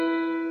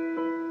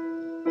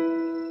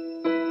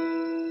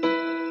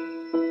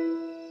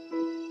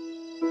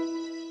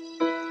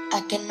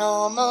can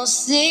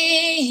almost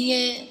see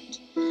it,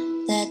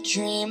 that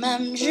dream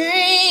I'm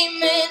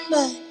dreaming,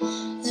 but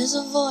there's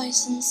a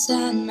voice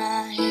inside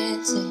my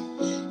head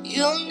saying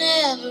you'll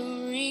never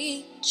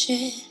reach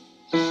it.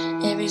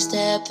 Every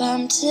step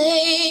I'm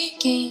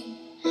taking,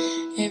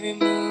 every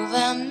move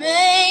I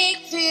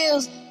make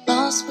feels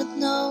lost with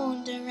no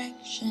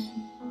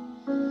direction.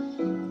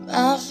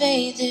 My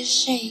faith is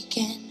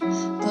shaking,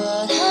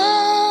 but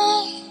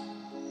I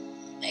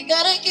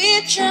gotta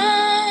keep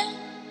trying.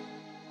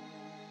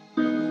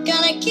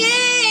 Gotta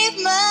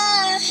keep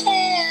my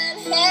head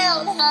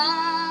held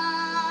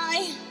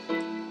high.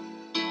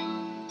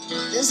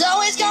 There's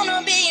always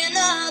gonna be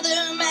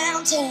another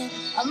mountain.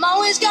 I'm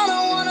always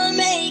gonna wanna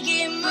make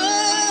it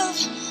move.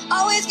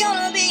 Always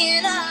gonna be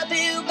an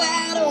uphill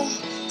battle.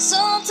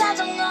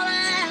 Sometimes I'm gonna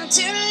have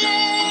to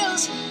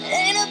lose. It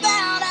ain't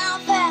about how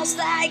fast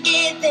I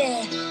get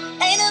there.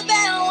 Ain't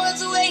about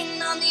what's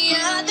waiting on the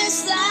other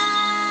side.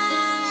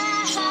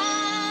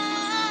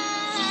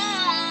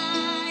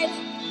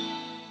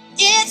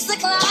 It's the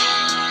climb.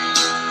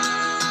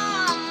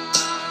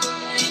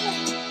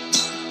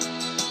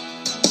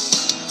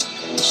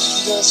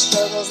 The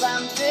struggles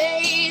I'm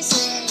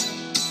facing,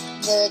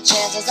 the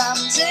chances I'm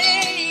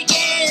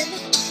taking,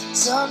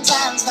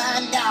 sometimes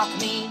might knock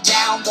me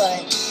down,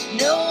 but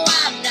no,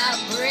 I'm not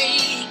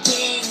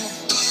breaking.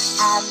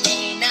 I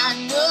may not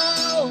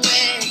know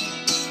it,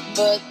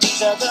 but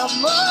these are the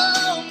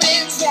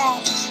moments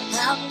that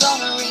I'm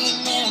gonna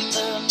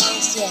remember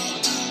most. Yeah,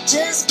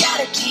 just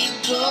gotta keep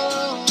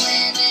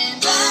going,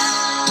 and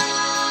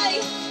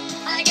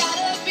I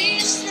gotta be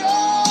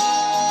strong.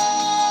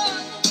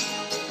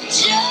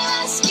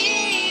 Just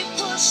keep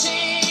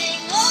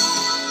pushing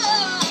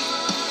on,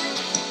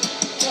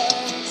 'cause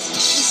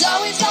there's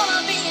always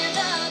gonna be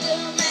another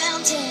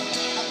mountain.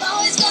 I'm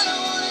always gonna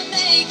wanna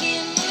make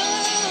it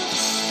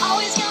move.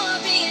 Always gonna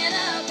be an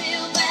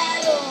uphill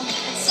battle.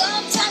 And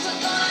sometimes I'm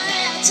gonna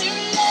have to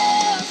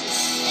lose.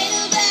 Ain't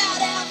about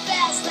how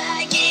fast I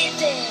get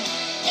there.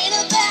 Ain't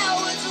about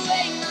what's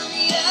waiting on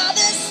the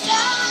other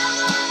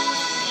side.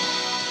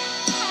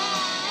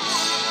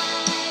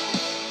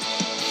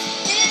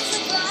 It's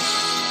the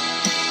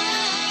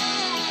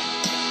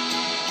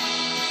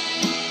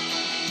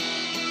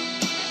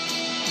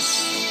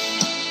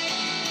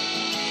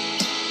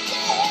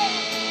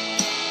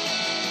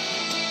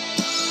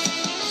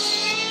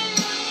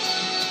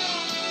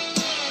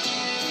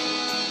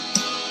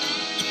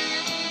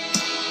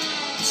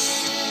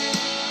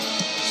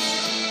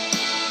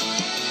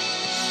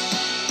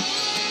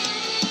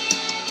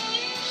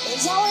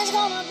There's always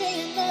gonna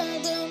be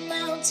another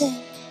mountain.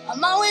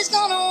 I'm always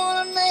gonna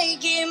wanna make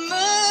it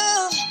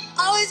move.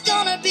 Always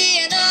gonna be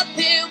an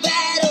uphill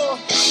battle.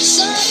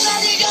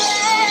 Somebody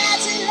gonna have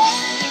to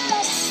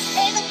lose.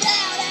 Ain't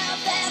about how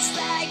fast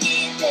I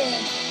get there.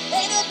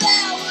 Ain't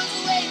about what's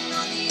waiting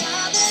on the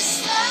other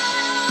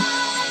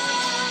side.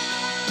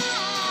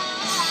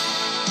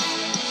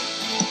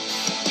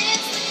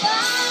 It's the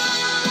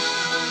climb.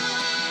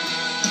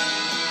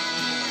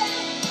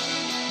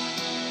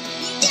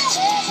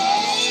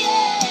 Yeah,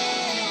 yeah.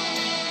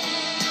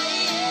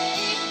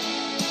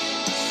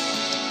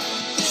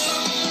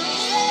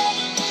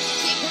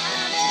 Keep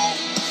climbing,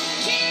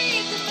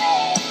 keep the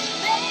faith,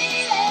 baby.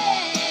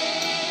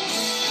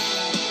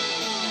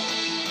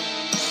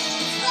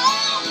 It's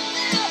all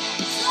about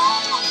the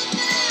fight.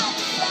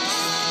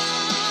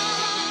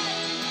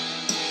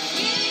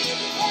 Keep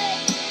the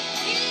faith,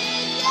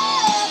 keep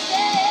your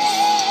faith.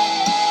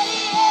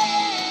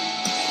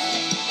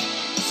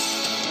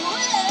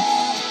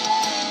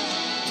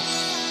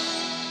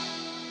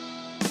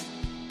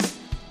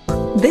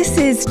 This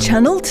is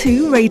Channel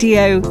 2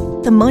 Radio,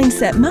 the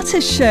Mindset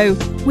Matters Show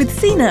with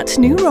Zeenat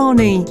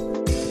Noorani.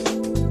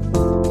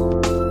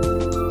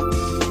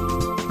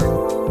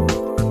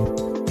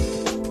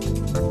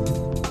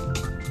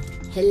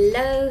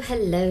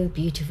 Hello,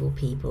 beautiful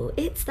people.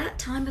 It's that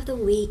time of the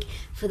week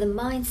for the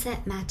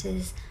Mindset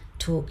Matters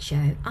talk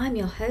show. I'm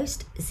your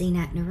host,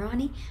 Zeenat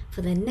Noorani,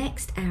 for the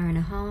next hour and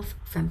a half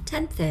from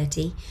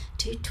 10:30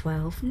 to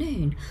 12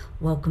 noon.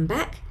 Welcome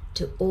back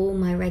to all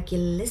my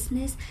regular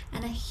listeners,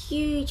 and a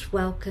huge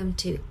welcome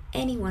to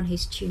anyone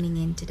who's tuning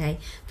in today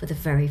for the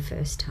very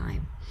first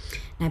time.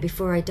 Now,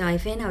 before I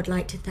dive in, I would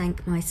like to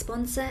thank my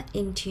sponsor,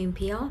 Intune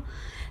PR.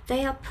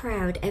 They are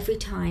proud every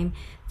time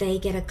they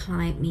get a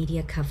client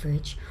media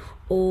coverage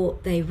or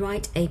they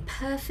write a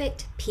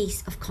perfect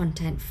piece of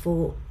content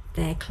for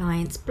their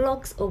clients'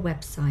 blogs or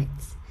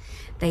websites.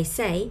 They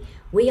say,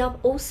 we are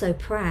also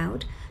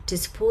proud to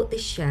support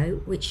this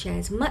show, which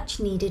shares much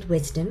needed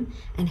wisdom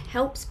and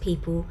helps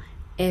people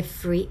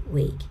every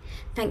week.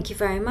 Thank you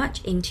very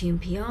much, Intune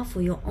PR,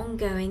 for your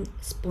ongoing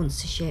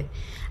sponsorship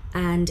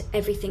and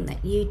everything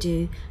that you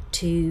do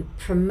to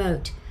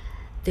promote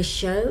the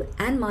show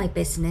and my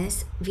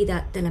business,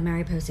 Vida de la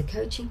Mariposa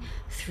Coaching,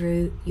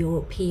 through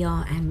your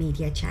PR and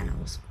media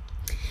channels.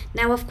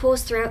 Now, of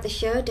course, throughout the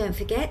show, don't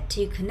forget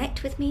to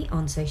connect with me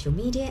on social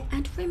media,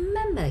 and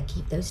remember,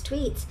 keep those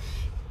tweets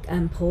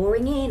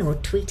pouring in or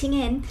tweeting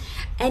in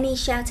any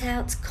shout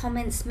outs,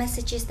 comments,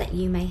 messages that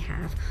you may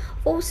have.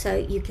 Also,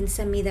 you can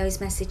send me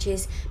those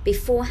messages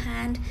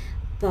beforehand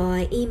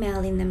by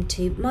emailing them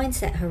to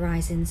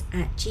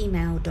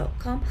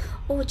mindsethorizons@gmail.com,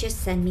 or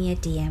just send me a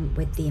DM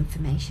with the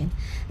information.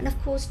 And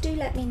of course, do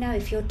let me know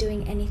if you're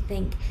doing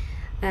anything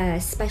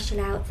special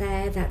out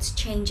there that's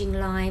changing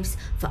lives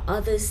for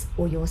others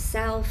or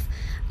yourself.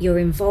 You're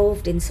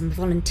involved in some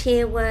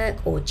volunteer work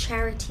or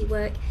charity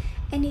work,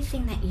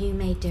 anything that you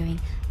may be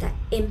doing that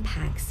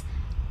impacts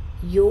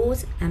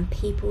yours and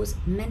people's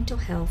mental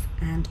health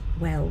and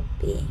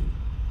well-being.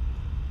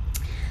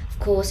 Of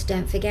course,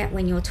 don't forget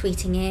when you're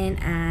tweeting in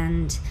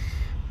and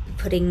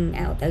putting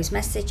out those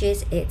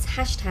messages, it's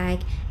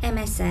hashtag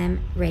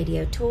MSM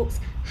Radio Talks,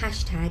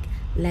 hashtag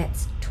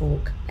Let's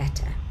Talk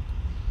Better.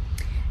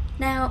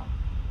 Now,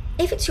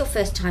 if it's your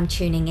first time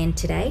tuning in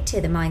today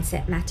to the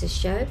Mindset Matters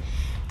show,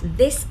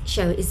 this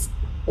show is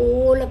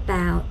all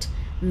about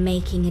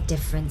making a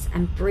difference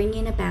and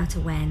bringing about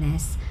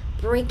awareness,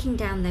 breaking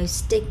down those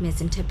stigmas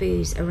and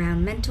taboos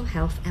around mental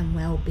health and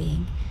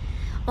well-being.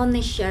 On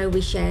this show, we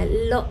share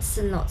lots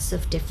and lots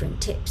of different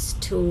tips,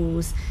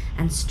 tools,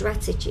 and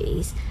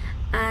strategies,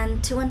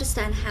 and to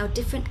understand how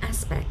different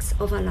aspects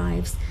of our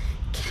lives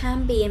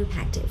can be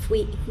impacted if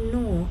we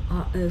ignore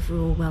our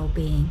overall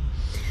well-being.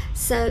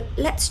 So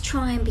let's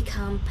try and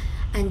become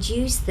and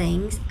use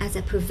things as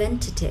a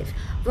preventative,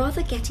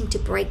 rather getting to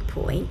break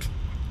point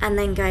and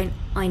then going,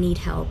 I need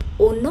help,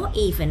 or not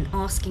even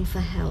asking for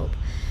help.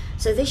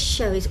 So this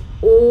show is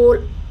all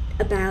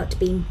about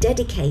being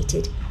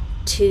dedicated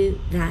to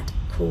that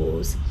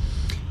cause.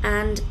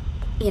 And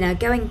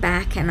going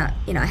back, and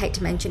I hate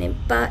to mention it,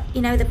 but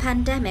the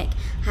pandemic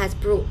has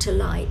brought to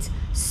light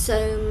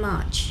so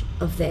much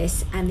of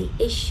this and the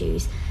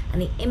issues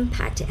and the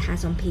impact it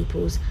has on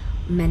people's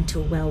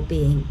mental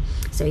well-being.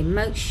 So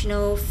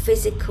emotional,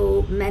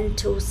 physical,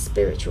 mental,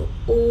 spiritual,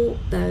 all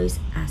those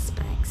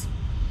aspects.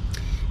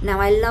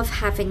 Now, I love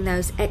having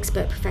those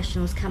expert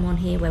professionals come on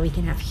here where we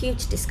can have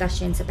huge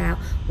discussions about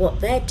what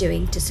they're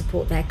doing to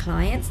support their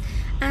clients,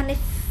 and if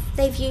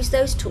they've used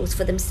those tools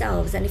for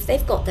themselves, and if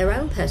they've got their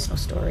own personal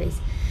stories.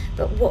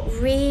 But what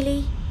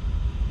really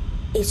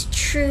is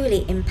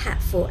truly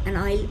impactful, and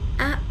I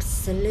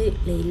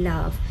absolutely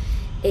love,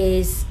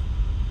 is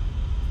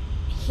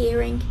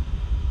hearing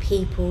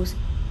people's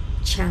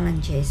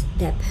challenges,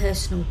 their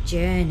personal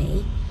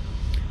journey,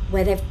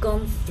 where they've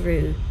gone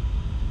through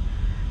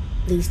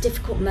these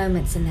difficult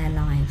moments in their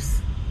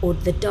lives, or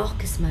the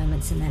darkest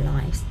moments in their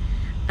lives,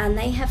 and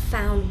they have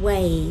found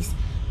ways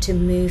to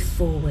move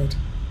forward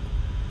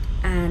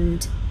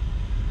and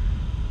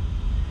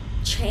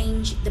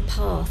change the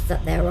path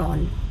that they're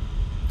on.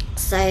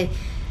 So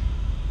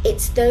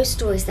it's those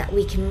stories that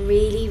we can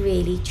really,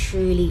 really,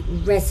 truly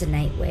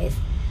resonate with.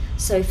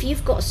 So if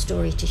you've got a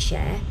story to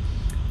share,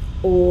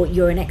 or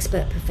you're an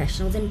expert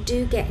professional, then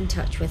do get in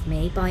touch with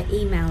me by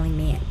emailing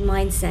me at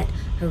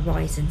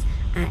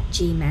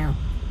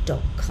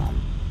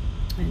mindsethorizons@gmail.com.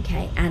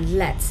 Okay, and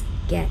let's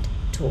get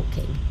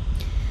talking.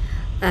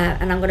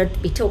 And I'm going to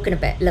be talking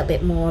a little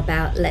bit more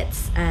about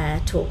Let's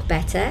Talk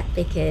Better,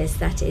 because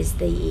that is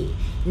the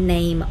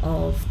name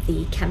of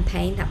the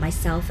campaign that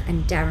myself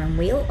and Darren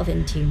Wheel of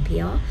Intune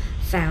PR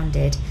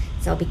founded.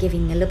 So I'll be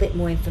giving a little bit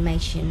more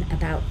information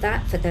about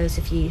that for those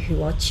of you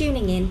who are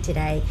tuning in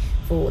today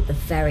for the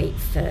very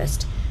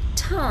first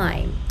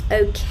time.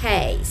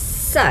 Okay,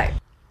 so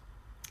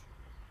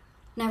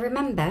now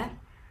remember,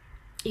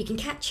 you can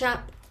catch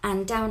up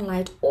and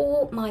download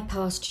all my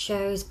past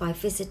shows by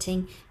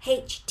visiting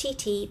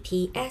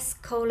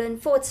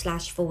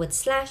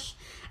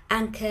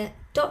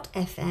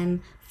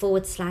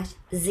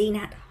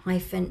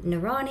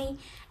https://anchor.fm/Zeenat-Noorani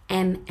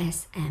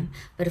MSM.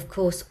 But of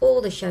course,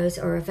 all the shows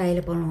are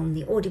available on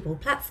the Audible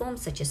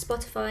platforms such as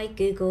Spotify,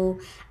 Google,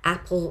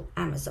 Apple,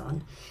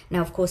 Amazon.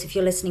 Now, of course, if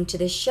you're listening to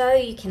this show,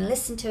 you can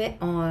listen to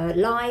it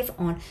live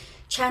on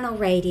Channel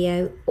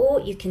Radio,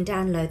 or you can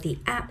download the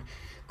app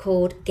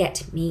called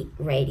Get Me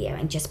Radio,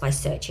 and just by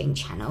searching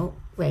Channel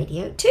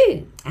Radio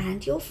 2,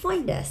 and you'll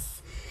find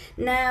us.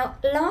 Now,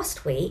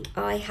 last week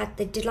I had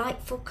the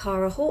delightful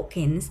Cara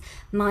Hawkins,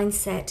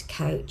 mindset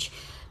coach,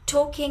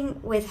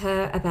 talking with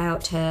her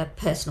about her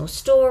personal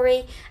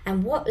story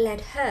and what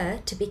led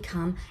her to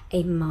become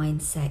a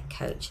mindset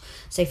coach.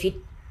 So if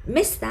you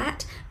missed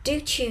that,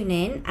 do tune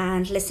in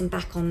and listen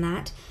back on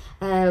that.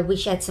 We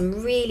shared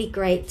some really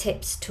great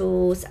tips,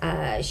 tools.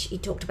 She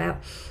talked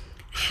about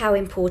how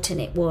important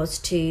it was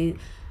to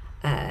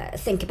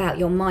think about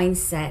your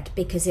mindset,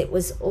 because it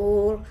was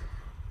all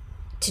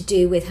to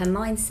do with her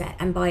mindset,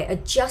 and by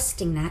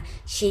adjusting that,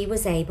 she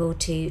was able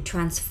to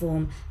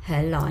transform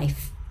her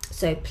life.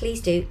 So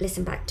please do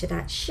listen back to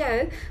that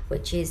show,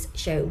 which is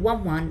show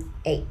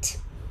 118.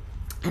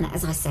 And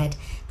as I said,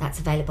 that's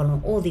available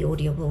on all the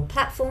Audible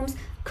platforms,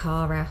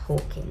 Cara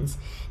Hawkins.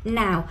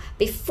 Now,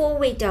 before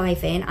we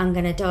dive in, I'm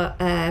going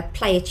to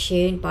play a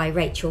tune by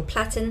Rachel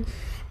Platten,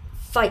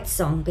 fight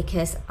song,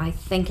 because I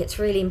think it's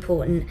really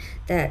important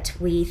that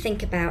we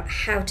think about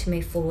how to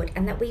move forward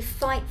and that we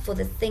fight for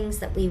the things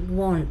that we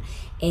want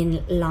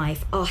in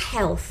life, our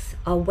health,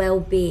 our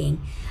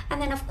well-being, and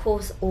then of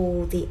course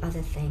all the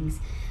other things.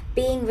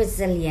 Being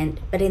resilient,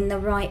 but in the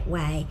right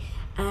way,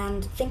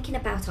 and thinking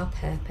about our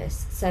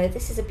purpose. So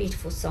this is a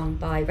beautiful song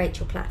by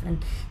Rachel Platten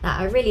that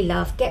I really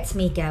love, gets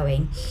me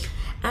going.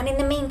 And in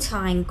the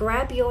meantime,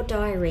 grab your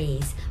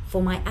diaries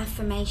for my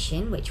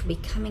affirmation, which will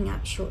be coming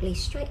up shortly,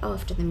 straight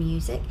after the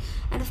music.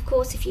 And of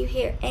course, if you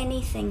hear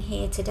anything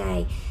here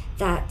today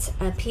that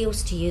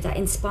appeals to you, that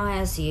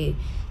inspires you,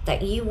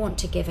 that you want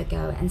to give a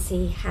go and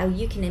see how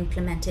you can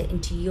implement it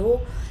into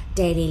your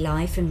daily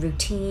life and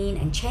routine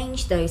and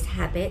change those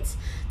habits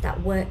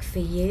that work for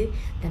you,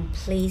 then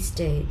please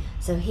do.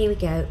 So here we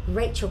go,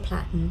 Rachel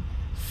Platten,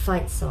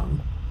 Fight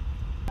Song.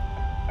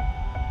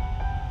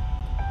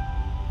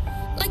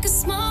 Like a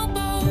small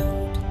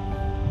boat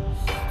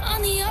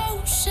on the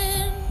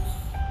ocean,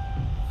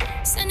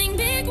 sending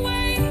big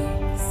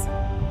waves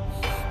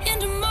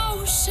into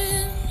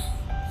motion.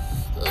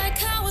 Like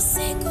how a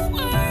single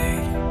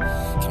word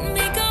can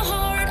make a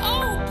heart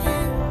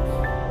open.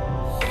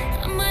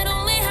 I might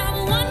only have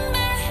one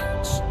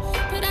match,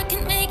 but I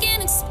can make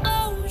an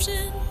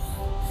explosion.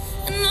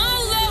 And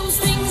all those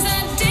things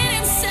I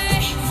didn't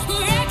say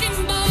were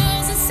wrecking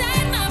balls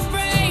inside my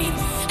brain.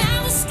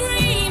 I was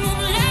screaming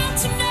loud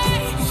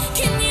tonight.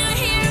 Can you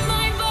hear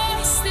my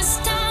voice this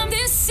time?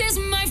 This is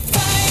my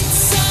fight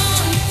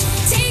song.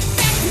 Take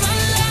back my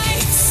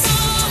life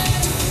song.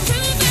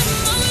 Prove I'm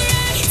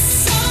alright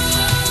song.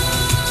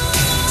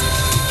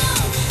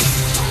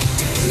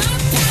 My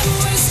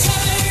power's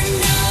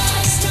turned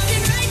on.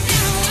 Starting right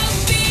now, I'll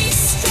be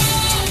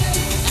strong.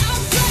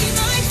 I'll play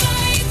my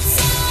fight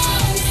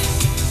song.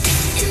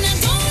 And I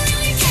don't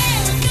really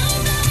care if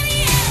nobody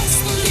else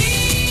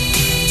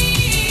believes,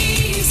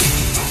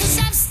 'cause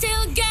I've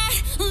still got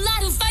a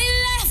lot of fight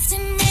left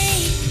in me.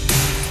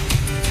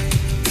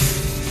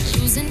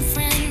 Losing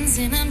friends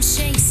and I'm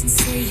chasing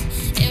sleep.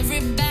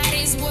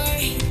 Everybody's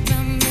worried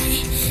about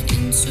me.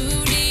 In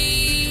too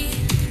deep.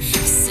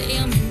 Say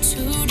I'm in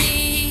too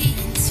deep.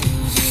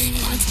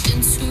 And it's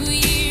been 2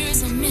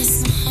 years, I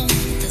miss my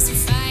home. There's a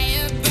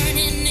fire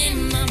burning in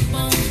my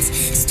bones.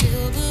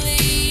 Still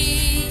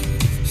believe,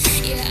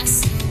 yeah, I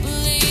still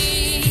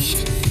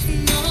believe.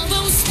 And all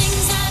those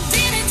things I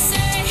didn't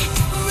say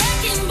were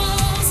wrecking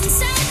balls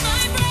inside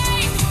my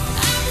brain.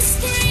 I was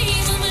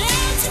screaming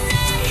loud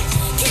tonight.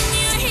 Can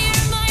you hear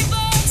my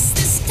voice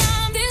this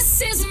time? This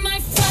is my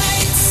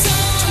fight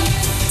song.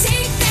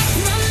 Take back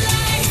my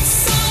life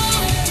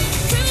song.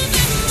 Prove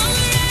I'm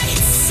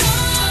alright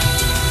song.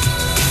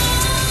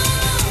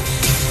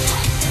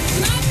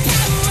 My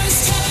power's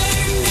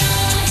turned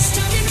on.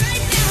 Starting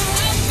right now,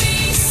 I'll be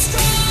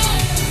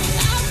strong.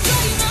 I'll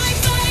play my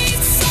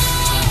fight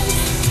song.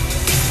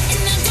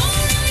 And I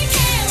don't really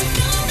care if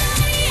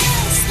nobody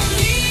else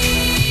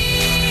believes,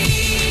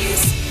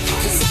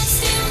 'cause I've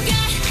still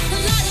got a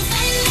lot of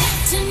fight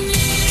left in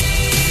me.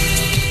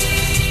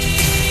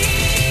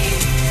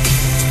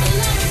 A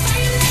lot of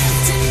fight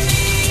left in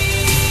me.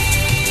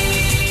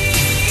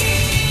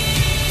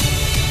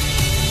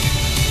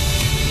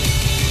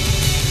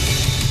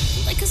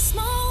 Like a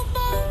small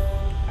boat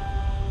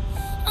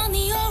on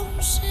the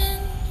ocean,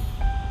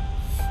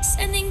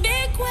 sending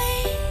big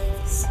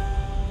waves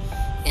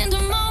into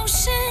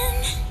motion.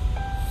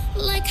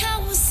 Like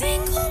how a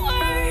single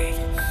word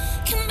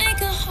can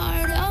make a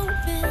heart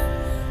open.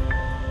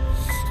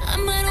 I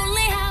might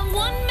only have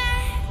one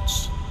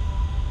match,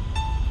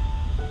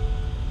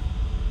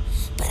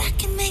 but I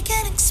can make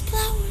an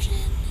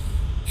explosion.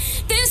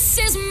 This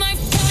is my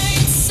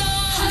fight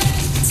song.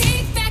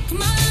 Take back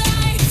my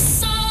life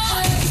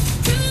song.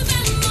 Prove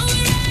I'm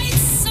alright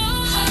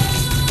song.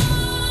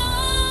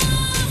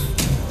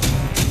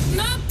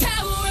 My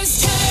power's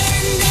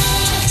turned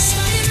on.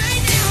 Starting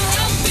right now,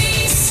 I'll be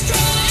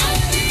strong.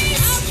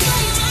 I'll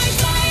play my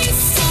fight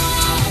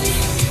song.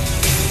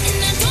 And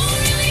I don't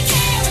really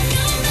care if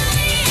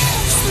nobody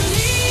else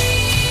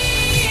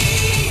believes,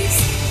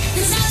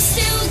 'cause I've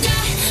still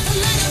got a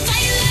lot of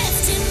fight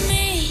left in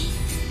me.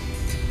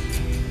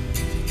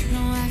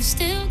 No, I've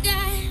still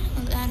got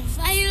a lot of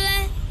fight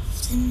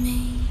left in me.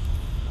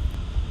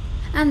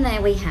 And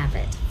there we have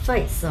it,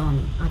 fight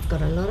song. I've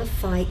got a lot of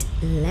fight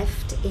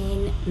left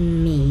in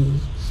me.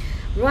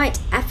 Right,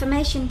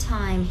 affirmation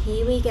time,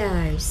 here we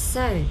go.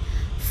 So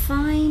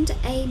find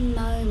a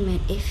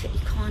moment, if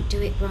you can't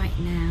do it right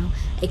now,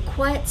 a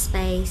quiet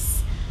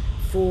space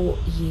for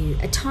you,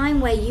 a time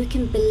where you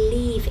can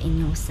believe in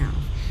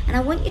yourself. And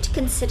I want you to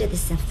consider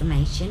this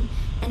affirmation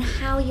and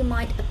how you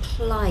might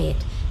apply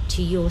it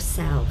to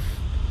yourself.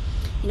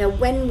 You know,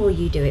 when will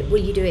you do it?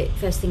 Will you do it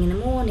first thing in the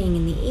morning,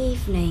 in the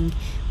evening?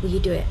 Will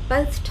you do it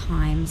both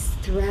times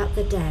throughout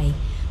the day?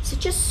 So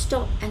just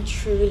stop and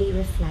truly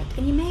reflect.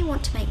 And you may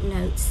want to make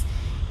notes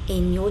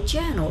in your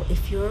journal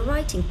if you're a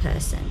writing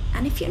person.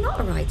 And if you're not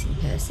a writing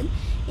person,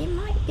 it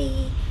might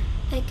be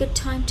a good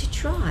time to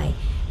try.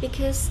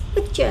 Because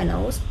with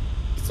journals,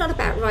 it's not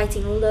about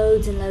writing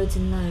loads and loads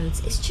and loads.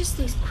 It's just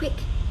those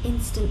quick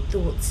instant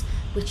thoughts,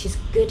 which is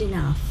good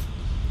enough.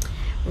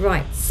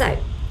 Right, so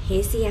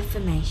here's the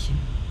affirmation.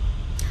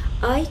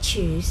 I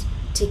choose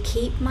to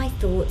keep my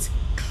thoughts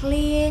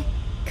clear,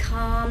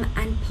 calm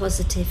and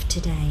positive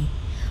today,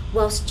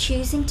 whilst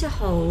choosing to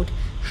hold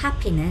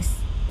happiness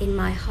in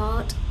my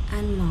heart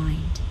and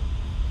mind.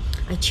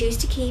 I choose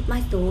to keep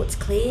my thoughts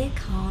clear,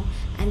 calm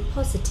and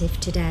positive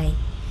today,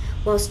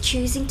 whilst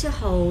choosing to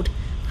hold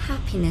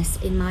happiness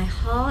in my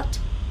heart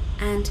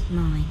and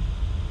mind.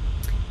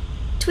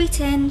 Tweet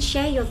in,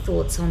 share your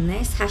thoughts on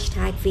this,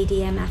 hashtag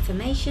VDM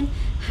affirmation,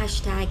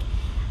 hashtag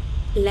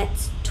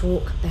let's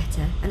talk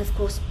better. And of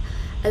course,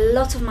 a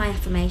lot of my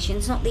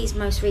affirmations, not these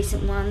most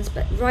recent ones,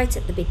 but right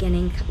at the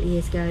beginning, a couple of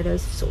years ago,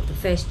 those sort of the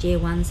first year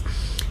ones,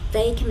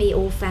 they can be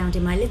all found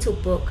in my little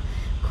book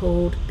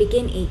called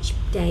Begin Each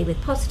Day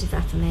with Positive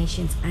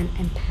Affirmations and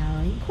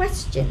Empowering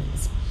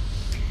Questions.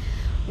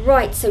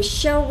 Right, so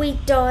shall we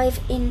dive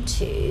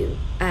into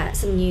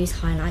some news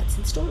highlights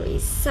and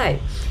stories? So,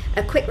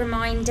 a quick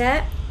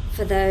reminder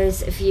for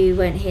those of you who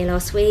weren't here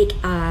last week,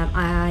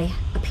 I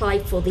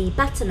applied for the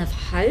Baton of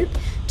Hope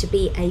to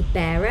be a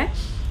bearer,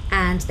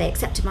 and they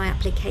accepted my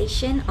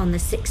application on the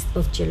 6th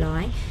of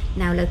July.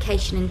 Now,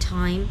 location and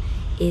time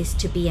is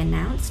to be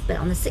announced, but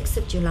on the 6th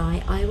of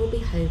July, I will be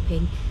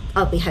hoping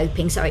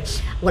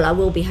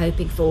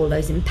for all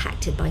those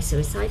impacted by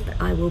suicide,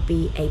 but I will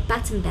be a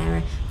baton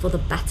bearer for the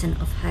Baton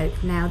of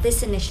Hope. Now,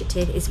 this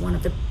initiative is one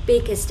of the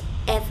biggest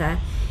ever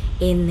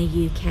in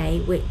the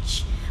UK,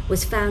 which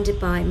was founded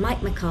by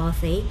Mike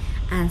McCarthy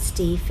and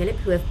Steve Phillip,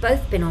 who have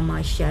both been on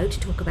my show to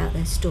talk about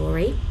their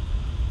story.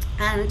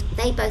 And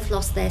they both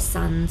lost their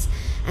sons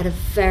at a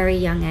very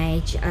young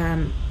age,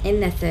 in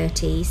their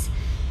 30s,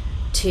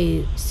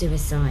 to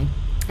suicide.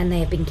 And they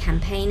have been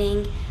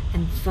campaigning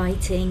and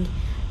fighting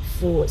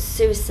for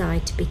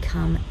suicide to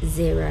become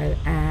zero,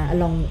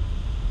 along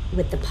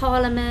with the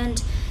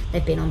Parliament.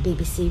 They've been on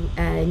BBC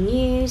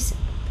News.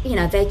 You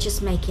know, they're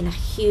just making a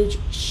huge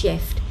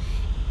shift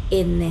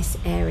in this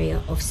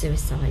area of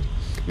suicide.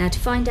 Now, to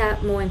find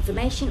out more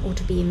information or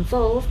to be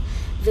involved,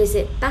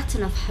 visit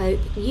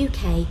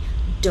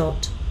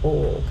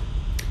batonofhopeuk.org.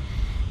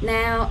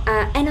 Now,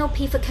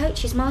 NLP for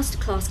Coaches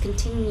Masterclass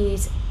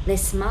continues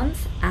this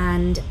month,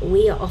 and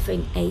we are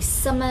offering a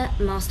summer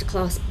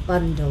masterclass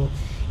bundle.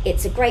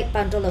 It's a great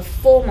bundle of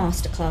 4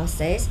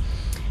 masterclasses.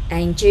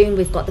 In June,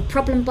 we've got the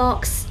problem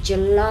box.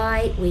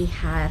 July, we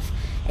have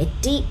a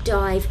deep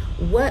dive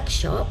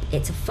workshop.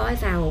 It's a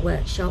 5-hour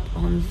workshop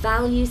on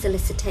values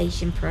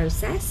elicitation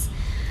process.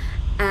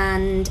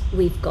 And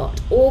we've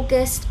got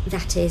August,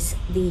 that is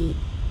the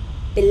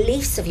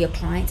beliefs of your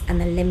client and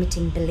the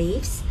limiting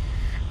beliefs.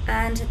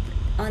 And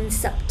on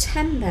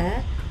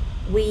September,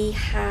 we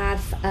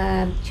have,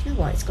 do you know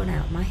what, it's gone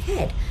out of my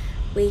head.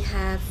 We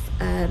have,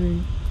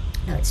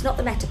 no, it's not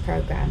the meta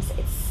programs,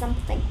 it's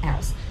something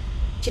else.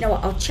 Do you know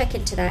what, I'll check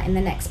into that in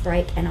the next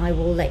break and I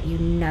will let you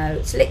know.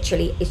 It's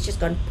literally, it's just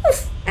gone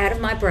poof out of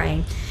my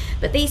brain.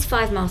 But these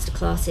 5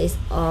 masterclasses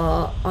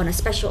are on a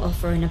special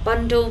offer in a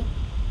bundle,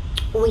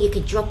 or you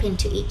could drop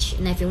into each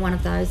and every one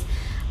of those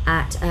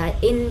at,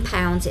 in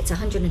pounds, it's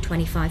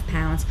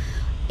 £125.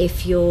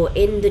 If you're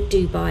in the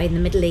Dubai, in the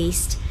Middle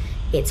East,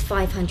 it's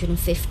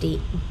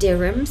 550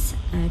 dirhams,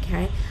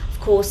 okay? Of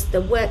course,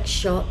 the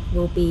workshop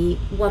will be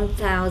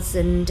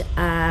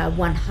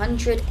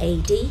 1,100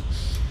 AD.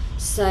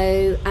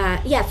 So,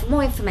 yeah, for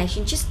more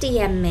information, just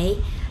DM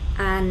me,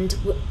 and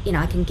you know,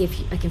 I can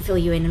fill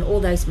you in on all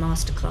those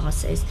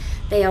masterclasses.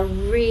 They are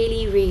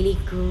really, really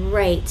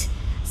great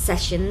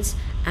sessions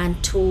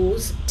and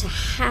tools to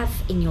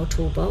have in your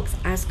toolbox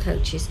as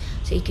coaches,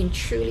 so you can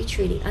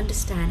truly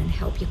understand and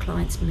help your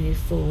clients move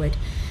forward.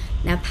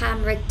 Now,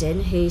 Pam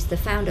Rigdon, who's the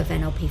founder of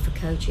NLP for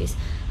Coaches,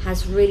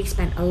 has really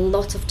spent a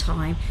lot of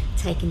time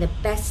taking the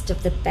best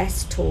of the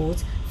best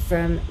tools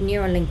from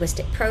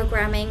neuro-linguistic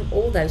programming,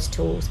 all those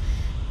tools,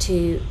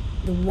 to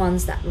the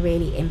ones that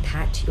really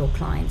impact your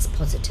clients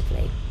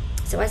positively.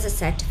 So as I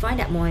said, to find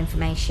out more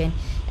information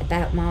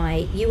about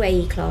my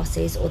UAE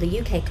classes or the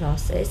UK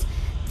classes,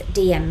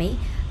 DM me.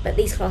 But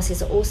these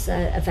classes are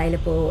also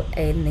available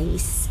in the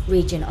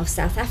region of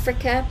South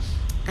Africa,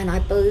 and I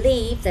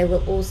believe they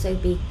will also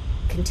be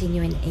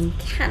continuing in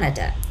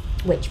Canada,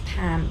 which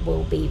Pam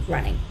will be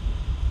running.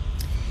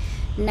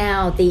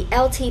 Now, the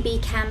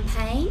LTB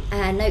campaign,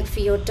 note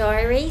for your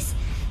diaries,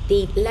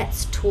 the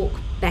Let's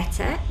Talk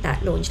Better,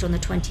 that launched on the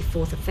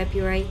 24th of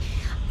February.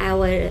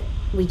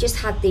 We just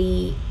had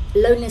the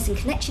Loneliness and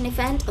Connection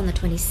event on the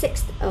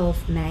 26th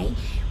of May.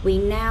 We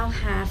now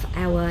have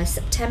our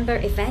September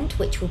event,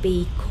 which will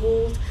be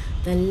called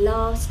The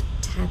Last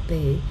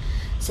Taboo.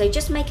 So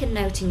just make a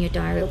note in your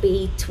diary. It'll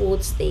be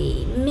towards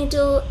the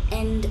middle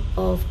end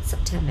of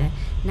September.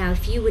 Now,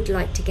 if you would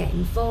like to get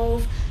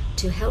involved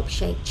to help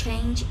shape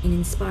change in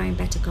inspiring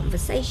better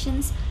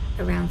conversations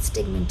around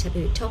stigma and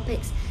taboo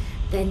topics,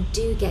 then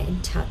do get in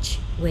touch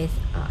with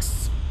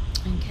us.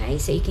 Okay,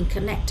 so you can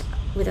connect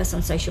with us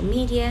on social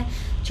media,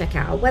 check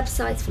out our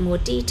websites for more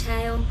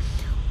detail,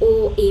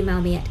 or email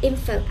me at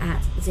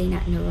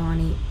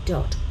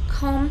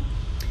info@zeenatnoorani.com.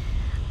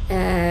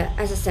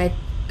 As I said,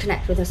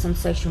 connect with us on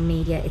social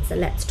media. It's a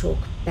Let's Talk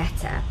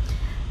Better.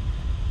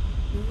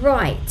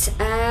 Right,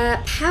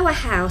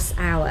 Powerhouse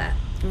Hour.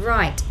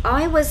 Right,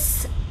 I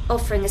was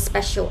offering a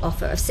special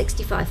offer of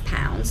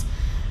 £65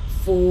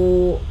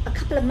 for a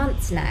couple of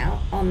months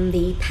now on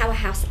the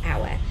Powerhouse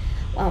Hour.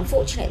 Well,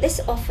 unfortunately, this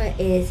offer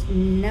is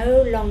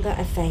no longer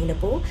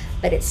available,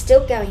 but it's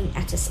still going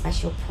at a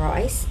special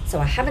price. So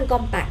I haven't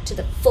gone back to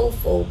the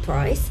full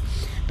price.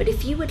 But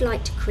if you would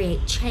like to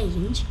create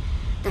change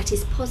that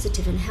is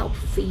positive and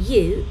helpful for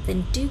you,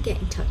 then do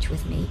get in touch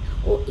with me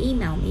or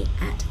email me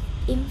at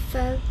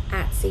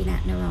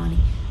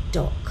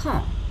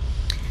info@zeenatnoorani.com.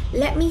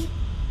 Let me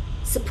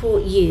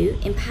support you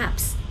in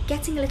perhaps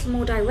getting a little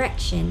more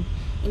direction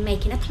in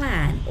making a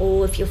plan,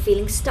 or if you're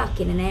feeling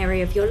stuck in an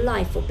area of your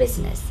life or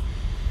business.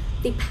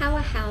 The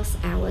Powerhouse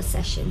Hour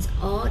sessions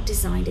are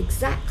designed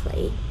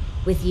exactly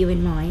with you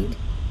in mind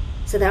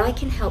so that I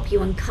can help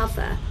you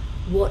uncover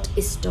what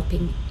is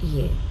stopping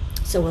you.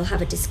 So we'll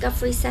have a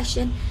discovery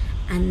session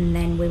and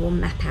then we will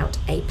map out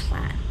a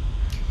plan.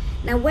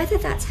 Now, whether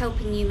that's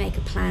helping you make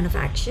a plan of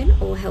action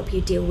or help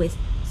you deal with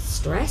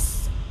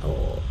stress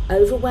or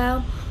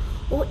overwhelm,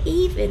 or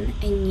even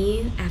a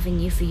new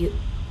avenue for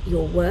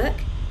your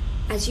work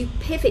as you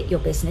pivot your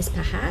business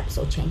perhaps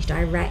or change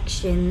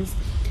directions,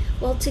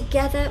 well,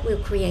 together we'll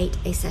create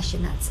a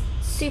session that's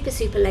super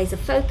laser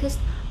focused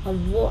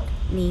on what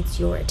needs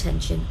your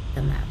attention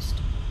the most.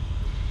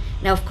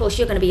 Now, of course,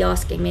 you're going to be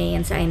asking me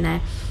and saying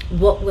there,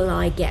 what will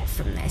I get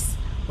from this?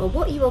 Well,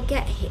 what you will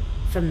get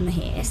from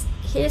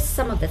here's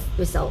some of the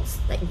results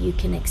that you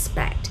can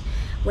expect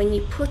when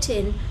you put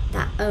in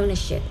that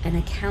ownership and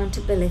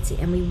accountability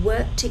and we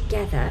work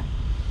together.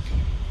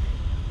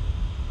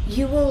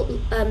 You will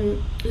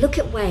look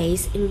at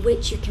ways in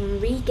which you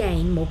can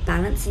regain more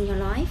balance in your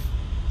life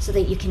so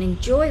that you can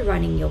enjoy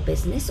running your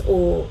business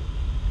or,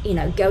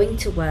 going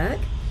to work,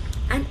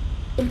 and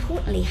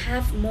importantly,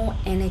 have more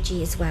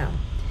energy as well.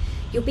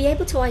 You'll be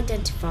able to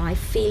identify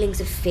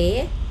feelings of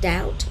fear,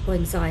 doubt, or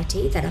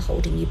anxiety that are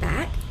holding you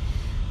back.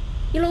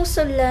 You'll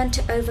also learn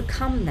to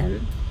overcome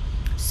them,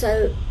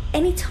 so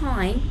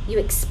anytime you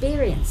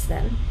experience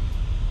them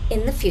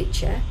in the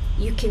future,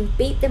 you can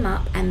beat them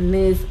up and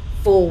move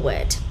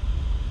forward.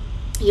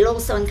 You'll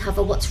also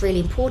uncover what's really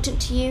important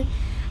to you,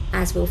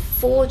 as we'll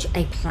forge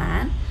a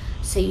plan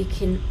so you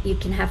can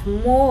have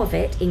more of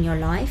it in your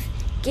life,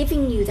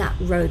 giving you that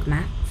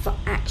roadmap for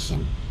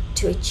action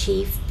to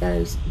achieve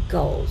those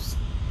goals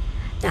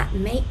that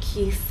make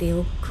you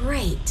feel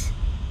great.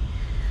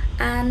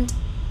 And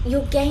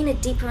you'll gain a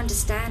deeper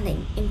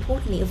understanding,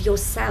 importantly, of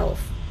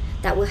yourself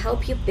that will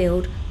help you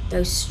build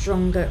those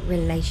stronger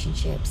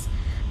relationships.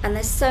 And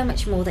there's so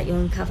much more that you'll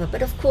uncover,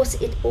 but of course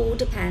it all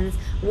depends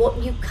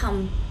what you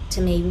come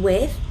to me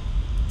with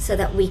so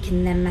that we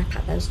can then map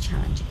out those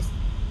challenges.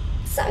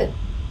 So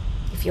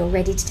if you're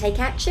ready to take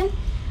action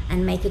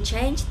and make a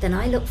change, then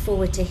I look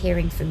forward to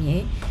hearing from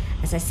you.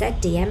 As I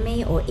said, DM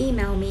me or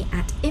email me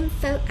at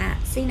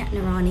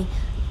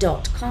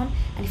info@zeenatnoorani.com,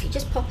 and if you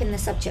just pop in the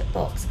subject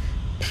box,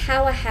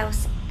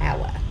 Powerhouse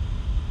Hour.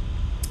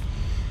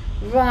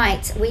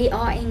 Right, we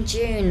are in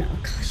June. Oh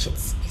gosh,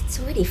 it's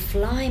already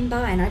flying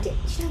by, and you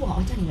know what?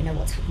 I don't even know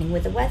what's happening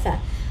with the weather.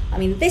 I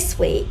mean, this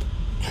week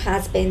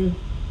has been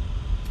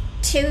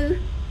 2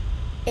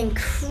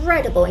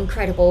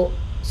 incredible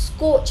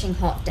scorching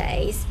hot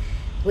days,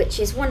 which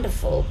is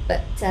wonderful,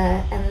 but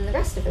and then the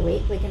rest of the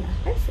week we've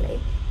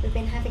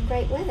been having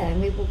great weather,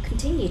 and we will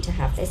continue to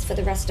have this for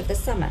the rest of the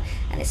summer,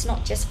 and it's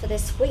not just for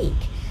this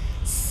week.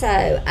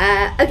 So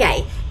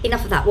okay,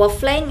 enough of that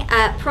waffling.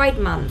 Pride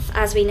Month,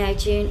 as we know,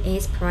 June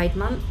is Pride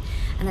Month,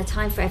 and a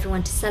time for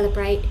everyone to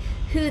celebrate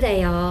who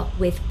they are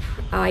with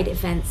pride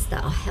events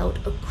that are held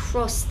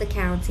across the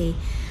county.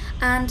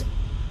 And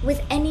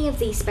with any of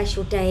these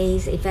special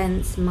days,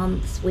 events,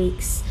 months,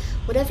 weeks,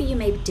 whatever you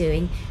may be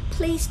doing,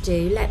 please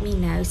do let me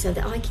know so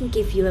that I can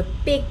give you a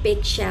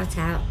big shout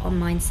out on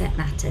Mindset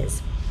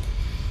Matters.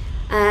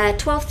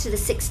 12th to the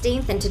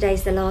 16th, and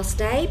today's the last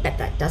day, but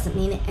that doesn't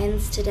mean it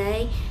ends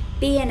today.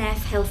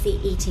 BNF Healthy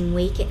Eating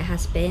Week it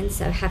has been,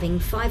 so having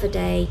 5 a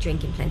day,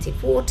 drinking plenty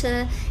of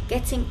water,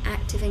 getting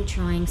active and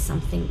trying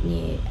something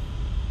new.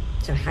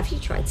 So have you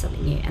tried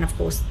something new? And of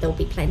course there'll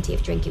be plenty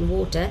of drinking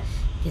water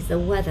because the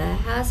weather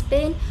has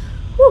been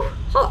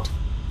hot.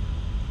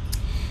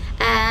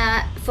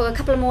 For a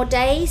couple of more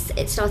days,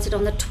 it started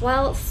on the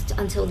 12th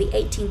until the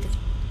 18th of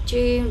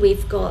June.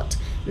 We've got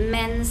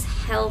Men's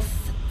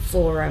Health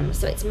Forum,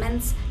 so it's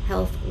Men's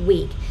Health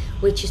Week,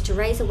 which is to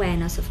raise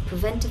awareness of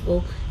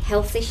preventable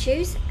health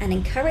issues and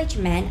encourage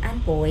men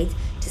and boys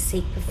to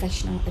seek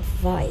professional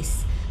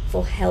advice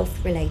for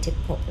health related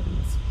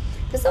problems.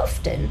 Because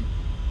often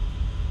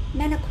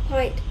men are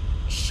quite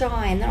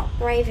shy and they're not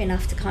brave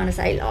enough to kind of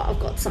say, I've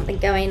got something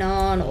going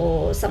on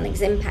or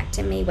something's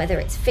impacting me, whether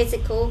it's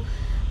physical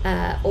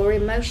or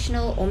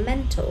emotional or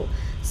mental.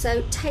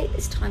 So take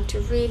this time to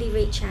really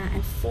reach out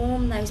and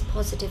form those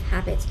positive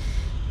habits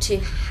to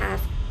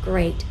have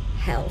great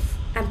health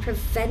and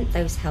prevent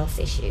those health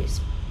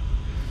issues.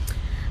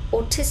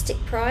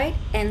 Autistic Pride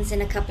ends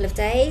in a couple of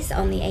days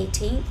on the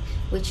 18th,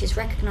 which is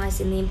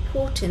recognising the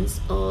importance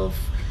of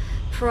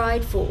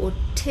pride for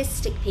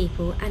autistic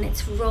people and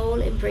its role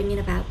in bringing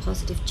about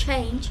positive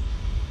change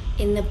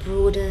in the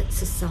broader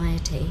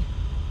society.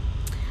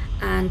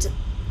 And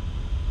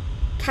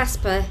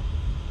Casper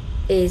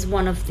is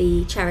one of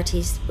the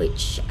charities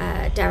which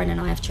Darren and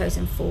I have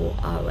chosen for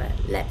our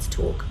Let's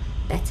Talk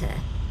Better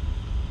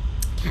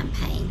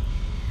campaign,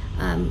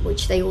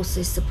 which they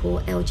also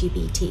support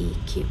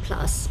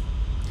LGBTQ+.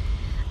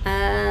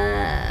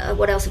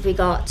 What else have we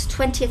got?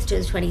 20th to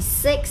the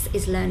 26th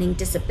is Learning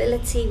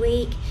Disability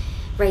Week,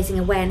 raising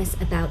awareness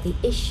about the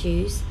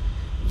issues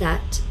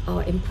that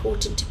are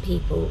important to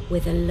people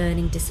with a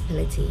learning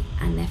disability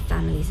and their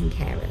families and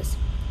carers.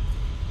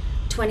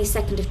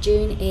 22nd of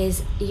June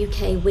is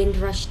UK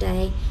Windrush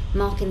Day,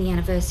 marking the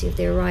anniversary of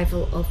the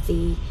arrival of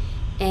the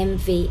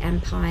MV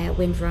Empire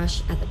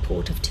Windrush at the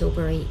port of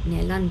Tilbury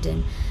near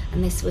London.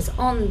 And this was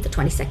on the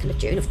 22nd of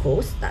June, of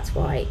course, that's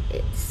why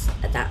it's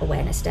that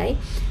awareness day,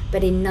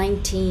 but in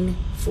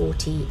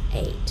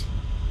 1948.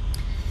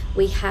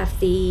 We have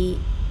the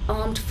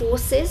Armed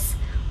Forces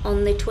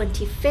on the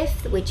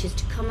 25th, which is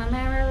to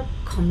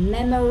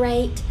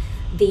commemorate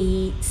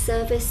the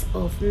service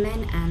of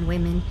men and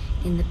women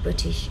in the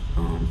British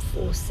Armed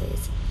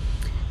Forces.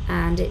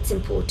 And it's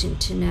important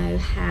to know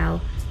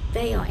how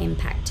they are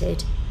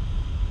impacted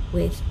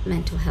with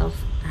mental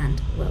health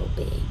and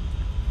well-being.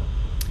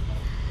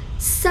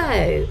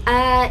 So,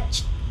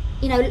 as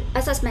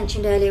I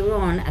mentioned earlier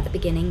on at the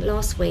beginning,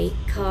 last week,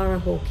 Cara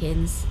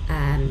Hawkins,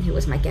 who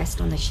was my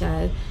guest on the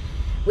show,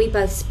 we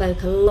both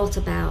spoke a lot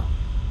about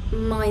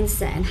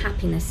mindset and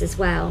happiness as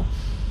well.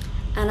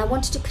 And I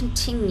wanted to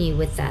continue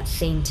with that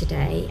theme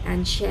today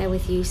and share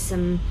with you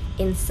some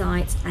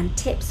insights and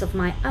tips of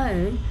my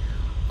own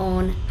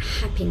on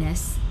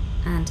happiness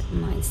and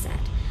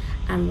mindset.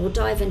 And we'll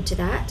dive into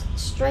that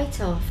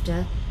straight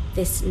after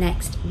this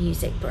next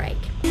music break.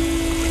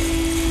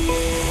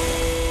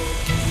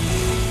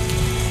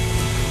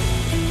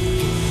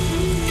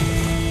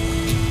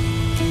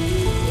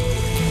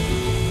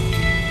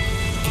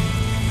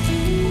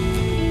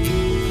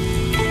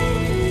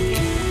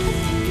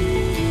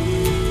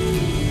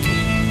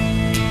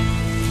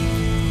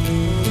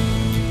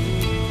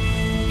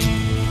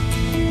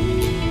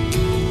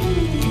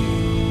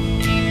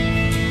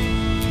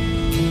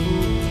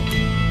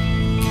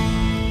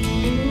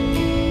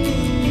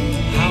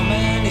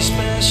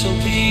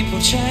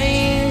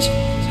 Change.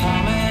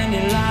 How many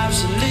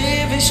lives are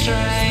living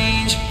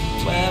strange?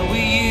 Where were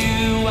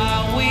you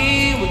while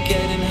we were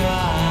getting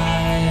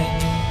high?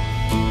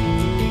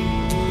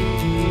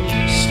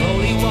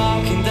 Slowly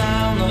walking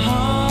down the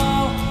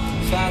hall,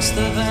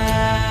 faster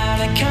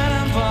than a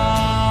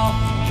cannonball.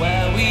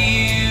 Where were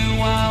you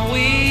while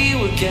we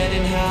were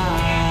getting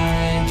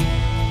high?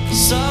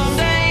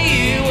 Someday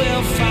you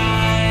will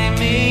find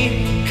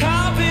me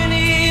caught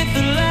beneath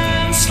the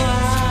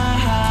landslide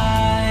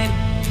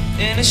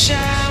in a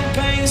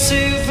champagne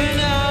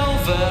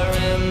supernova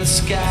in the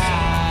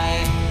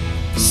sky.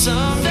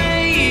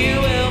 Someday you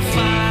will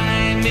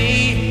find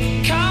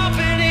me caught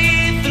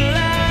beneath the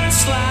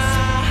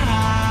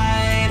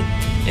landslide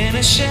in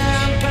a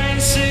champagne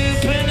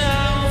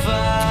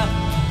supernova,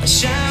 a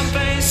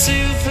champagne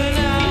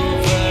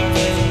supernova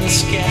in the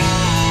sky.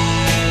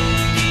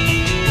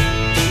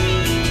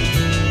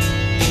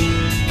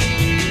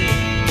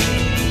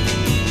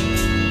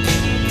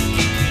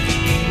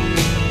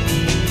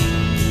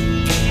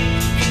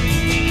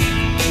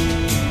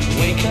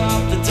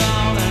 Up the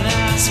dawn and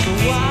ask her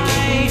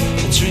why.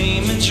 A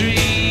dream,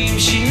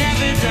 she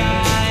never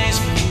dies.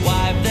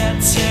 Wipe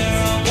that tear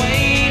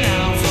away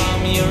now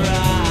from your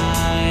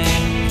eye.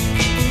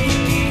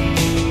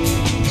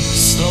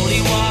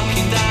 Slowly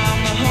walking down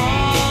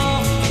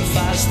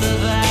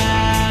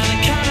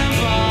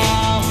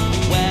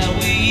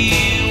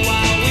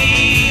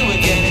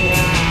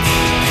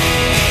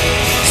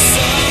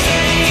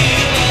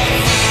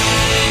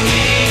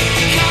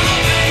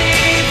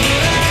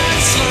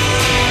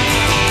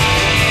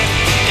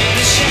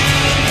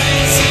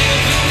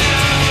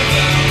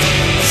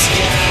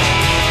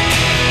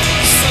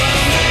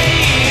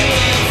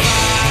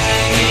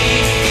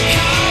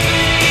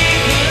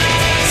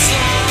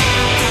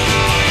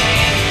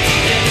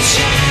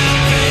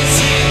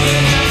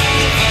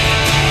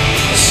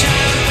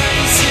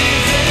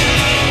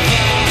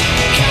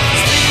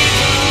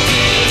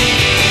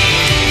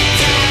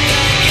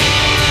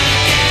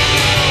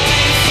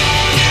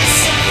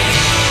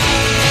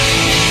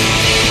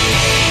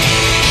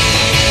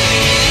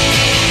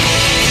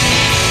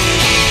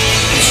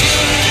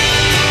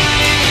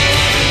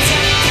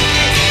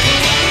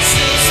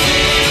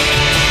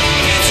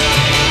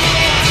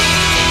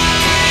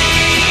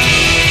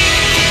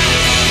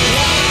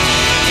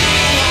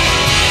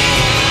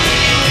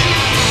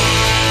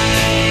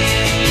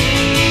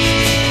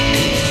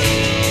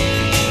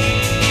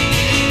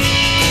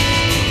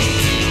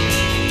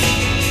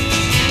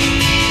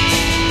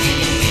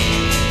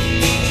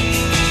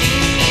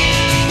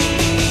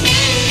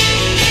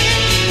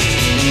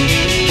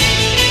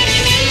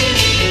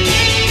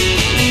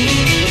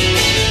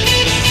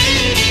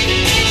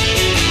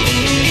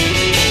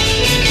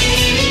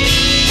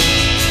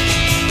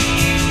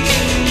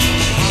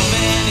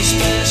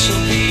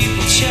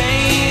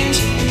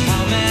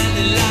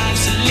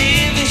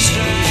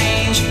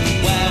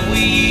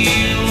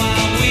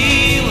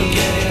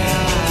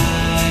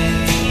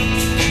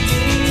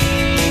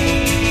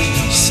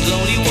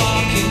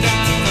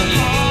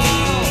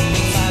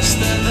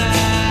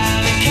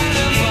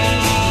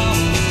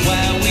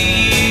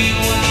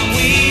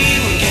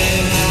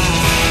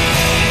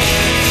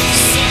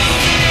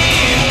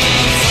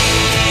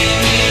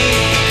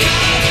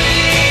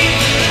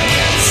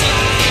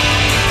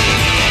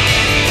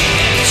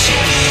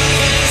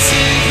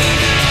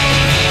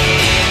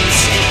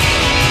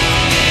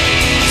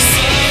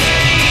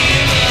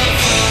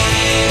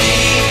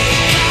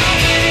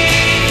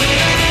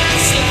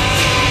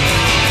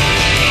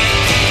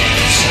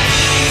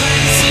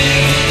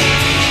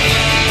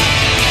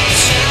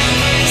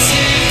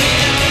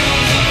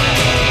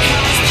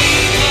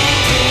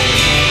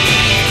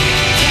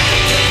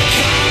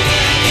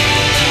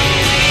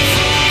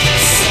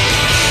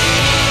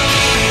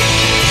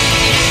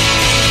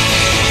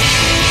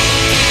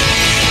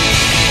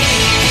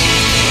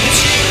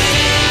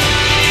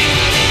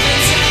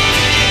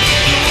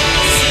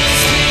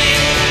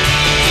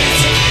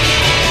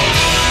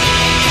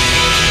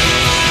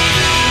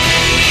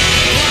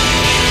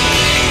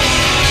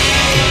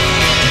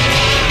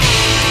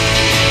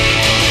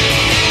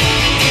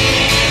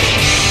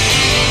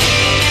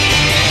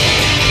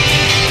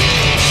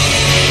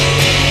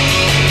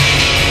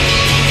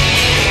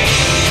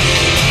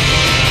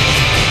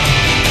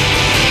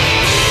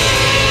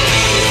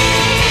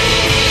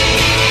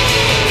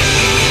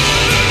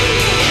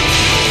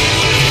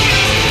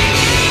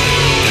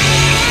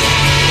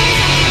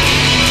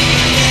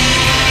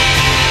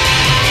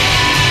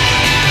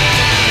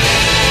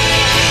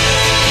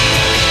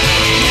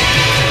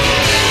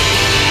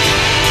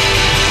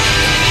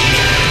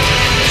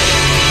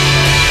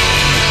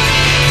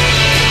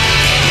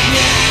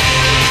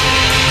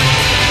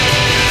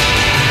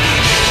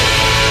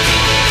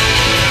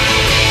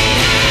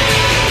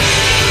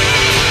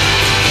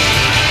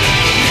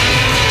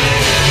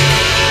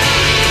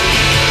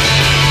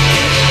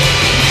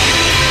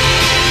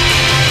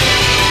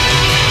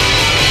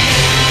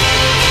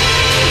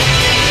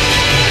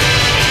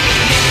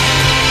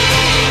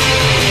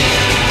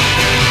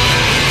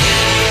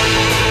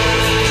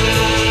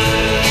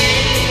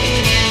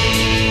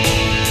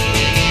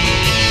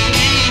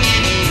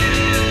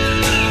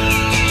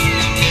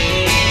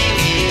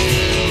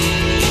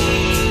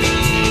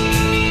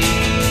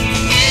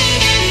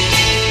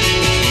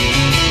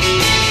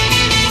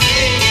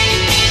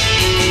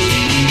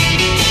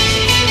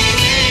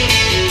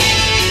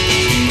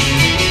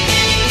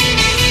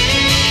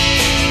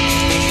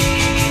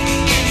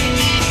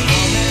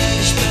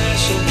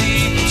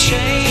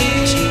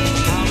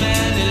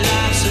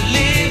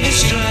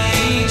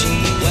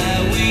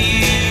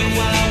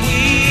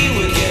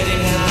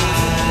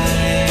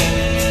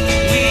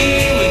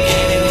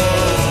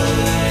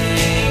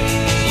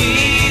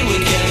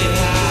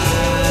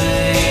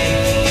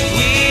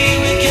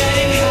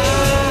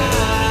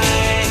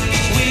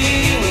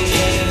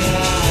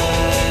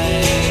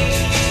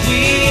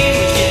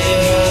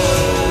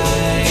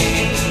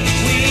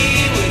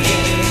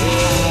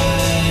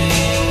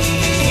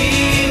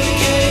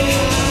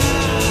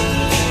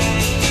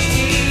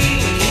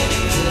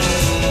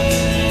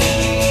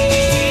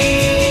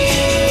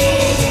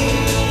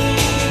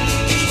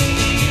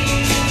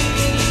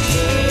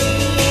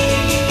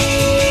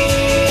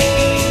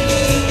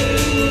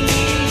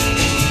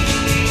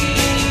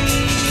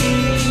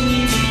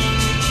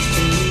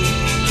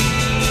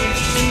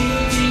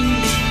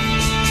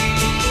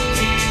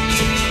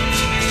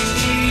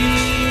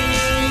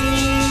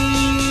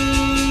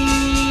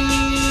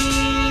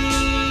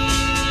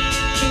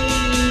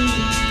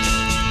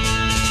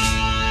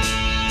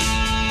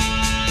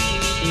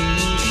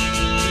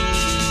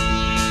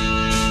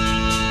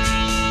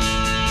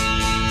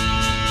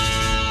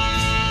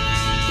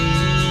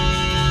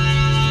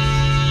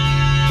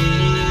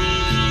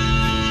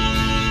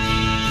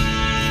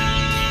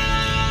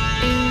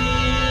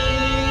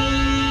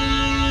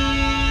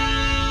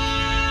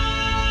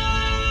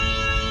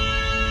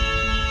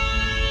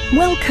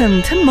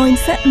Welcome to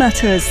Mindset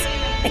Matters,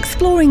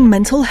 exploring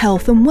mental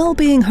health and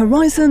wellbeing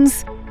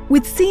horizons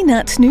with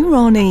Zeenat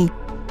Noorani.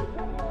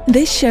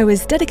 This show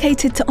is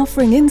dedicated to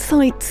offering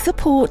insight,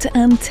 support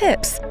and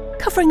tips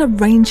covering a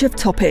range of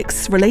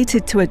topics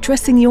related to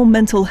addressing your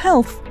mental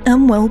health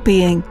and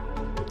well-being.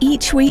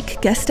 Each week,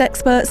 guest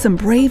experts and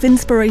brave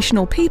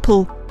inspirational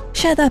people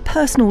share their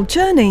personal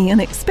journey and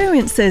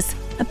experiences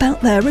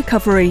about their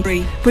recovery,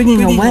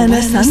 bringing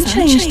awareness and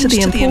change to the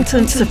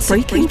importance of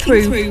breaking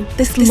through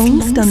this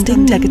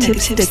long-standing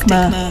negative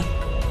stigma.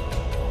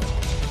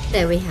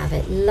 There we have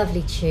it,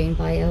 lovely tune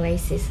by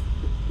Oasis.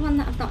 One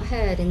that I've not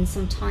heard in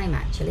some time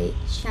actually,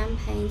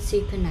 Champagne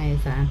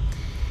Supernova.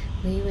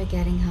 We were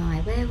getting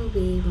high. Where were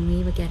we when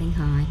we were getting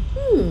high?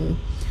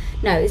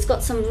 No, it's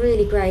got some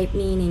really great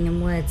meaning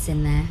and words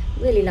in there.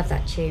 Really love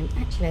that tune.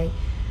 Actually,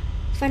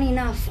 funny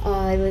enough,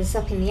 I was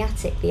up in the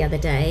attic the other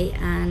day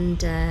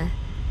and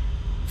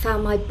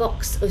found my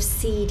box of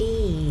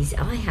CDs.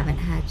 I haven't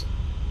had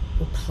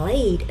or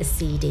played a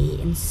CD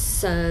in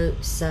so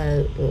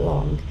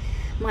long.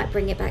 Might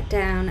bring it back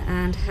down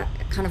and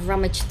kind of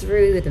rummage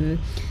through them,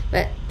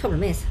 but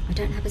problem is I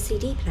don't have a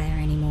CD player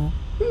anymore.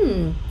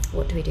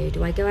 What do we do?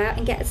 Do I go out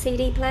and get a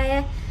CD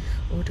player,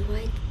 or do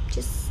I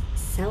just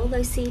sell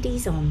those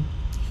CDs on?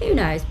 Who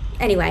knows?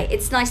 Anyway,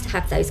 it's nice to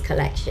have those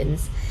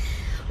collections.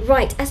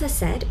 Right, as I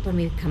said, when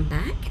we come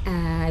back,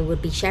 I will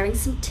be sharing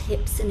some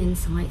tips and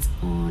insights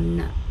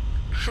on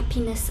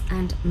happiness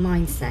and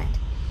mindset.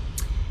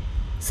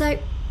 So,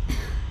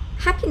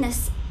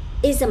 happiness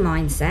is a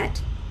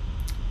mindset,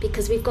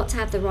 because we've got to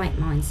have the right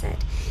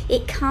mindset.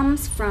 It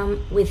comes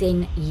from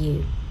within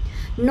you,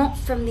 not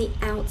from the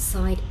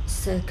outside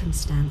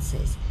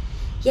circumstances.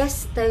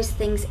 Yes, those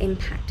things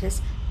impact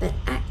us, but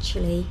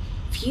actually,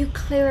 if you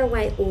clear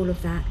away all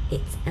of that,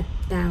 it's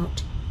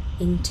about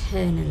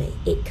internally.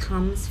 It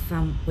comes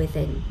from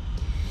within.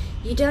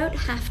 You don't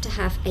have to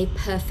have a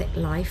perfect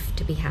life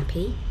to be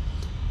happy.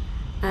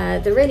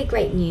 The really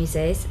great news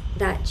is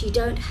that you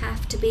don't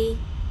have to be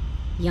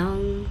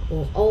young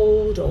or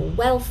old or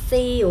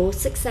wealthy or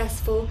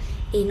successful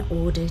in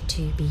order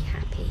to be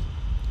happy.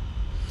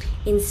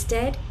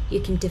 Instead,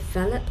 you can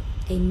develop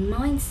a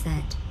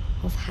mindset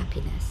of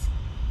happiness.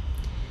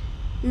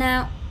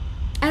 Now,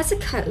 as a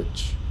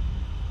coach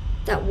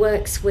that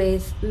works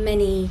with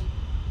many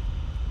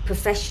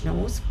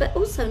professionals, but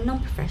also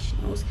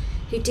non-professionals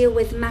who deal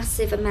with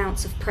massive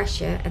amounts of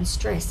pressure and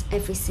stress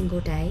every single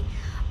day,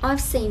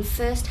 I've seen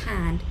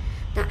firsthand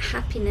that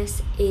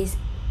happiness is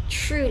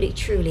truly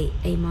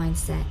a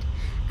mindset.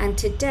 And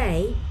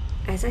today,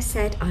 as I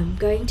said, I'm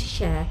going to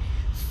share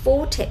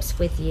 4 tips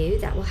with you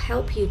that will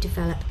help you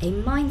develop a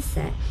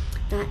mindset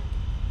that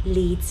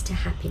leads to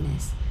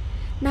happiness.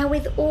 Now,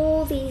 with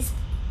all these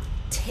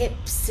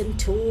tips and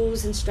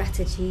tools and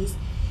strategies,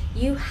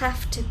 you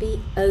have to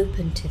be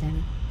open to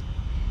them.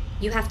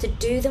 You have to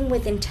do them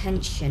with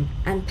intention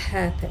and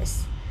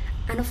purpose.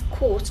 And of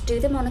course, do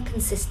them on a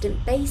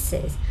consistent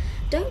basis.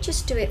 Don't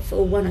just do it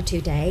for 1 or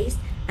 2 days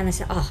and then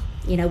say,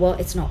 you know what,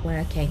 it's not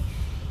working.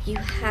 You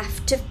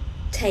have to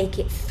take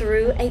it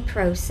through a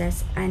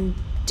process and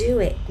do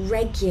it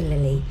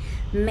regularly.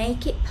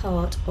 Make it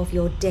part of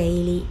your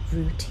daily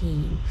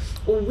routine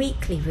or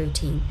weekly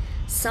routine,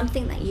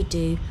 something that you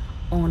do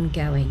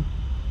ongoing.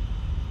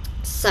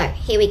 So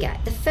here we go.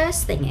 The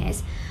first thing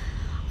is,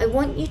 I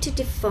want you to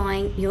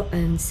define your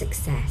own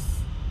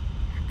success,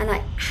 and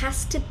that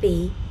has to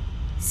be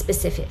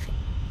specific.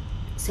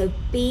 So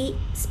be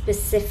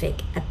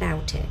specific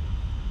about it.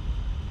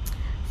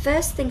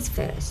 First things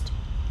first,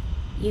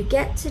 you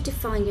get to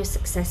define your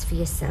success for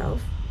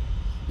yourself.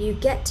 You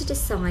get to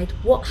decide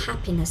what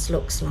happiness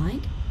looks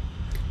like.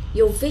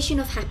 Your vision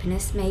of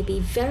happiness may be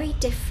very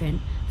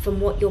different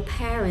from what your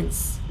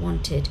parents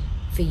wanted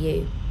for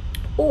you,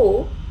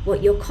 or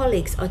what your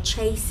colleagues are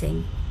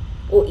chasing,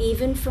 or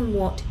even from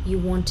what you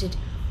wanted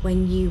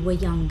when you were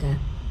younger.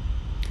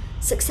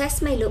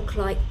 Success may look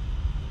like,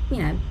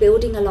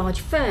 building a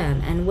large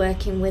firm and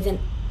working with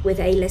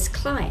A-list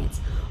clients,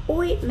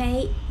 or it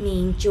may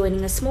mean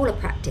joining a smaller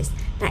practice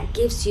that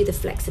gives you the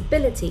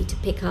flexibility to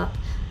pick up,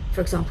 for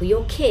example,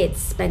 your kids,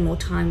 spend more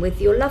time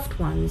with your loved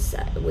ones,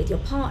 with your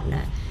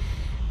partner,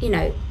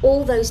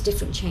 all those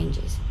different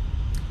changes.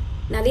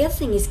 Now, the other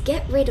thing is,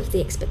 get rid of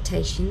the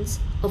expectations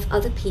of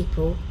other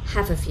people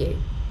have of you.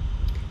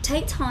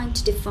 Take time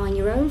to define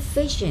your own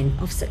vision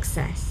of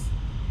success,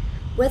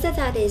 whether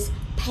that is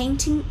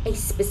painting a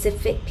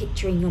specific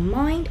picture in your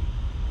mind,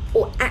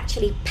 or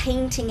actually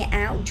painting it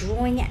out,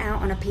 drawing it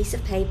out on a piece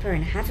of paper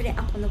and having it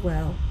up on the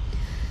wall.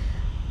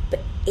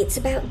 But it's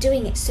about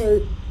doing it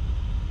so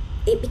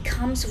it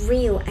becomes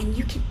real and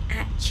you can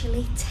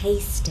actually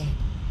taste it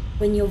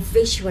when you're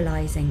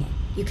visualizing it.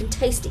 You can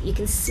taste it, you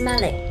can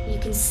smell it, you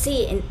can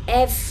see it in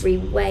every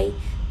way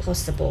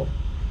possible.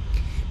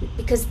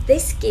 Because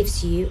this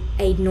gives you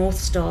a North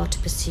Star to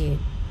pursue,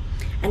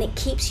 and it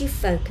keeps you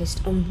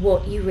focused on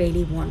what you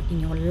really want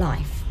in your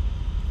life.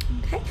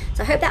 Okay,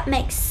 so I hope that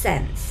makes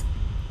sense.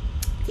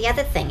 The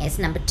other thing is,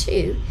 number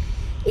 2,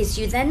 is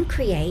you then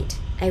create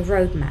a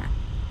roadmap.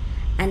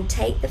 and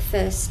take the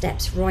first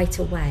steps right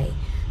away.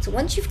 So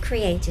once you've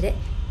created it,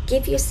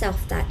 give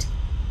yourself that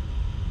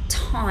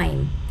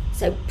time.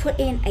 So put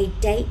in a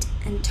date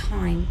and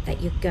time that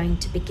you're going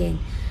to begin,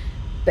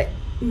 but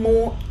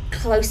more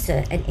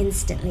closer and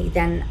instantly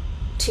than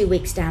 2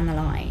 weeks down the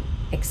line,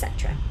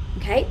 etc.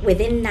 Okay,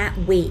 within that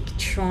week,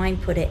 try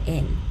and put it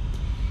in.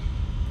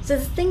 So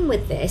the thing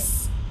with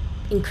this,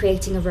 in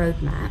creating a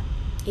roadmap,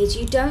 is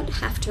you don't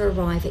have to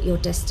arrive at your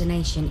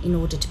destination in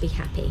order to be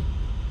happy.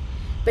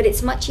 But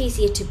it's much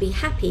easier to be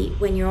happy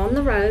when you're on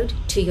the road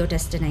to your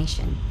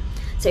destination.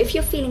 So if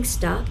you're feeling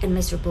stuck and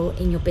miserable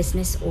in your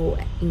business or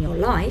in your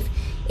life,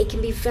 it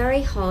can be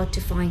very hard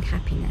to find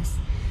happiness.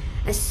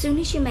 As soon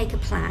as you make a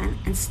plan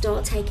and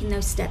start taking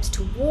those steps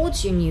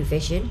towards your new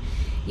vision,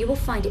 you will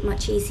find it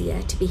much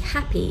easier to be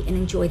happy and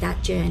enjoy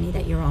that journey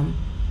that you're on.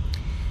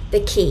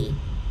 The key,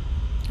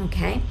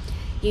 okay?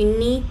 You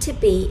need to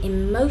be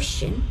in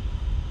motion,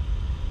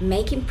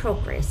 making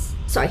progress,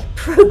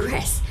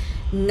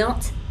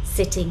 not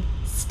sitting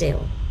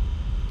still.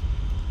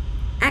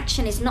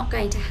 Action is not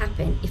going to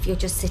happen if you're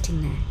just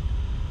sitting there.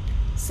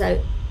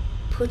 So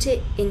put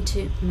it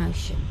into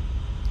motion.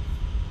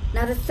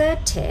 Now the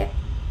third tip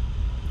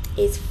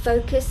is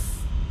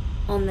focus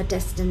on the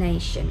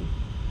destination,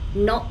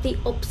 not the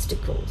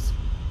obstacles.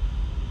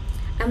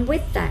 And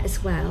with that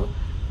as well,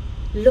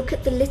 look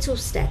at the little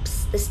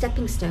steps, the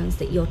stepping stones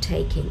that you're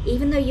taking.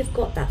 Even though you've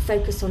got that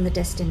focus on the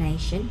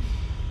destination,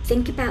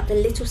 think about the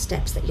little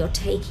steps that you're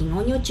taking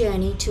on your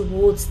journey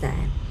towards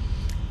there,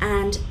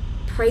 and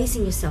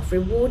praising yourself,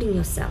 rewarding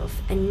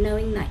yourself, and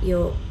knowing that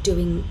you're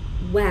doing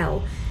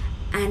well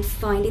and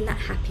finding that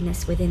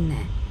happiness within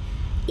there.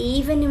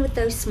 Even with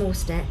those small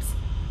steps,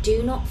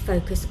 do not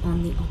focus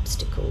on the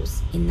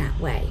obstacles in that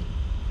way.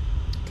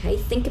 Okay,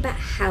 think about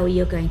how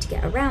you're going to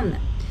get around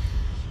them.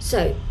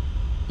 So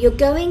you're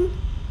going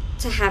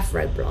to have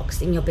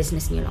roadblocks in your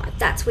business and your life.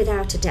 That's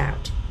without a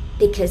doubt,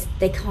 because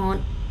they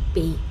can't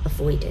be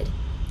avoided.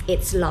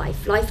 It's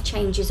life. Life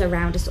changes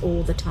around us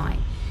all the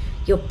time.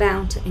 You're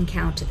bound to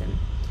encounter them.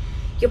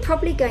 You're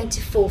probably going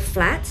to fall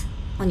flat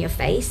on your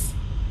face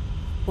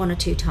 1 or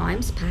 2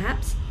 times,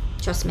 perhaps.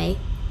 Trust me,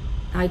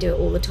 I do it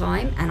all the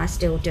time, and I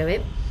still do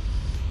it.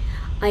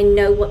 I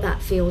know what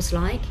that feels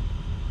like.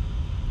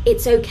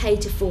 It's okay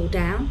to fall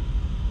down,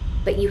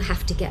 but you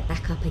have to get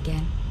back up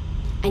again,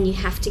 and you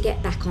have to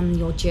get back on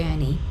your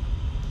journey.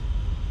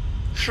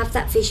 Have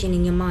that vision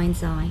in your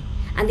mind's eye,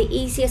 and the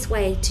easiest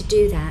way to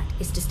do that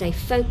is to stay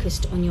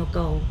focused on your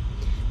goal.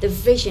 The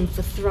vision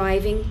for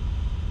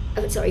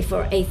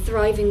a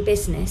thriving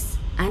business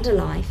and a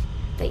life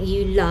that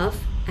you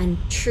love and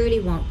truly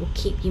want will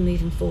keep you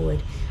moving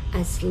forward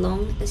as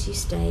long as you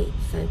stay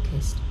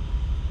focused.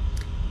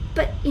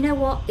 But you know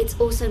what? It's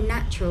also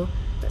natural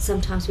that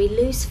sometimes we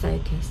lose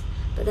focus.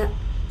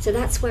 So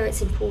that's where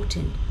it's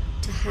important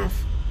to have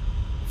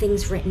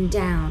things written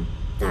down,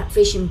 that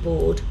vision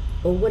board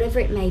or whatever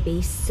it may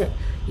be, so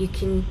you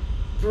can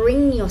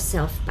bring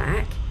yourself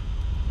back,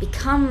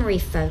 become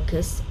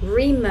refocused,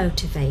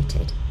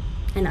 remotivated,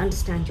 and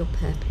understand your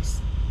purpose.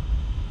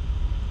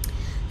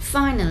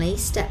 Finally,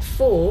 step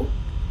 4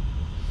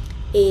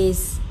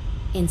 is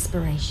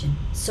inspiration.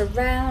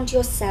 Surround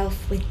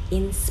yourself with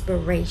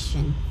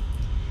inspiration.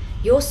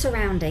 Your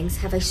surroundings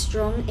have a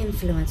strong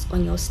influence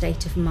on your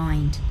state of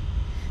mind.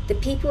 The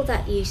people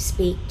that you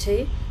speak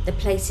to, the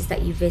places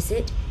that you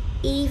visit,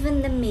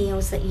 even the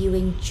meals that you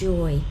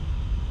enjoy.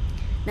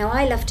 Now,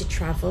 I love to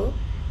travel,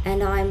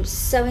 and I'm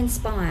so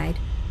inspired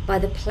by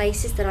the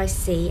places that I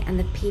see and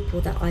the people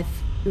that I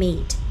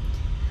meet.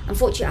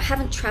 Unfortunately, I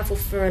haven't traveled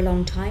for a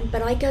long time,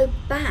 but I go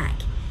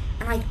back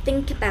and I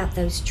think about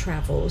those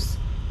travels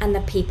and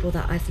the people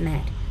that I've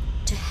met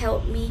to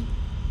help me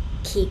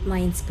keep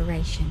my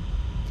inspiration.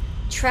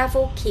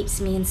 Travel keeps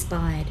me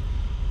inspired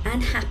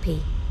and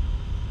happy,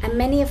 and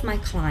many of my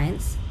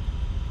clients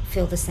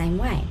feel the same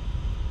way.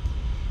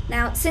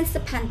 Now, since the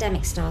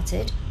pandemic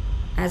started,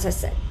 as I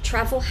said,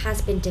 travel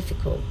has been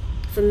difficult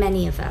for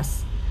many of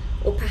us,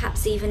 or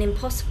perhaps even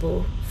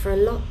impossible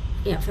for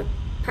for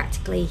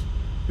practically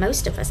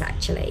most of us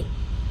actually.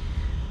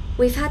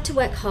 We've had to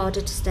work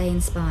harder to stay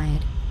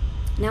inspired.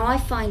 Now, I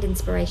find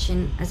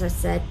inspiration, as I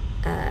said,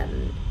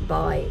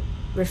 by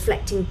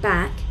reflecting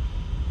back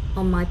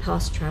on my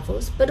past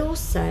travels, but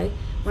also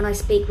when I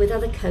speak with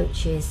other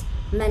coaches,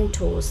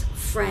 mentors,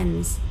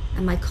 friends,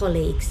 and my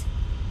colleagues.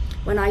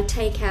 When I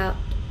take out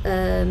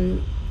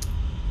an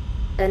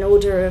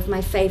order of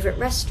my favorite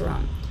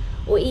restaurant,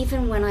 or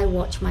even when I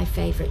watch my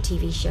favorite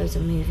TV shows or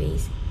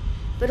movies.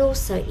 But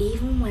also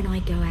even when I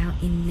go out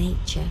in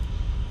nature.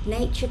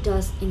 Nature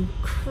does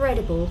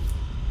incredible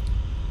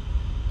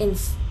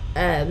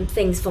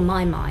things for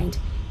my mind.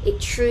 It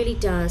truly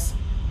does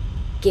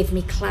give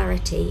me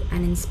clarity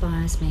and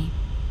inspires me.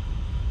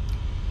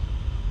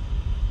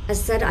 As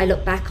I said, I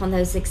look back on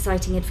those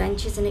exciting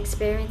adventures and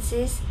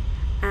experiences,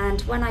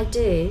 and when I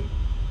do,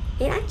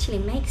 it actually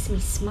makes me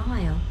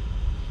smile,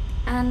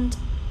 and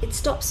it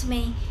stops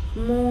me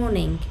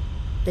mourning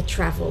the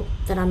travel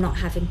that I'm not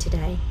having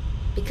today,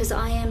 because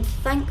I am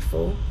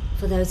thankful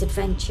for those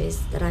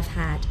adventures that I've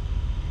had,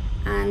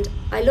 and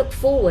I look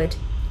forward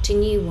to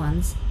new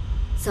ones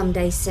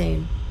someday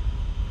soon.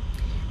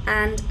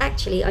 And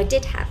actually, I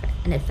did have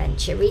an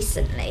adventure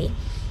recently.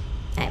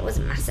 It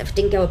wasn't massive,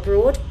 didn't go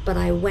abroad, but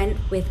I went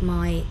with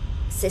my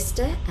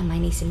sister and my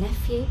niece and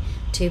nephew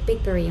to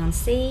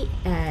Bigbury-on-Sea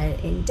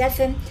in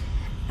Devon,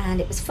 and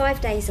it was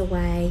 5 days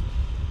away.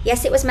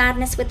 Yes, it was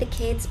madness with the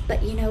kids,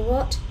 but you know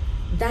what?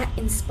 That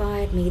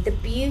inspired me. The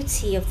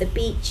beauty of the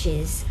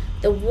beaches,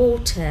 the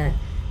water,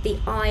 the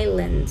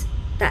island,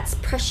 that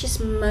precious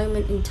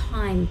moment in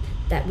time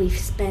that we've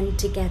spent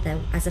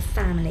together as a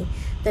family,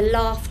 the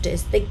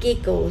laughters, the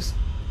giggles,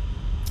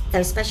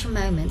 those special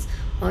moments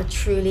are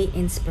truly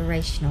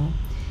inspirational.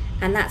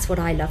 And that's what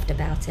I loved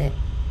about it.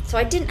 So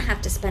I didn't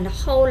have to spend a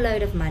whole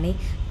load of money,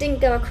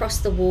 didn't go across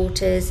the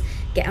waters,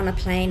 get on a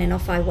plane and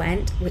off I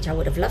went, which I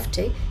would have loved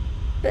to.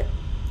 But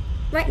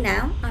right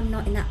now, I'm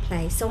not in that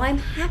place. So I'm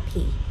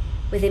happy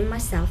within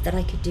myself that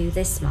I could do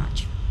this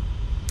much.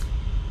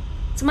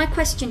 So my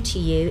question to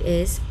you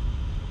is,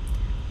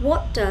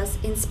 what does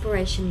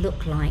inspiration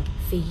look like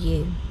for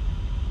you?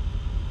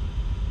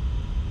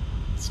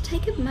 So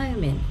take a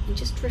moment and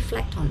just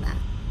reflect on that.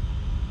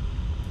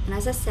 And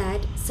as I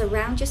said,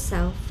 surround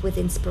yourself with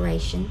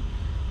inspiration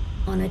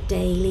on a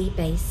daily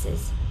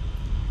basis,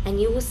 and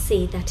you will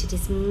see that it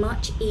is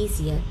much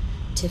easier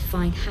to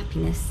find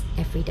happiness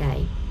every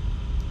day.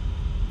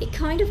 It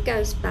kind of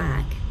goes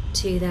back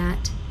to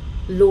that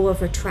law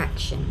of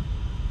attraction.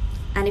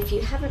 And if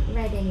you haven't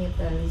read any of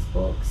those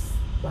books,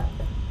 like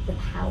the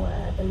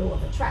Power, the Law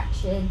of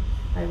Attraction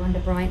by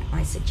Rhonda Byrne,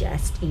 I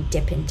suggest you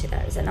dip into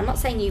those. And I'm not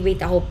saying you read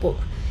the whole book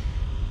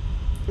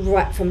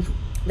right from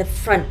the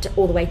front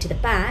all the way to the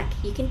back.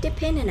 You can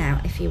dip in and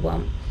out if you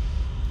want,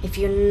 if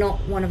you're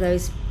not one of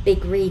those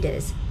big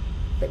readers.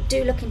 But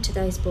do look into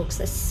those books.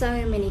 There's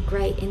so many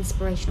great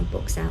inspirational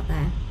books out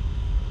there.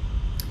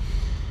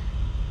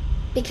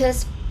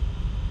 Because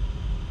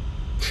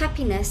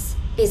happiness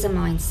is a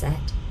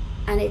mindset,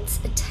 and it's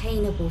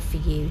attainable for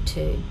you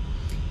too,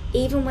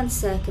 even when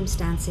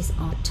circumstances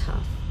are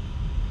tough.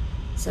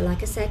 So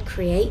like I said,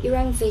 create your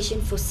own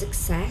vision for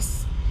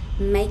success,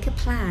 make a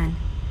plan,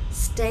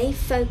 stay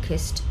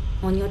focused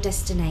on your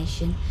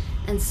destination,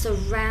 and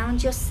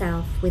surround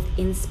yourself with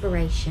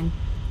inspiration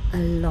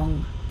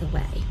along the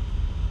way.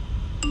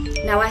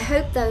 Now, I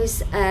hope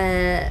those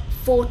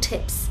 4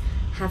 tips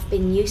have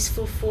been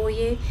useful for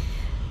you.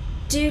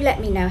 Do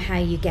let me know how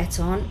you get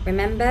on.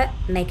 Remember,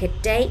 make a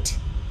date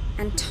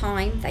and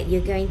time that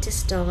you're going to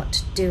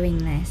start doing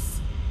this.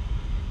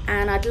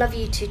 And I'd love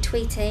you to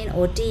tweet in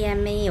or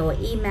DM me or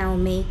email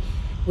me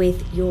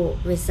with your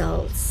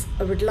results.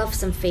 I would love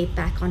some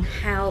feedback on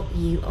how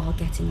you are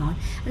getting on.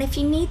 And if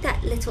you need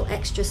that little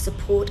extra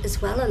support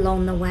as well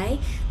along the way,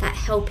 that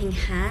helping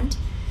hand,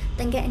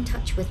 then get in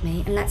touch with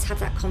me and let's have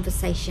that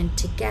conversation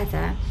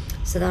together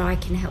so that I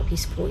can help you,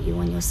 support you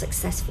on your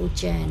successful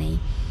journey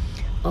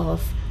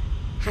of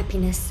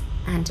happiness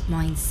and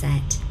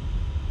mindset.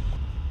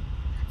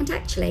 And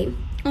actually,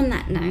 on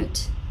that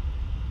note,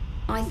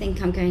 I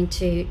think I'm going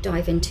to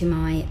dive into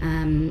my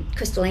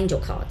crystal angel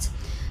cards.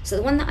 So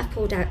the one that I've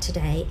pulled out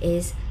today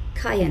is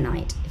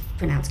Kyanite, if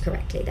pronounced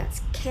correctly.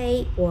 That's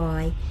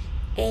Kyanite.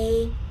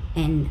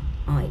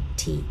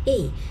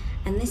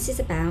 And this is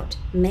about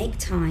make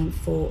time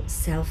for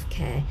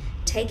self-care.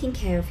 Taking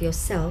care of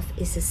yourself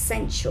is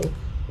essential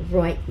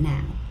right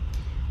now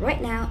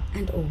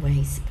and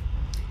always.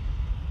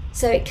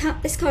 So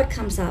this card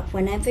comes up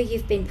whenever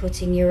you've been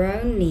putting your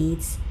own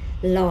needs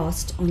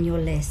last on your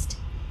list.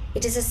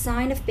 It is a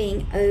sign of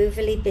being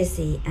overly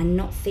busy and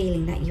not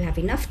feeling that you have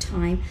enough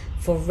time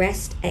for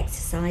rest,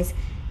 exercise,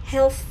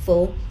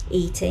 healthful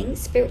eating,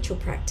 spiritual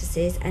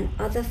practices, and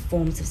other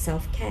forms of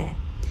self-care.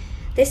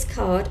 This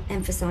card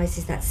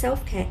emphasizes that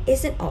self-care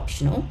isn't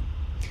optional,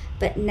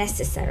 but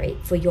necessary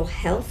for your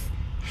health,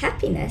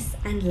 happiness,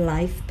 and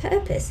life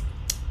purpose.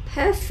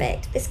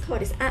 Perfect. This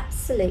card is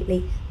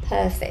absolutely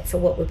perfect for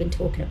what we've been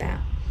talking about.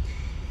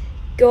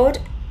 God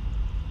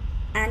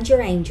and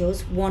your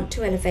angels want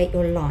to elevate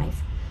your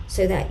life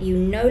so that you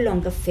no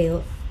longer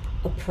feel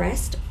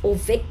oppressed or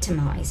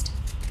victimized.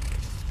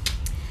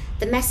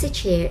 The message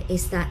here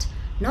is that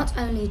not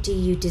only do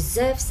you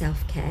deserve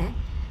self-care,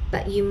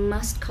 but you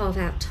must carve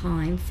out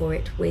time for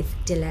it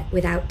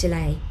without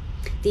delay.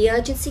 The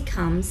urgency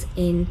comes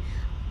in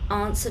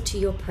answer to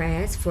your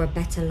prayers for a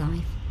better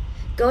life.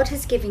 God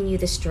has given you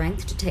the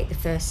strength to take the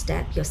first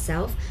step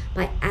yourself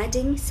by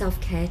adding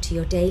self-care to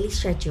your daily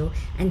schedule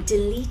and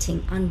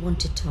deleting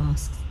unwanted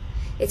tasks.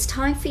 It's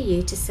time for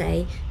you to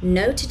say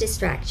no to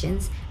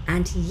distractions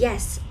and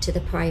yes to the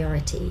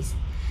priorities,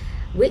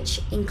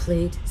 which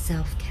include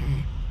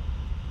self-care.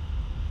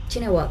 Do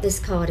you know what? This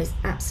card is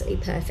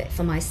absolutely perfect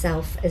for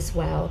myself as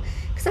well,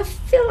 because I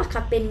feel like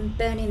I've been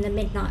burning the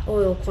midnight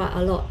oil quite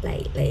a lot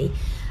lately,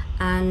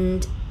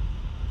 and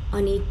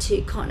I need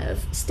to kind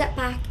of step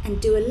back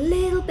and do a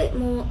little bit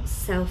more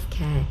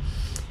self-care.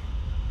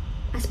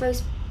 I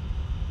suppose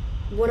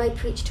what I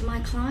preach to my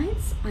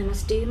clients, I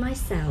must do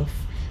myself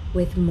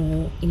with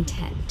more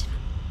intent.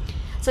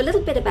 So a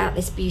little bit about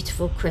this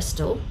beautiful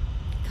crystal,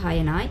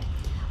 Kyanite.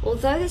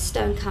 Although this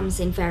stone comes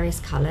in various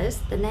colours,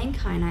 the name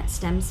kyanite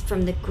stems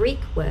from the Greek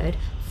word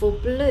for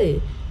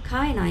blue.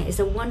 Kyanite is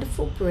a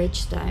wonderful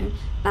bridge stone,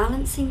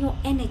 balancing your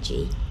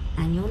energy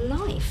and your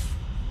life.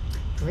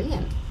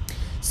 Brilliant.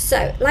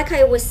 So, like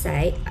I always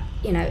say,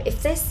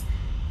 if there's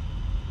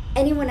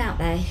anyone out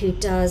there who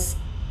does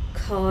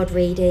card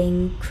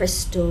reading,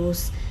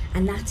 crystals,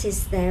 and that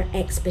is their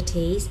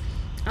expertise,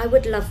 I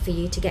would love for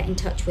you to get in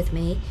touch with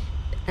me,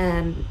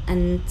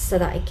 and so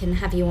that I can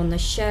have you on the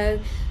show,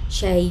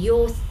 share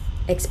your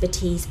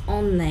expertise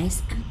on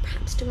this, and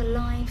perhaps do a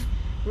live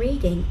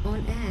reading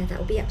on air. That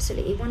would be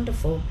absolutely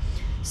wonderful.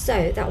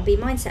 So that will be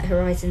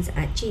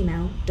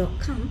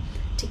mindsethorizons@gmail.com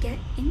to get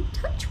in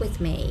touch with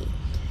me.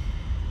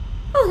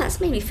 Oh, that's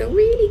made me feel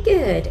really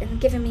good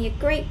and given me a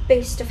great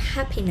boost of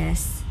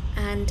happiness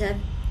and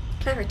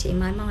clarity in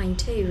my mind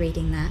too,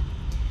 reading that.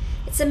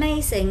 It's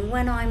amazing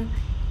when I'm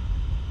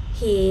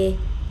here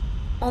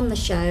on the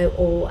show,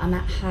 or I'm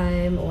at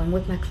home, or I'm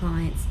with my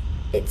clients.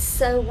 It's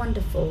so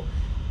wonderful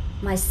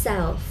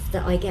myself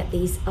that I get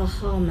these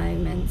aha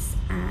moments,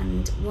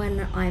 and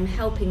when I'm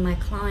helping my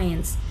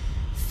clients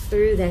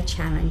through their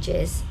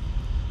challenges,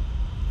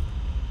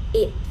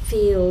 it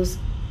feels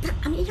that,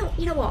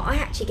 you know what, I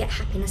actually get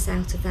happiness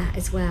out of that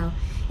as well.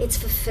 It's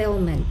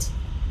fulfillment,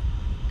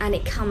 and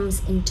it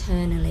comes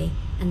internally,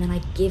 and then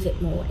I give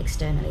it more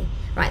externally.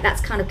 Right,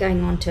 that's kind of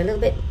going on to a little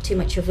bit too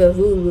much of a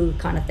woo-woo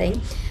kind of thing,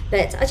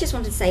 but I just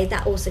wanted to say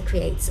that also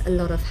creates a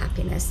lot of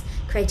happiness,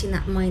 creating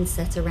that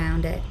mindset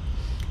around it.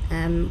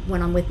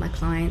 When I'm with my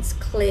clients,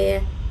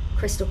 clear,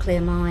 crystal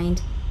clear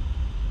mind,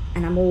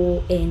 and I'm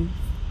all in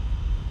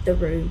the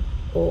room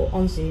or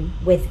on Zoom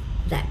with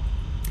them.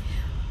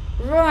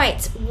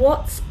 Right,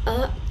 what's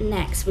up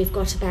next? We've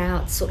got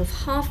about sort of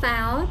half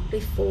hour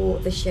before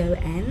the show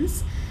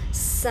ends,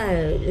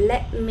 so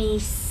let me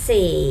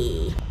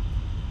see.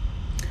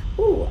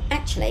 Oh,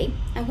 actually,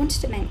 I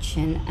wanted to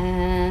mention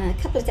a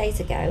couple of days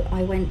ago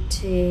I went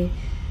to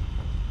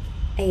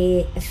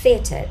a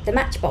theatre, the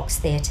Matchbox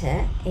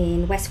Theatre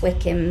in West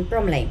Wickham,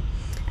 Bromley,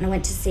 and I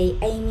went to see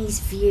Amy's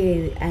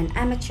View, an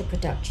amateur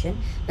production,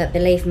 but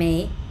believe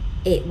me,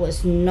 it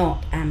was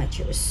not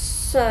amateur, it was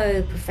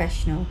so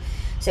professional.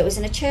 So it was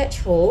in a church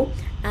hall,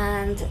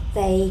 and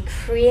they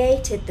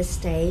created the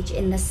stage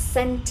in the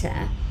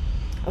centre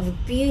of a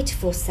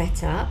beautiful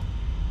setup,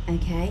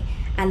 okay,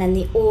 and then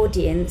the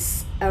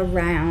audience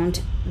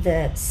around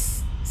the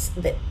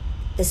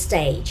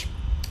stage,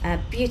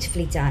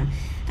 beautifully done.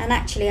 And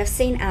actually I've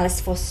seen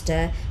Alice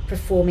Foster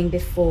performing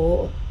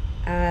before,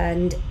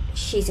 and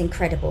she's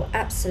incredible,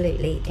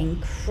 absolutely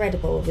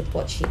incredible with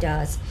what she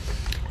does.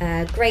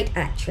 Great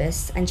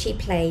actress, and she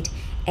played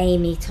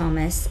Amy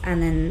Thomas,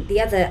 and then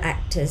the other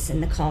actors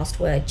in the cast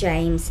were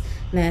James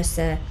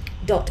Mercer,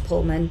 Dot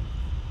Pullman,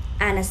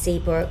 Anna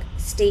Seabrook,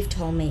 Steve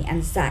Tolmie,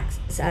 and Zach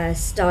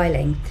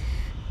Styling.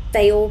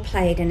 They all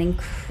played an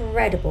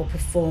incredible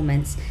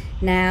performance.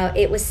 Now,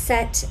 it was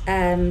set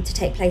to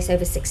take place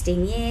over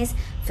 16 years,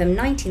 from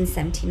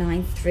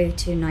 1979 through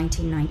to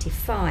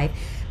 1995,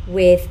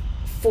 with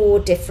 4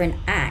 different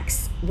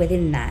acts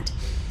within that.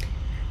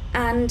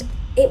 And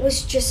it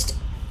was just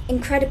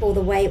incredible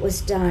the way it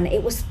was done.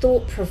 It was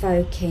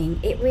thought-provoking.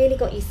 It really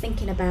got you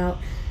thinking about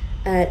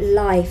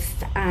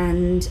life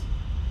and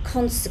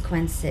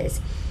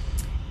consequences.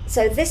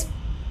 So this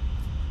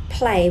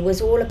play was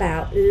all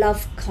about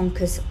love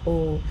conquers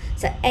all.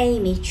 So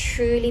Amy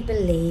truly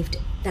believed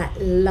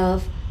that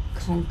love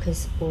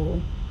conquers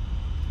all.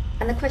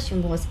 And the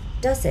question was,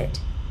 does it?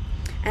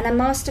 And a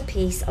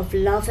masterpiece of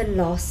love and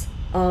loss,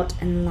 art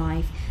and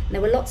life. And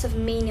there were lots of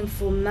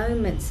meaningful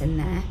moments in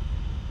there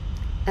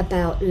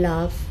about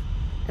love,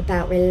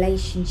 about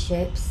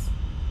relationships,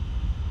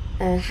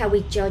 how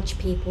we judge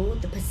people,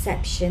 the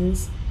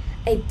perceptions.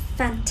 A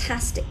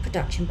fantastic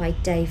production by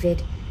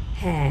David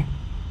Hare,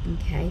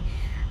 okay?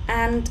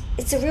 And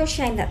it's a real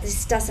shame that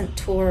this doesn't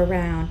tour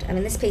around. I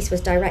mean, this piece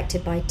was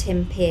directed by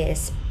Tim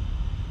Pearce,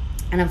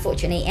 and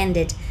unfortunately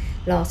ended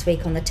last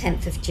week on the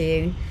 10th of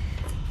June.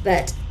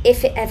 But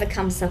if it ever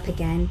comes up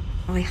again,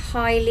 I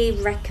highly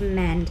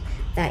recommend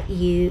that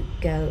you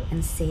go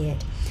and see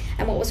it.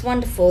 And what was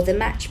wonderful, the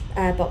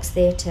Matchbox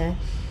Theatre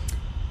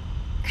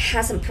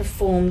hasn't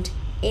performed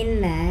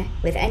in there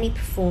with any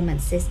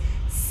performances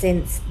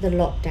since the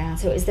lockdown.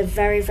 So it was the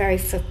very, very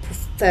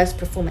first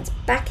performance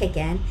back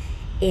again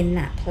in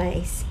that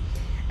place.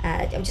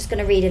 I'm just going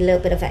to read a little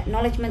bit of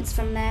acknowledgements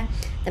from there.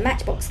 The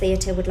Matchbox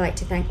Theatre would like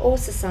to thank all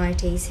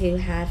societies who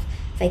have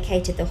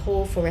vacated the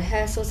hall for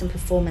rehearsals and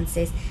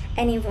performances,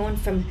 anyone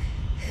from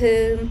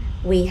whom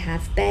we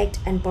have begged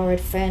and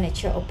borrowed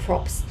furniture or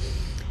props,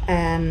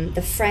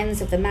 the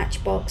friends of the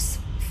Matchbox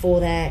for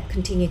their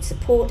continued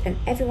support, and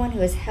everyone who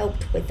has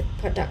helped with the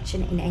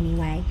production in any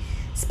way.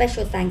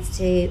 Special thanks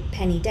to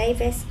Penny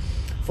Davis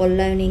for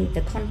loaning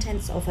the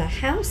contents of her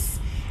house,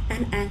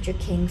 and Andrew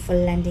King for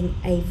lending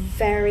a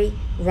very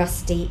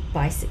rusty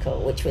bicycle,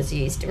 which was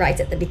used right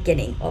at the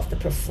beginning of the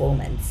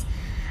performance.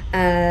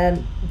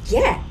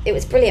 Yeah, it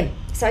was brilliant.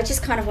 So I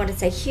just kind of wanted to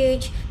say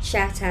huge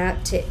shout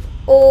out to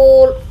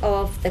all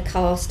of the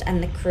cast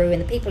and the crew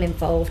and the people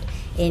involved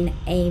in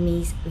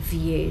Amy's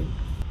view.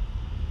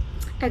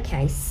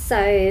 Okay,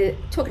 so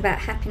talking about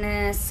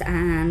happiness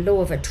and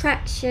law of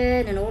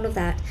attraction and all of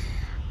that,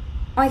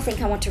 I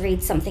think I want to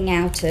read something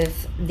out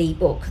of the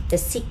book The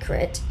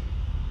Secret,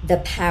 The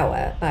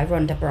Power by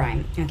Rhonda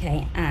Byrne.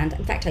 Okay, and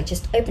in fact I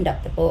just opened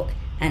up the book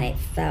and it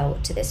fell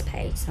to this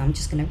page, so I'm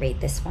just going to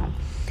read this one.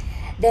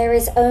 There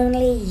is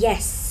only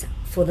yes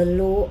for the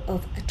law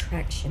of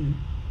attraction.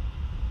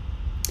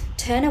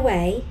 Turn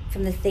away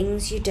from the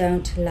things you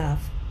don't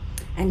love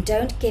and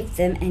don't give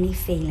them any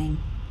feeling.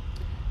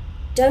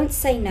 Don't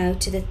say no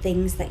to the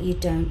things that you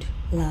don't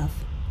love,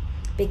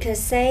 because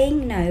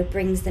saying no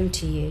brings them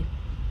to you.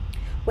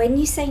 When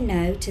you say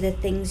no to the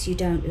things you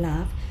don't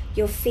love,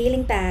 you're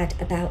feeling bad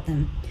about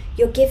them.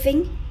 You're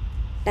giving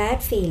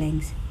bad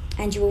feelings,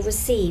 and you will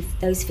receive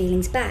those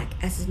feelings back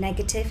as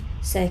negative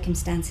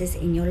circumstances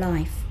in your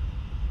life.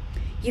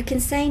 You can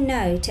say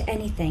no to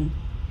anything,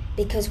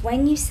 because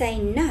when you say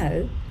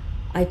no,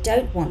 I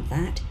don't want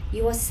that,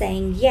 you are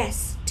saying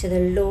yes to the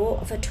law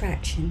of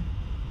attraction.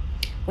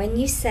 When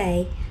you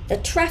say, the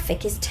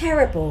traffic is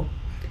terrible,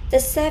 the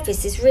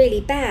service is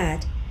really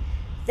bad,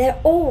 they're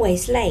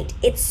always late,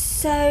 it's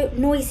so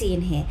noisy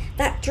in here,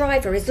 that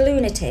driver is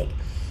lunatic,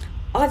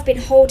 I've been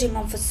holding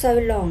on for so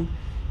long,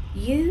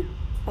 you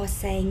are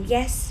saying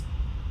yes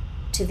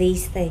to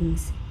these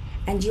things,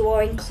 and you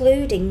are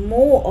including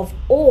more of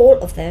all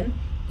of them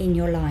in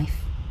your life.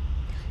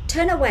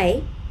 Turn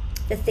away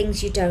the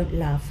things you don't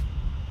love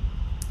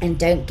and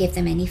don't give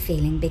them any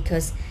feeling,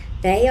 because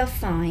they are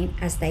fine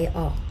as they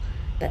are,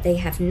 but they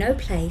have no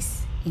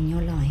place in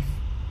your life.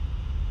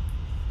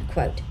 A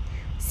quote,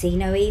 see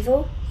no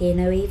evil, hear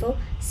no evil,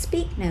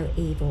 speak no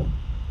evil.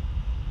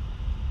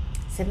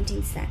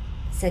 17th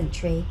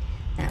century,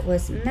 that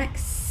was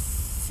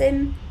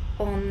Maxim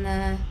on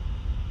the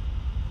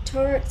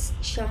turret's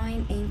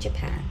shine in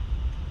Japan.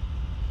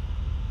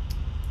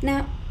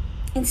 Now,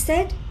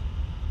 instead,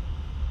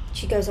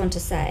 she goes on to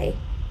say,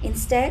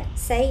 instead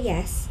say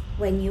yes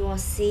when you are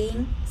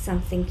seeing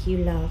something you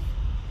love.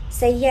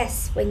 Say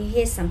yes when you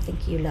hear something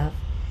you love.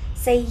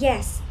 Say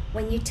yes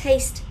when you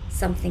taste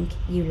something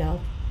you love.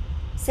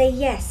 Say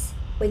yes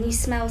when you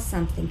smell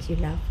something you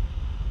love.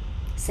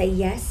 Say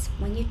yes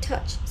when you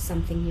touch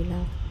something you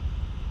love.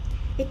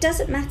 It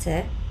doesn't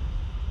matter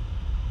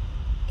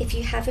if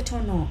you have it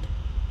or not.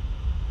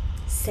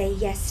 Say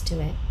yes to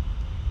it,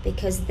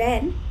 because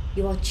then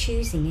you are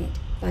choosing it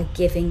by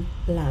giving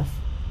love.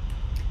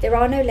 There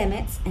are no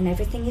limits, and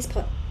everything is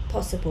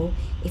possible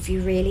if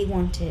you really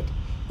want it,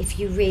 if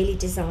you really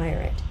desire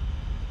it.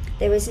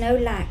 There is no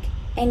lack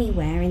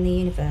anywhere in the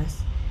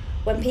universe.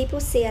 When people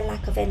see a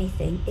lack of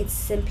anything, it's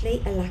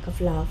simply a lack of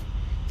love.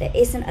 There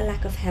isn't a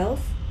lack of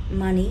health,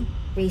 money,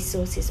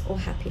 resources, or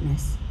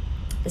happiness.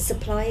 The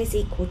supply is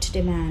equal to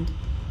demand.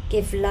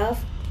 Give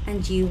love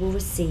and you will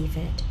receive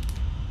it.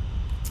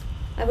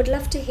 I would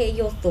love to hear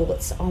your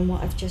thoughts on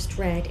what I've just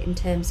read in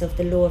terms of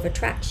the law of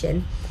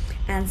attraction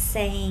and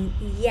saying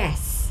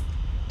yes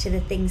to the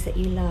things that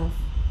you love,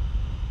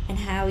 and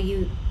how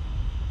you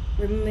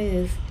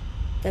remove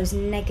those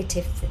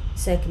negative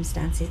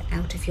circumstances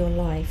out of your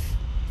life.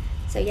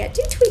 So yeah,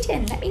 do tweet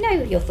in, let me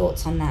know your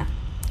thoughts on that.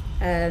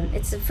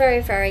 It's a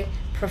very, very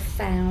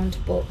profound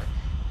book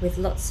with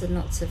lots and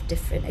lots of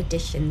different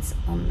editions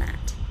on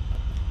that.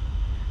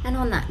 And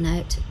on that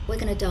note, we're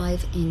going to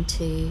dive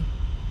into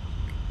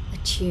a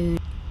tune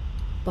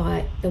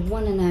by the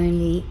one and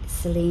only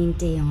Celine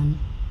Dion.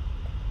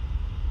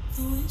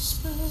 The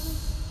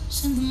whispers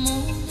in the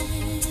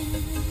morning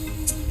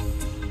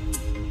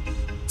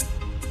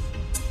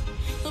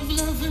of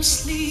lovers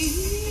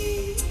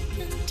sleeping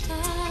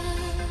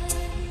tight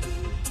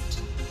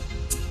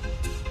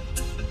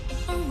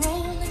are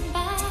rolling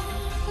by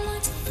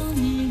like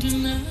thunder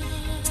now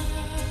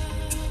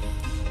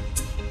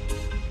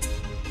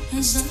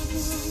as I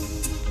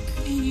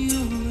look in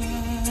your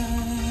eyes.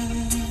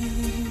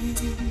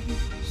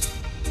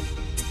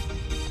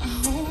 I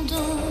hold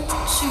on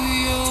to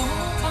your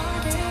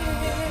body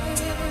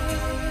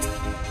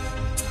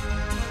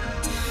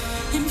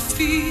and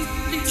feel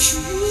the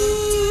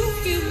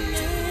truth you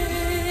make.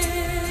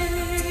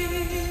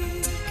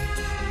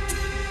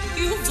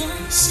 Your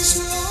voice is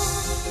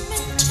warm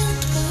and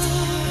tender,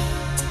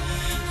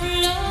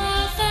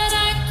 love that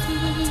I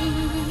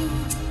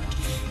could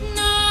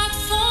not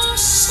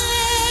forsake.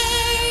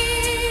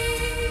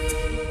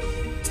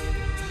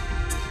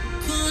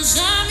 'Cause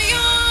I'm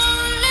your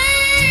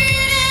lady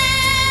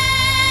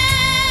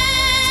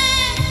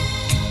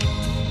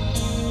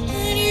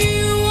and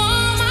you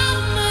are my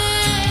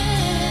man.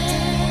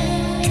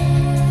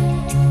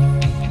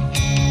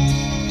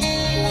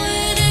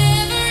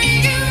 Whenever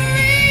you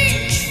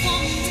reach for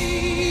me,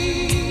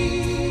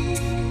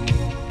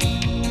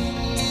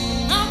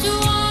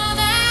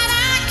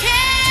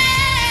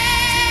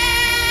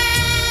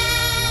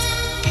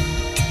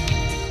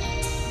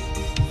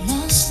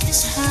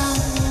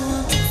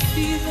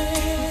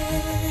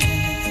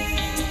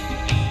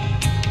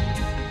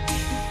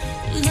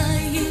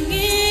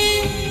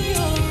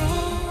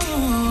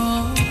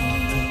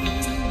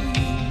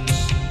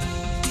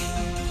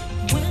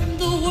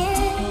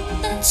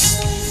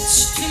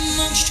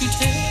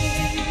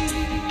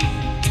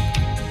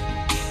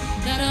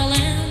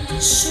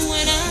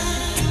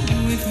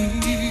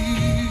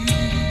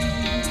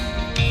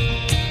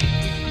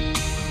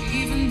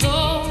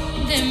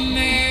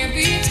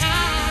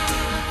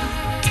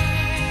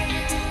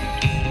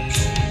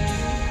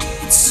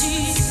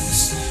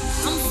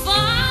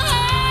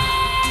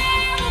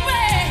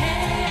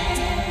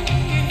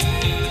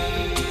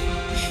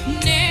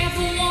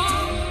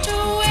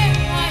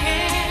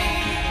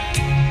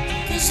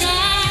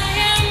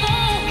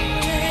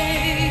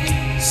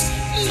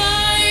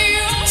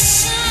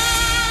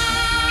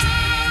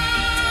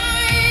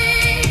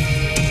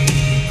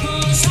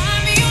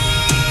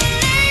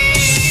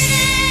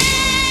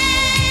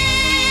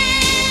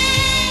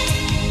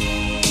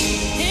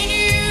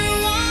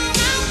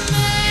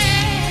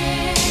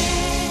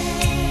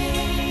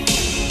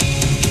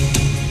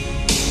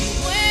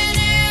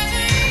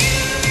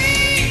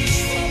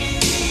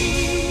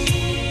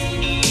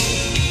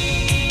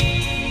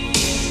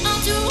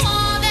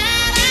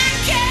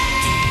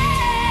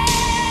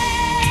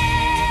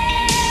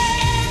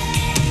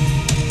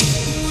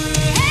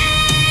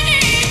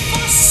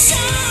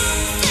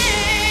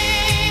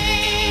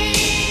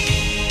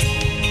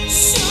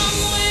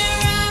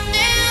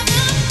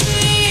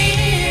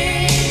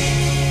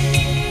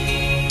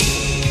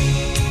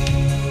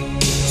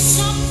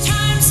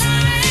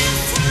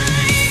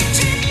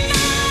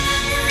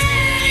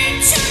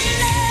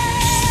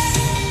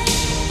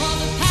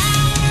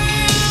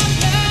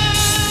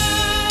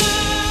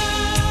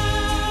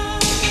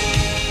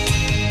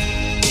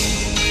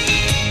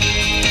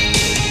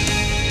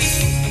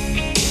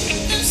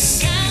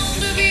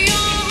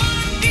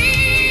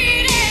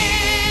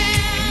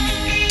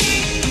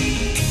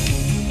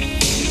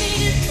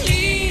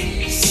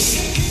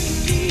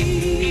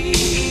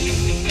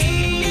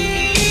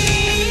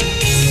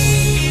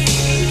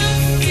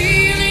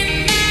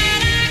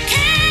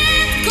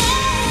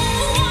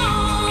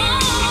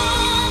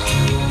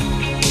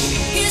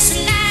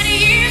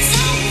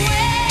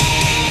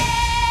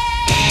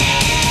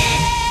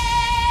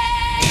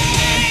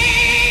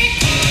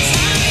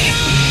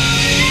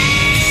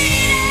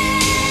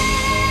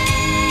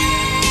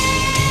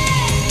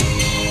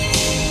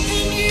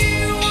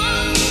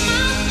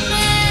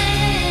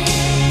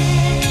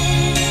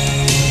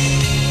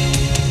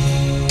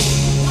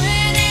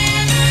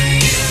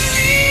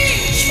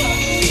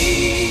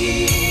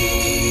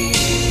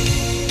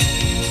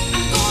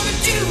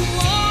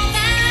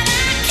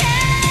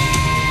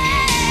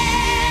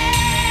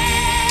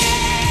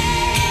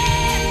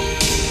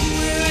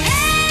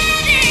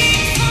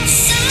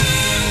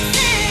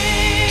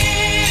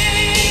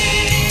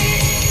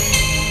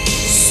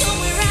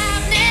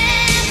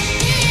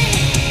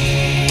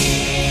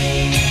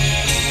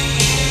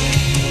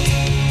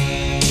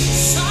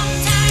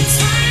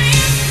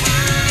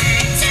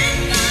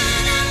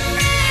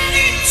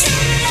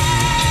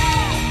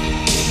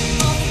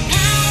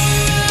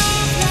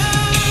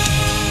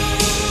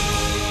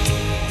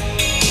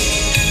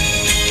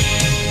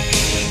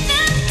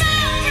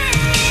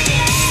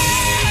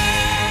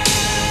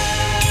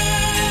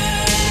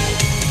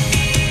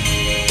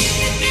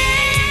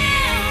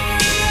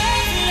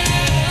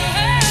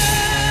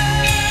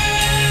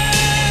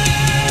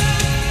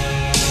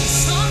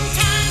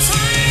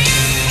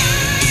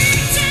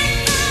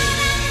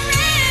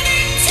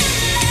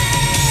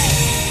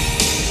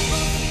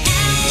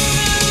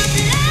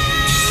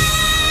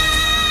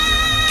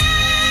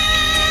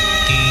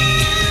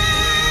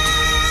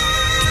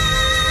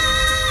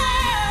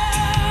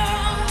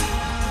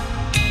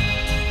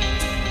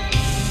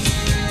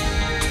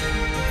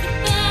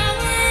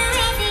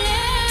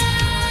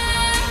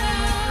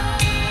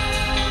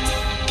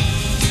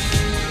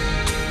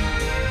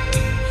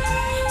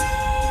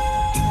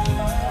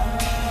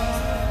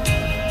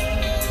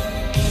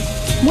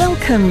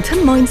 Welcome to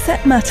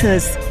Mindset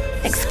Matters,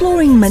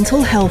 exploring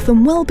mental health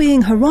and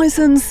wellbeing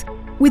horizons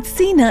with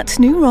Zeenat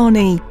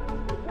Noorani.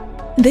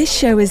 This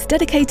show is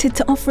dedicated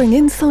to offering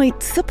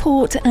insight,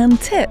 support and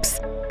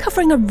tips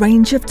covering a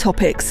range of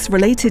topics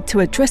related to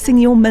addressing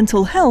your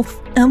mental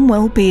health and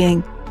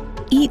well-being.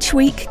 Each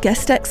week,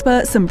 guest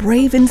experts and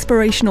brave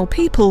inspirational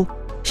people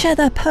share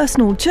their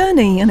personal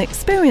journey and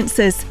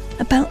experiences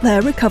about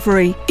their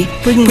recovery,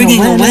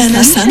 bringing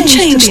awareness and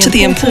change to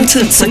the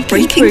importance of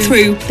breaking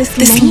through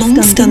this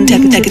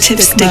long-standing negative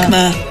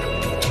stigma.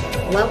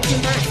 Welcome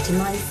back to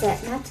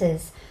Mindset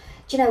Matters.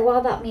 Do you know,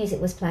 while that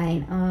music was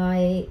playing,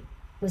 I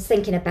was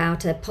thinking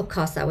about a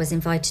podcast that I was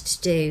invited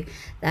to do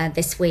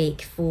this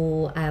week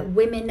for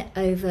women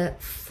over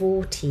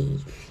 40.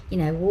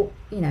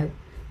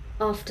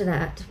 After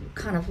that,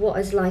 kind of what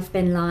has life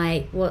been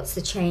like, what's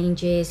the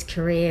changes,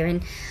 career,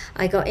 and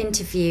I got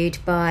interviewed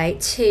by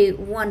two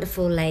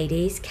wonderful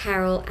ladies,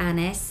 Carol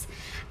Annis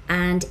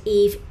and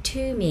Eve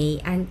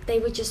Toomey, and they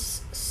were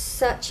just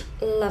such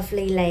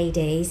lovely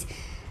ladies.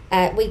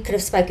 We could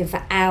have spoken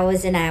for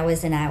hours and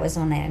hours and hours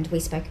on end. We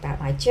spoke about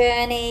my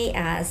journey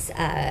as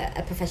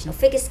a professional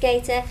figure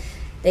skater,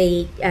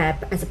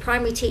 as a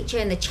primary teacher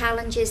and the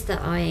challenges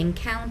that I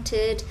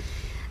encountered,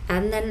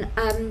 and then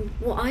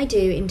what I do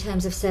in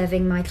terms of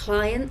serving my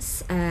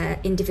clients,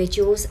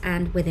 individuals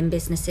and within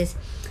businesses.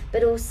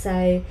 But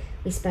also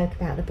we spoke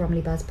about the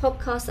Bromley Buzz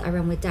podcast that I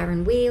run with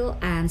Darren Wheel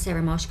and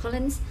Sarah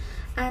Marsh-Collins,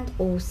 and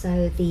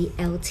also the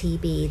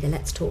LTB, the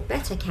Let's Talk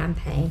Better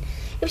campaign.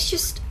 It was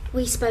just,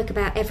 we spoke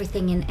about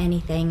everything and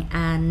anything,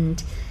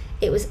 and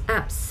it was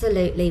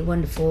absolutely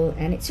wonderful,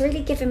 and it's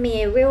really given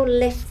me a real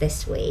lift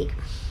this week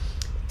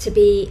to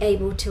be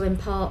able to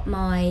impart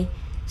my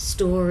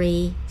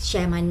story,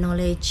 share my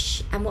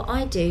knowledge and what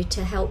I do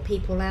to help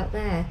people out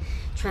there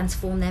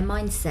transform their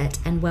mindset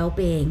and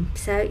well-being.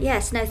 So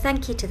yes, no,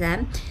 thank you to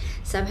them.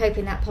 So I'm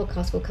hoping that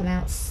podcast will come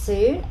out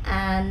soon.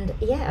 And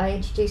yeah, I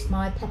introduced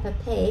my Peppa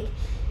Pig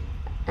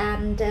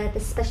and the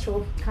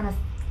special kind of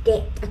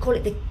I call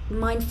it the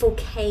mindful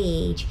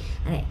cage,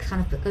 and it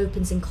kind of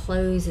opens and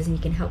closes and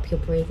you can help your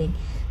breathing.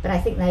 But I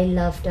think they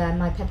loved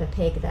my Peppa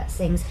Pig that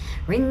sings,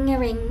 ring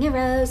a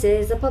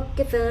roses, a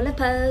pocket full of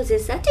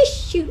posies, a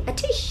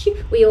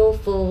tissue, we all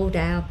fall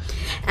down.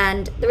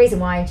 And the reason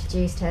why I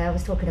introduced her, I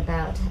was talking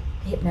about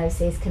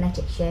hypnosis,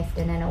 kinetic shift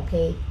and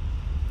NLP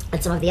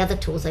and some of the other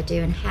tools I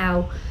do, and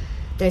how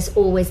there's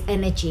always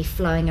energy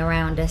flowing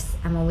around us.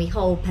 And when we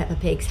hold Peppa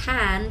Pig's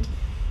hand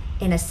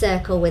in a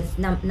circle with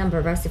number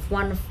of us, if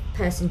one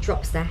person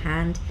drops their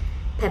hand,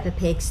 Peppa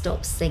Pig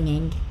stops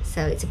singing.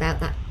 So it's about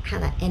that, how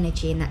that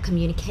energy and that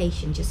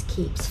communication just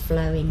keeps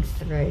flowing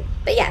through.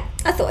 But yeah,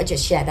 I thought I'd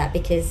just share that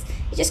because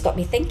it just got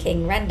me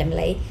thinking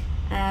randomly,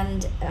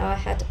 and I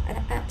had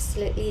an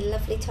absolutely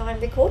lovely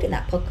time recording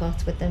that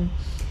podcast with them,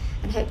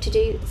 and hope to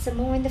do some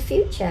more in the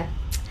future.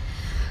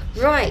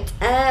 Right,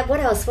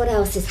 what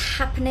else is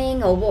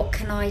happening, or what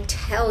can I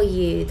tell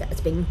you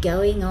that's been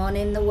going on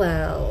in the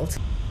world?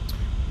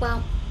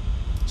 Well,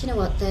 do you know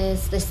what?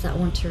 There's this that I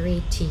want to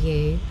read to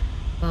you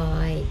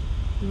by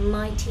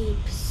Mighty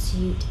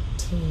Pursuit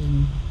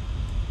Team.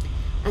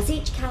 As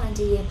each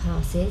calendar year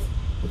passes,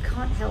 we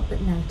can't help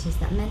but notice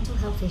that mental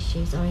health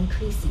issues are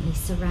increasingly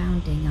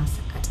surrounding us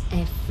at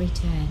every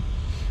turn.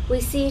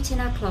 We see it in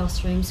our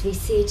classrooms, we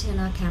see it in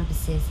our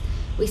campuses,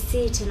 we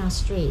see it in our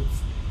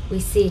streets, we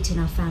see it in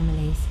our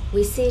families,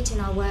 we see it in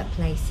our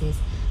workplaces,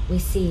 we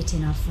see it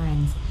in our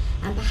friends.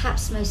 And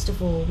perhaps most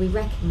of all, we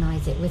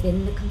recognise it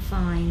within the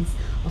confines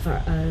of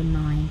our own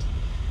mind.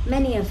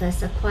 Many of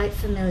us are quite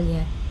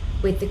familiar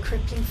with the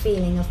crippling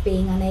feeling of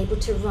being unable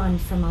to run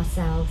from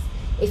ourselves.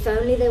 If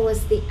only there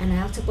was an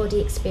out-of-body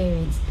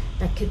experience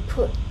that could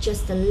put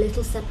just a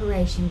little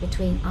separation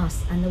between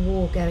us and the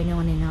war going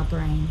on in our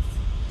brains.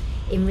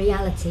 In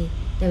reality,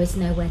 there is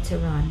nowhere to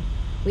run.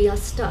 We are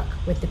stuck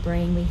with the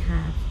brain we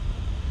have.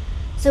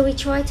 So we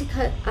try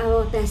to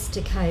our best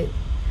to cope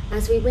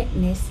as we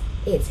witness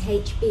it's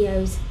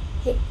HBO's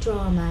hit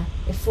drama,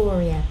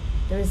 Euphoria.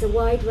 There is a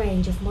wide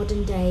range of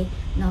modern-day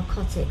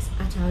narcotics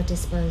at our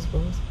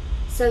disposables.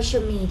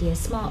 Social media,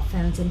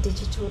 smartphones and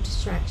digital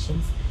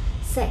distractions,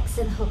 sex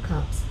and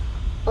hookups,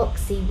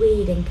 oxy,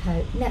 weed and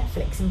coke,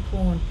 Netflix and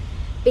porn,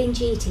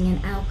 binge eating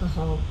and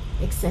alcohol,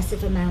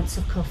 excessive amounts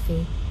of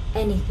coffee,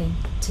 anything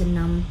to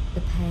numb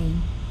the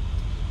pain.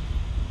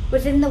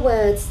 Within the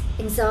words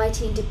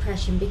anxiety and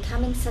depression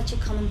becoming such a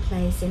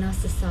commonplace in our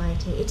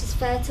society, it is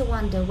fair to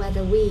wonder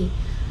whether we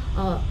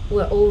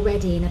were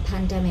already in a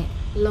pandemic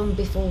long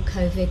before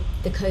the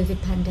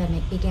COVID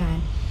pandemic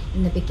began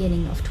in the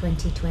beginning of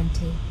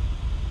 2020.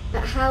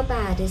 But how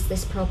bad is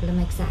this problem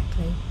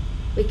exactly?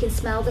 We can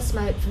smell the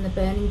smoke from the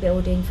burning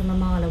building from a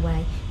mile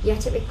away,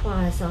 yet it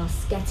requires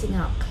us getting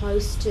up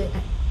close to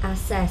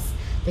assess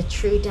the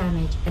true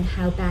damage and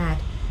how bad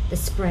the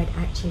spread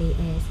actually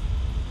is.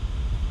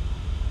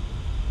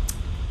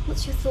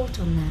 What's your thought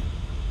on that?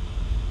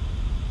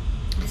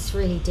 That's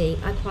really deep.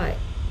 I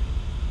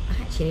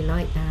actually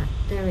like that.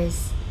 There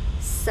is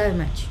so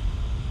much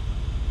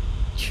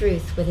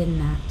truth within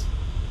that.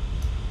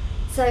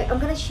 So I'm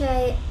going to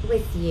share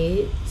with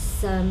you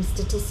some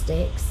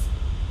statistics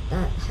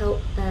that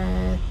help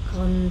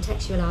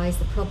contextualize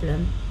the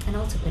problem and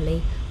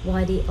ultimately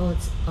why the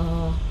odds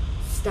are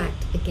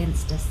stacked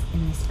against us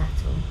in this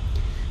battle.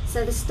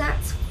 So the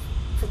stats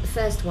for the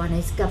first one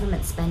is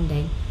government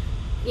spending.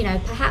 You know,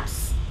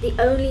 perhaps the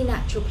only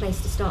natural place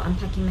to start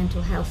unpacking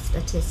mental health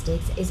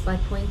statistics is by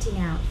pointing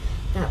out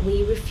that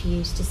we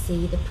refuse to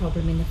see the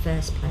problem in the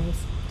first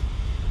place.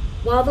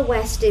 While the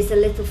West is a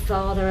little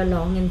farther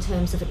along in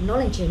terms of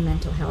acknowledging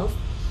mental health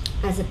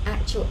as an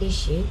actual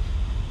issue,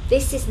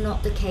 this is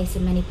not the case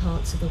in many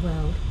parts of the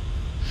world.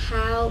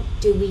 How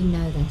do we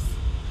know this?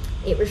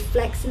 It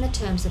reflects in the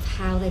terms of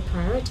how they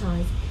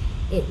prioritize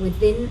it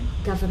within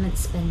government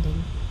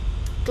spending.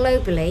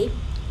 Globally,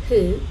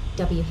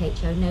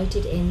 WHO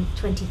noted in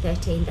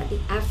 2013 that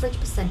the average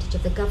percentage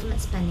of the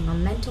government spending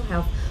on mental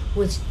health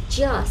was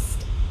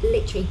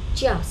literally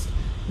just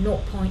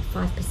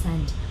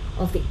 0.5%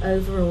 of the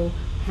overall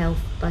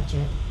health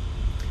budget.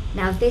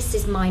 Now this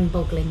is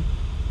mind-boggling,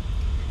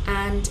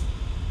 and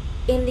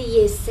in the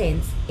years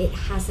since, it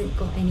hasn't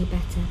got any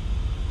better.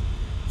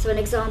 So an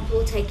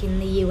example, taking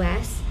the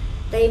US,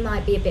 they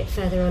might be a bit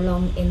further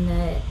along in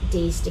the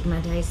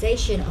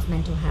destigmatization of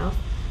mental health,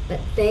 but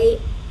they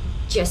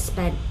just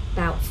spent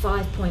about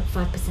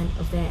 5.5%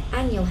 of their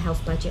annual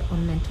health budget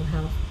on mental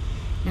health.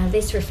 Now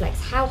this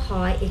reflects how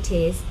high it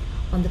is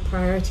on the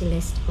priority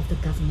list of the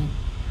government,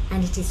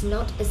 and it is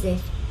not as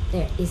if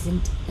there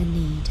isn't a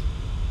need.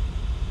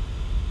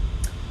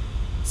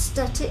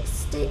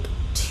 Statistic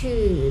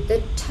 2,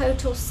 the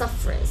total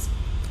sufferers.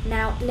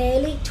 Now,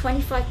 nearly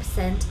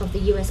 25% of the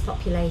US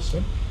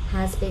population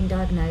has been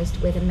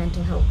diagnosed with a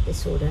mental health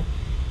disorder,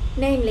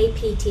 namely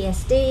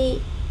PTSD,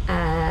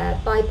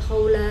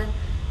 bipolar,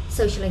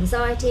 social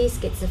anxiety,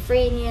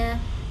 schizophrenia,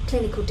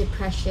 clinical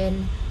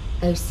depression,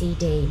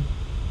 OCD.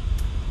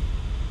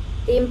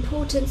 The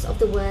importance of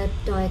the word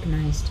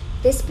diagnosed.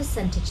 This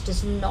percentage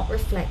does not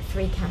reflect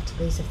three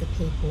categories of the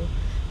people: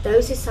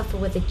 those who suffer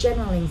with the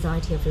general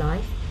anxiety of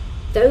life,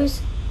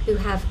 those who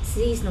have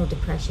seasonal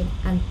depression,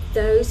 and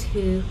those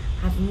who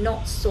have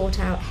not sought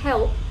out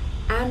help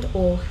and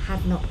or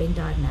have not been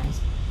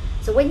diagnosed.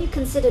 So when you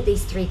consider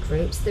these three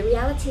groups, the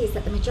reality is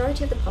that the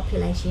majority of the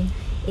population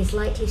is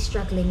likely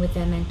struggling with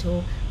their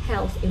mental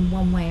health in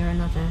one way or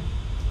another.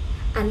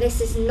 And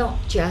this is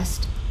not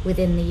just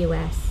within the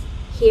US,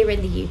 here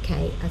in the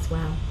UK as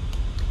well.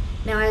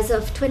 Now, as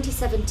of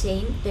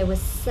 2017, there were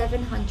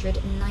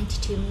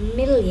 792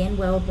 million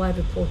worldwide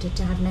reported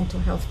to have mental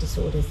health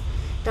disorders.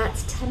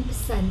 That's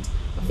 10%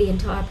 of the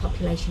entire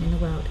population in the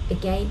world.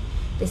 Again,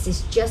 this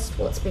is just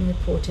what's been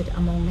reported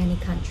among many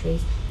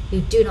countries who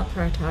do not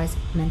prioritize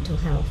mental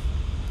health.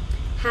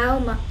 How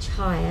much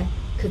higher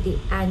could the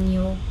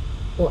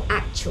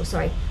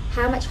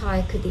how much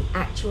higher could the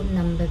actual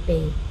number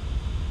be?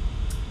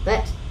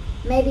 But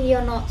maybe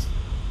you're not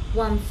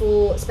one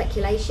for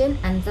speculation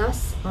and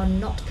thus are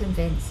not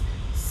convinced.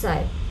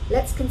 So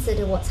let's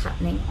consider what's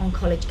happening on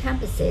college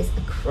campuses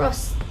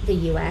across the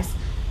US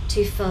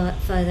to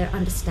further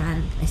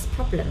understand this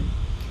problem.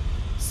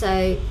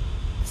 So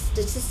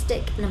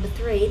statistic number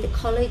 3, the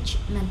college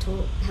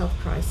mental health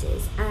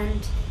crisis.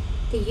 And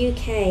the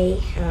UK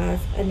has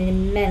an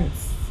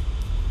immense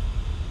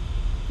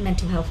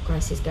mental health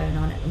crisis going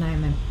on at the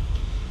moment.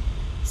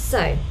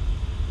 So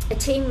a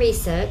team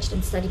researched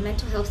and studied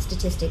mental health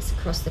statistics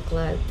across the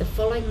globe. The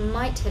following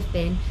might have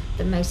been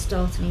the most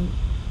startling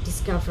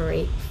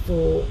discovery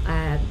for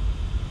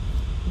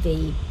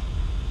the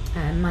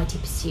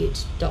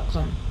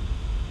mightypursuit.com.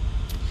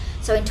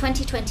 So in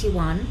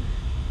 2021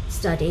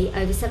 study,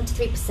 over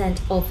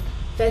 73% of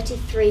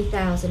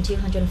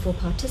 33,204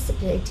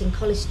 participating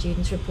college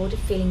students reported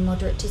feeling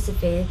moderate to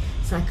severe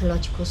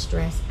psychological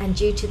stress, and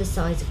due to the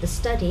size of the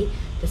study,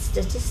 the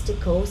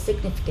statistical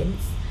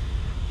significance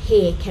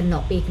here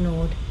cannot be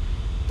ignored.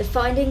 The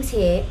findings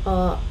here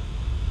are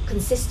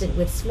consistent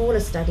with smaller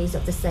studies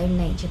of the same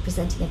nature,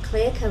 presenting a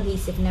clear,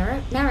 cohesive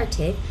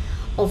narrative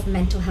of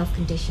mental health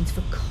conditions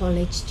for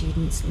college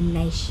students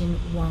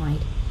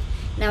nationwide.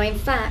 Now, in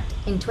fact,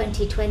 in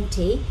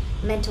 2020,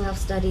 mental health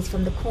studies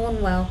from the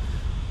Cornell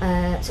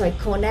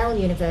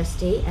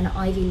University, an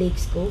Ivy League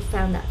school,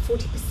 found that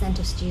 40%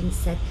 of students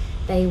said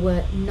they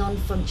were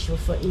non-functional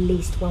for at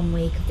least 1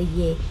 week of the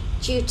year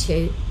due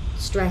to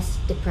stress,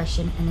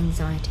 depression, and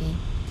anxiety.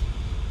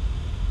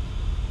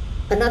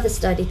 Another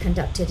study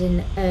conducted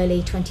in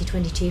early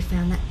 2022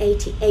 found that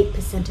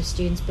 88% of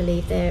students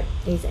believe there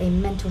is a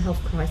mental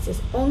health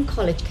crisis on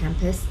college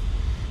campus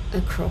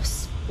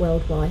across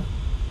worldwide,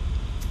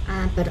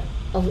 but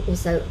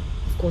also,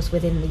 of course,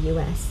 within the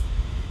US.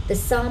 The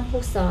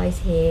sample size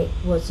here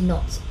was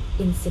not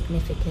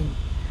insignificant,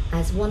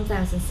 as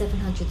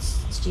 1,700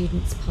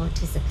 students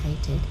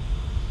participated.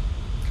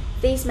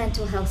 These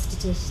mental health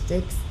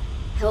statistics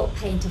help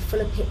paint a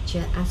fuller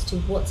picture as to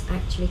what's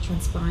actually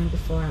transpiring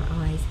before our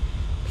eyes.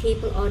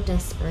 People are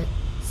desperate,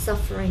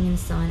 suffering in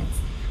silence,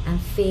 and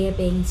fear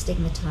being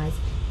stigmatized,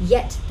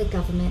 yet the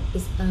government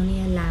is only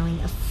allowing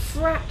a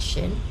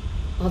fraction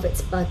of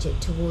its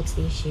budget towards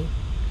the issue.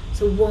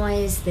 So why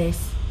is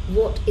this?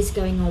 what is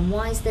going on?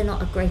 Why is there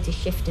not a greater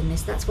shift in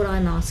this? That's what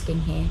I'm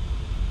asking here.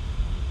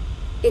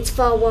 It's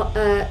far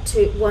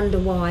to wonder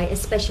why,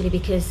 especially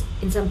because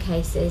in some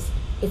cases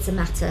it's a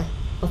matter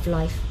of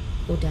life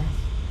or death.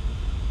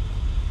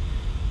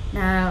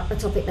 Now, a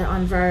topic that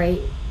I'm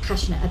very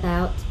passionate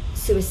about,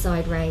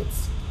 suicide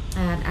rates.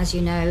 As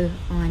you know,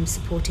 I'm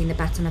supporting the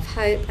Baton of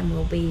Hope and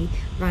will be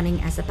running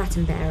as a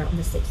baton bearer on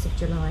the 6th of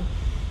July.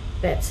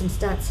 But some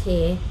stats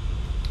here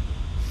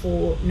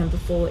for number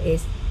 4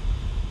 is,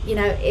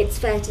 it's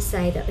fair to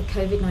say that the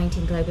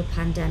COVID-19 global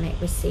pandemic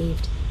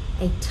received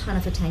a ton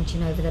of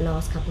attention over the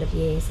last couple of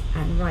years,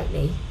 and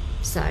rightly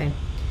so.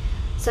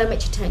 So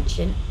much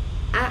attention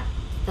at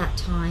that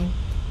time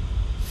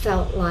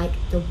felt like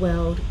the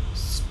world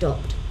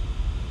stopped.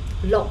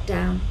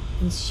 Lockdown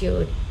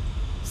ensued.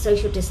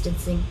 Social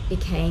distancing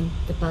became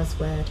the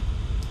buzzword.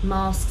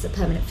 Masks a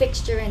permanent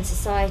fixture in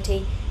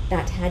society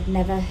that had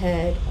never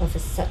heard of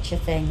such a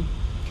thing.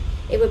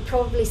 It would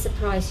probably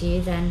surprise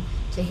you then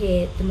to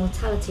hear the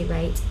mortality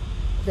rate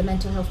of the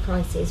mental health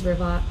crisis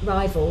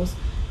rivals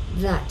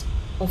that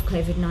of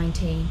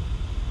COVID-19.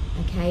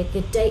 Okay,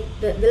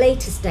 the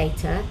latest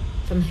data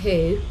from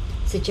WHO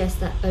suggests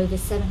that over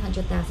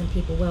 700,000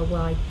 people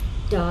worldwide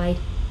died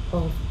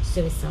of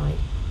suicide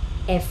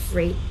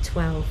every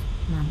 12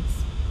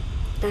 months.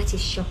 That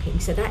is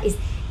shocking. So that is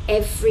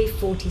every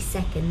 40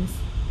 seconds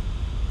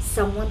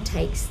someone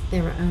takes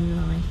their own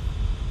life.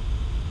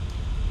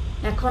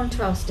 Now,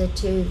 contrasted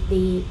to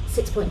the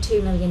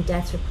 6.2 million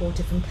deaths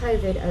reported from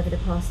COVID over the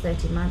past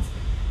 30 months,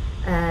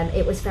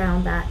 it was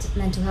found that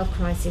mental health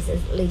crisis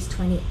is at least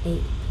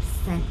 28%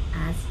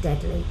 as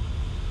deadly.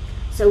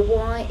 So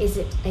why is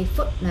it a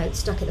footnote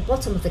stuck at the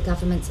bottom of the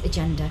government's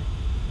agenda?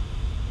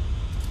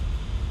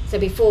 So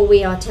before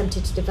we are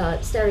tempted to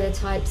develop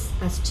stereotypes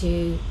as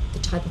to the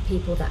type of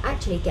people that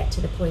actually get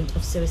to the point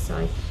of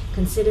suicide,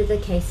 consider the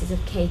cases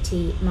of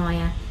Katie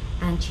Maya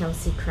and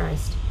Chelsea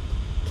Christ.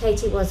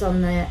 Katie was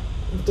on the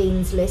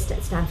Dean's list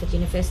at Stanford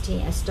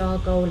University, a star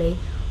goalie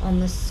on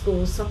the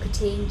school's soccer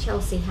team.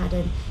 Chelsea had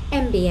an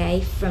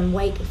MBA from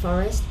Wake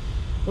Forest,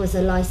 was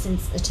a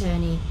licensed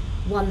attorney,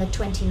 won the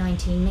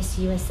 2019 Miss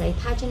USA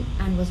pageant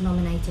and was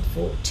nominated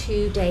for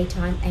 2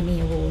 Daytime Emmy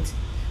Awards.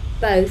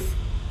 Both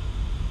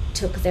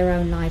took their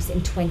own lives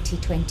in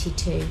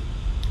 2022,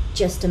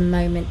 just a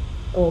moment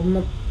or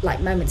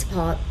moments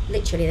apart.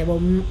 Literally, they were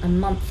a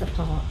month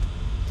apart.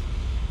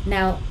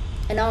 Now,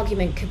 an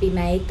argument could be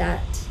made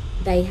that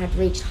they had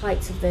reached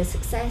heights of their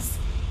success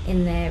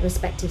in their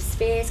respective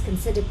spheres,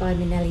 considered by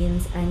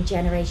millennials and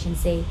Generation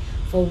Z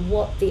for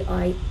what the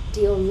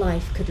ideal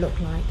life could look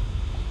like.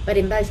 But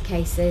in both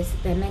cases,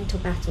 their mental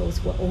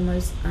battles were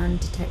almost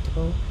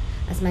undetectable.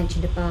 As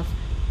mentioned above,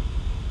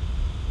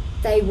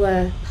 they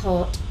were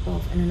part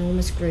of an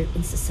enormous group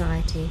in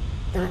society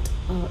that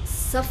are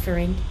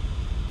suffering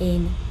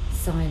in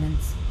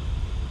silence.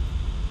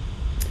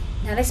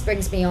 Now, this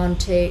brings me on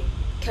to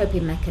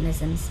coping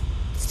mechanisms.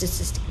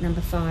 Statistic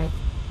number 5.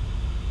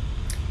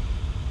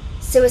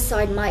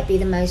 Suicide might be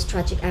the most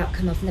tragic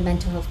outcome of the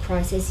mental health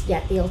crisis,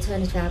 yet the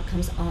alternative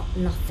outcomes are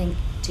nothing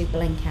to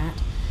blink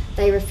at.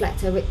 They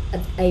reflect a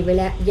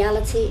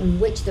reality in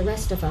which the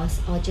rest of us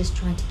are just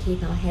trying to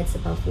keep our heads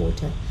above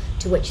water,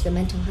 to which the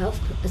mental health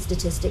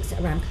statistics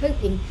around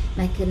coping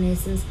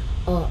mechanisms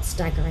are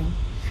staggering.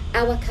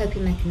 Our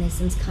coping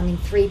mechanisms come in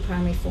 3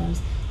 primary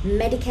forms: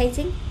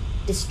 medicating,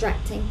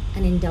 distracting,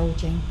 and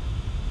indulging.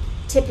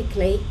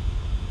 Typically,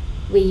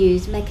 we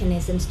use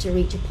mechanisms to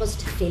reach a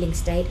positive feeling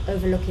state,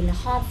 overlooking the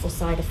harmful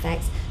side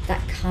effects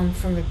that come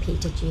from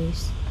repeated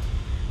use.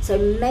 So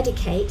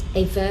medicate,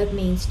 a verb,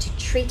 means to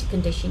treat a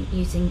condition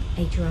using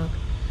a drug.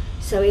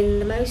 So in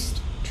the most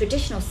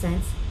traditional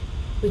sense,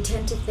 we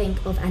tend to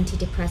think of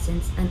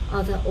antidepressants and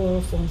other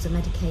oral forms of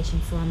medication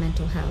for our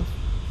mental health.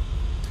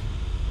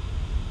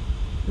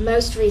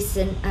 Most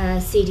recent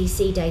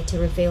CDC data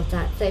revealed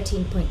that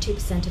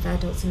 13.2% of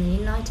adults in the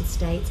United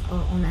States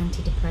are on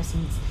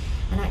antidepressants.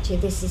 And actually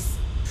this is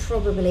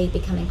probably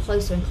becoming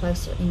closer and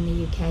closer in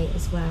the UK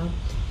as well.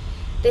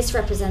 This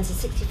represents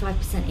a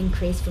 65%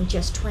 increase from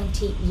just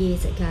 20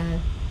 years ago.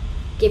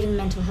 Given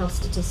mental health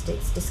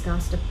statistics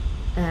discussed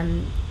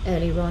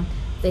earlier on,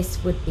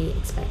 this would be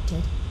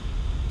expected.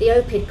 The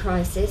opioid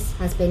crisis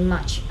has been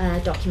much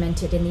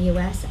documented in the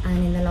US,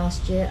 and in the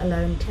last year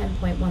alone,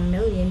 10.1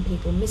 million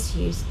people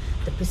misused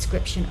the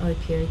prescription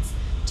opioids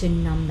to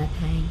numb their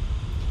pain.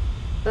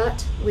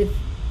 But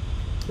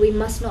we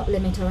must not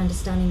limit our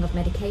understanding of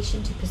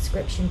medication to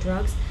prescription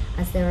drugs,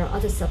 as there are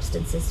other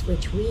substances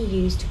which we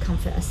use to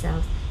comfort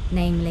ourselves,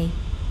 namely,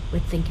 we're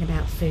thinking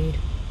about food.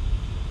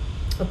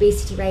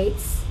 Obesity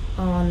rates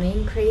are on the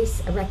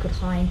increase, a record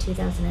high in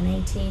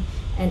 2018,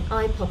 an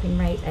eye-popping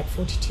rate at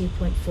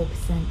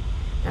 42.4%.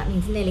 That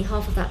means nearly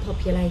half of that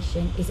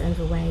population is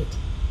overweight.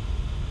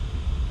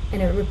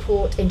 In a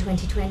report in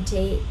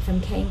 2020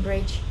 from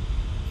Cambridge,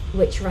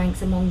 which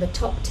ranks among the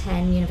top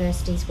 10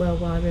 universities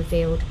worldwide,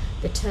 revealed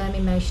the term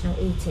emotional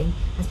eating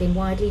has been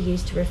widely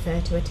used to refer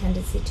to a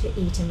tendency to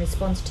eat in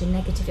response to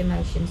negative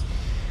emotions,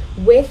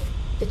 with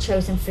the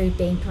chosen food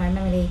being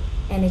primarily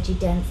energy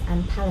dense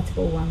and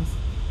palatable ones.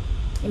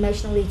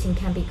 Emotional eating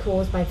can be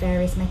caused by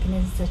various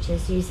mechanisms, such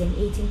as using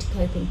eating to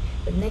coping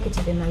with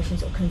negative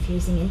emotions or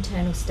confusing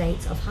internal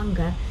states of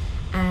hunger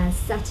and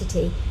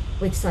satiety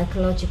with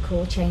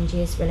psychological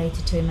changes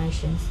related to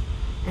emotions.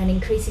 An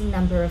increasing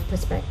number of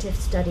prospective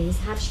studies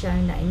have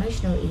shown that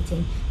emotional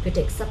eating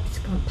predicts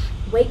subsequent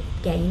weight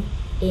gain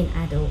in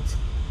adults.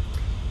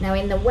 Now,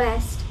 in the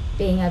West,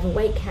 being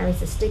overweight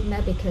carries a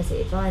stigma because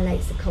it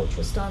violates the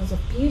cultural standards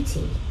of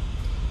beauty.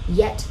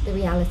 Yet the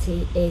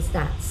reality is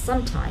that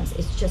sometimes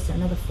it's just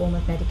another form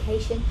of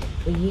medication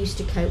we use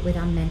to cope with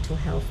our mental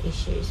health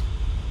issues.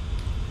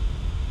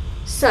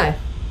 So,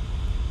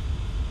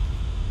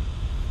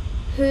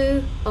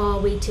 who are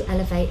we to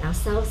elevate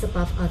ourselves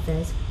above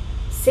others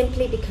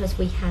simply because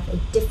we have a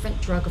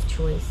different drug of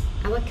choice?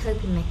 Our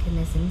coping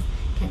mechanisms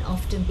can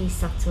often be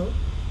subtle,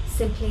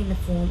 simply in the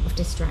form of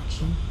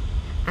distraction,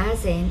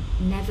 as in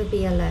never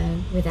be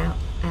alone with our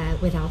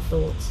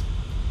thoughts.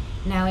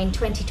 Now, in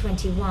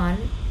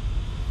 2021,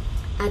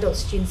 adult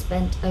students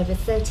spent over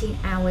 13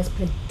 hours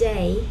per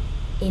day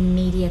in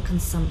media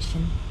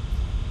consumption.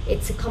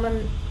 It's a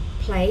common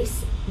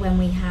place when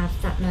we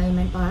have that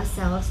moment by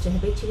ourselves to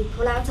habitually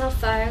pull out our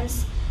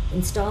phones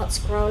and start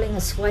scrolling or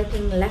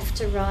swiping left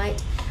to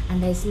right,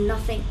 and there's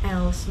nothing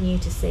else new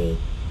to see.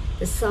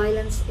 The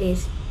silence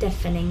is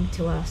deafening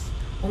to us.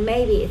 Or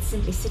maybe it's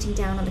simply sitting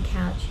down on the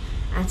couch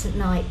at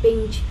night,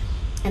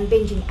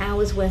 binging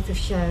hours worth of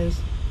shows,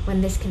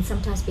 when this can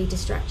sometimes be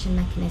distraction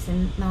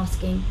mechanism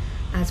masking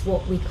as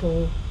what we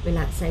call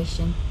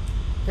relaxation.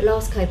 The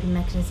last coping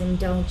mechanism,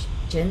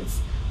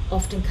 indulgence,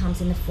 often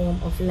comes in the form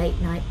of late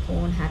night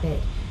porn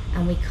habit,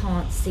 and we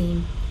can't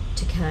seem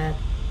to curb.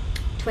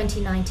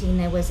 2019,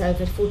 there was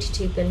over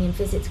 42 billion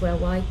visits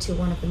worldwide to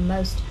one of the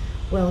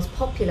world's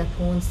popular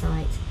porn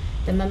sites.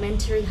 The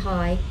momentary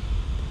high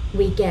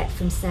we get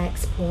from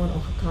sex, porn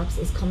or hookups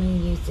is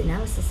commonly used in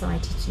our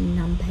society to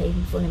numb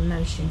painful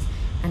emotions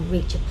and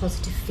reach a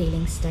positive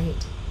feeling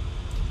state.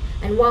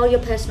 And while your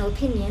personal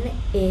opinion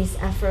is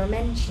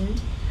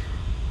aforementioned,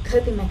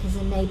 coping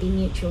mechanism may be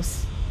mutual.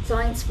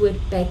 Science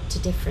would beg to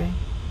differ.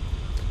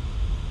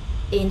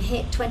 In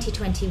hit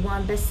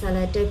 2021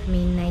 bestseller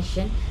Dopamine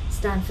Nation,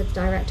 Stanford's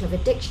director of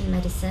addiction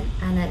medicine,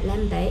 Anna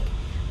Lembeck,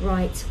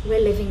 writes,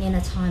 "We're living in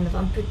a time of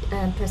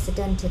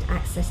unprecedented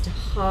access to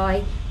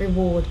high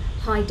reward,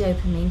 high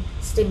dopamine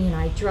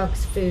stimuli,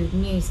 drugs, food,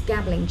 news,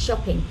 gambling,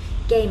 shopping,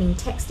 gaming,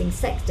 texting,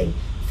 sexting,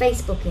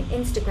 Facebooking,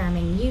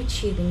 Instagramming,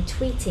 YouTubing,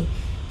 tweeting.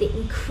 The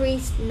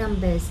increased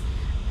numbers,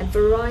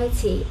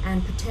 variety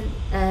and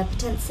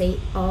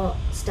potency are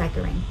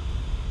staggering.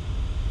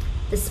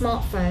 The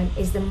smartphone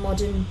is the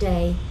modern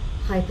day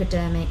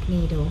hypodermic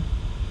needle,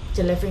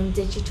 delivering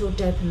digital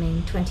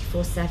dopamine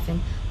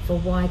 24/7 for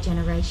Y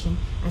generation.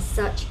 As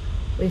such,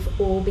 we've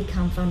all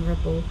become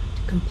vulnerable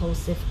to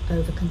compulsive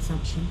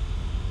overconsumption."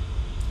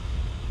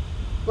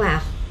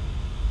 Wow,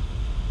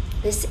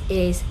 this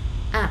is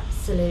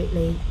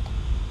absolutely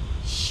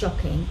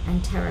shocking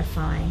and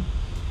terrifying.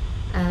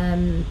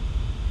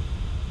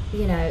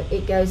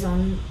 It goes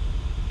on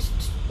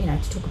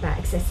to talk about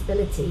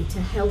accessibility to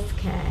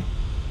healthcare.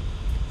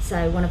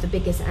 So one of the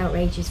biggest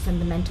outrages from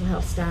the mental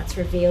health stats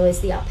reveal is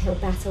the uphill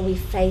battle we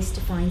face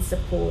to find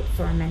support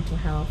for our mental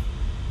health.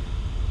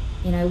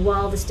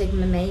 While the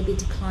stigma may be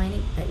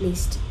declining, at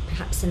least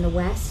perhaps in the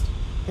West,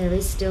 there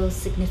is still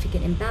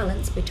significant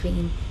imbalance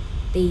between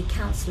the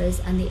counsellors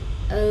and the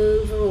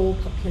overall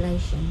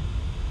population.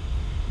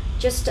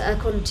 Just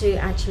according to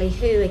actually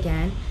WHO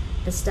again,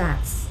 the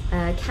stats,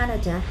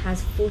 Canada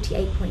has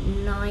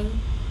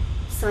 48.9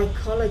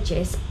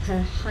 psychologists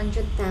per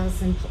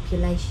 100,000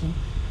 population,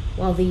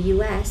 while the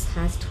US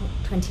has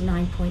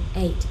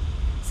 29.8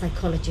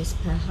 psychologists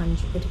per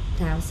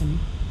 100,000.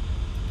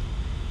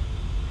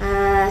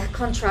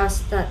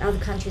 Contrast that other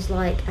countries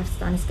like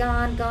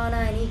Afghanistan, Ghana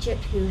and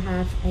Egypt, who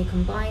have a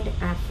combined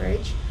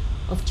average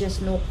of just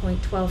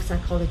 0.12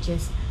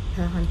 psychologists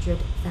per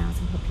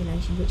 100,000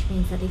 population, which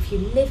means that if you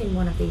live in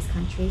one of these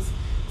countries,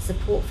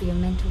 support for your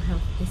mental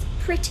health is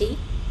pretty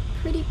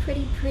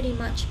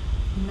much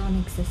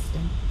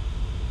non-existent.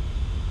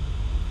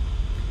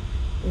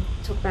 We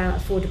talk about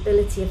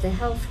affordability of the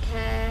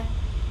healthcare,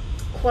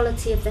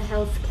 quality of the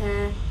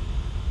healthcare.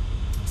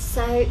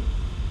 So,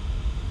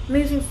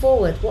 moving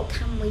forward, what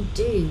can we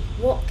do?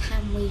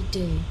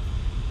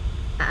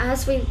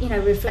 As we,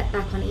 reflect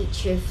back on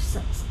each of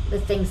the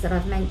things that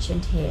I've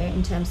mentioned here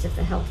in terms of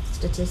the health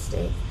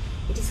statistics,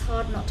 it is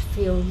hard not to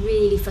feel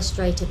really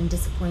frustrated and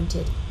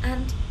disappointed,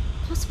 and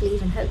possibly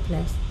even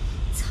hopeless.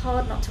 It's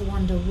hard not to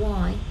wonder,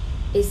 why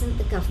isn't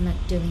the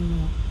government doing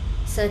more?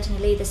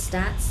 Certainly the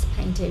stats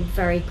paint a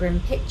very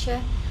grim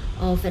picture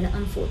of an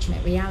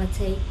unfortunate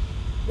reality,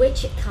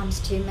 which it comes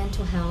to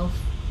mental health,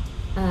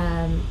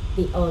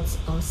 the odds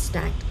are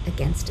stacked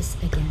against us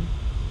again.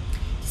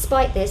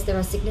 Despite this, there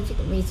are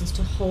significant reasons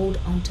to hold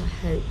on to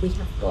hope. We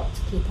have got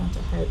to keep on to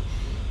hope.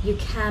 You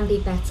can be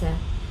better.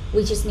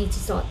 We just need to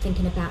start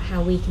thinking about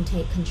how we can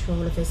take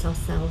control of this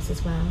ourselves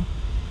as well.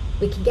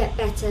 We can get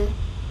better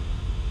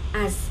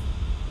as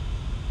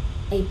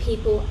a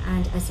people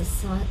and as a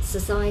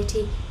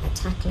society at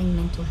tackling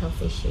mental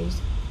health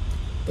issues.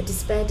 The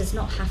despair does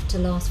not have to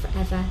last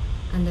forever,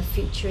 and the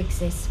future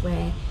exists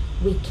where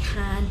we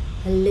can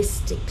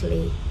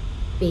holistically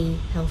be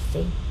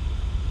healthy.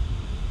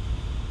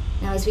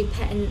 Now, as we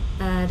pen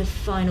the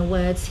final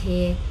words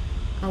here,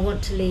 I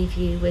want to leave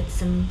you with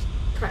some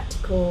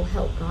practical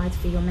help guides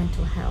for your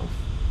mental health.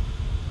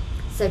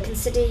 So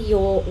consider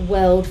your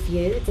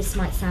worldview. This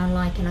might sound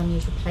like an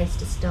unusual place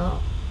to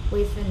start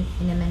with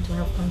in a mental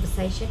health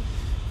conversation,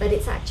 but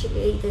it's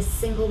actually the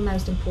single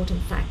most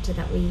important factor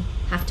that we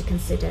have to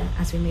consider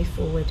as we move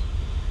forward.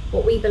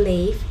 What we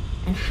believe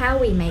and how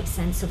we make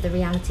sense of the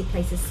reality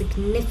plays a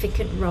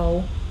significant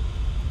role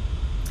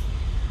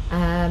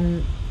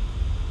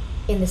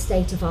in the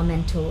state of our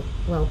mental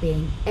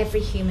well-being. Every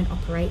human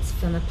operates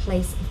from a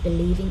place of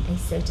believing a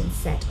certain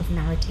set of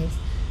narratives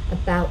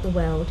about the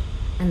world,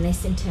 and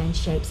this in turn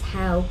shapes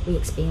how we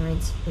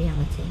experience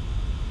reality.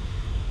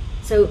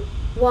 So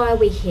why are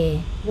we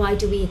here? Why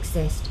do we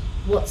exist?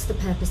 What's the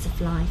purpose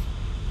of life?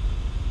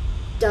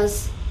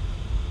 Does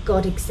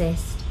God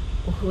exist,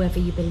 or whoever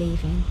you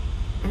believe in?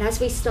 And as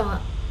we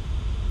start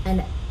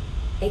an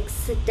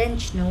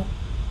existential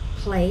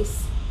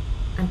place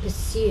and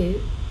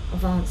pursue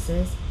of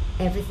answers,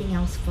 everything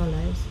else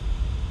follows.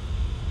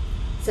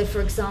 So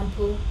for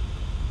example,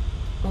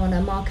 on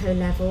a macro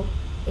level,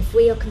 if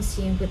we are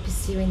consumed with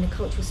pursuing the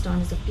cultural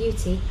standards of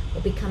beauty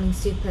or becoming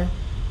super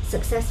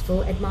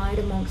successful, admired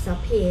amongst our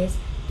peers,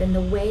 then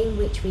the way in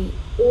which we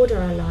order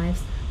our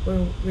lives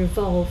will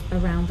revolve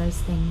around those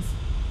things.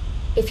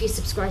 If you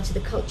subscribe to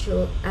the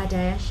cultural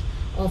adage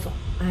of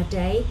our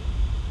day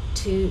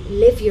to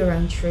live your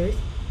own truth,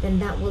 then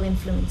that will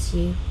influence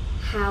you,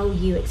 how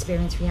you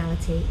experience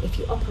reality. If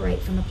you operate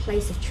from a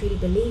place of truly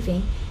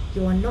believing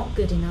you are not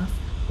good enough,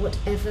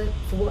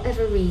 for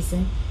whatever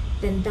reason,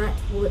 then that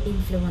will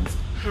influence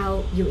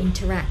how you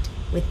interact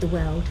with the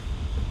world.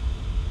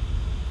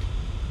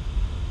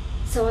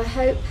 So I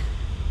hope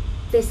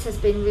this has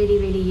been really,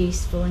 really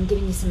useful and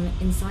giving you some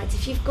insights.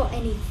 If you've got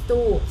any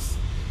thoughts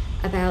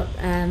about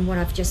what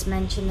I've just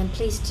mentioned, then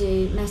please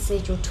do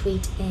message or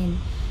tweet in.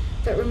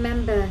 But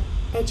remember,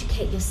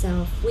 educate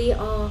yourself. We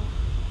are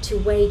to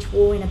wage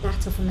war in a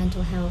battle for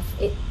mental health.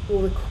 It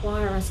will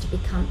require us to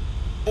become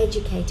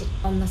educated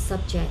on the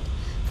subject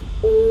from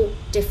all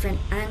different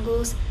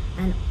angles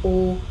and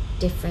all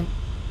different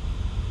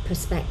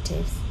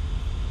perspectives.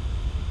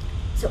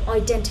 So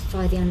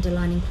identify the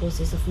underlying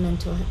causes of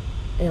mental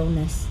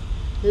illness.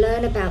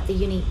 Learn about the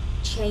unique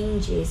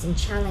changes and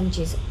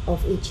challenges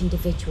of each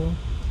individual,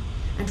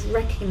 and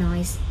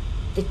recognize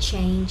the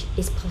change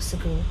is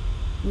possible.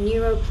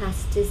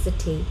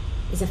 Neuroplasticity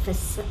is a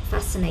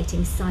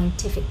fascinating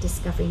scientific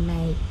discovery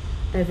made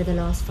over the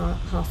last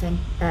half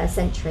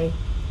century,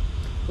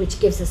 which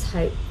gives us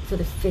hope for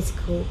the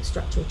physical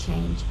structural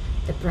change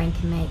the brain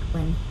can make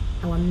when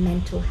our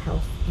mental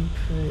health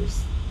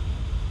improves.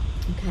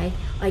 Okay,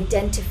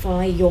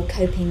 identify your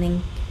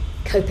coping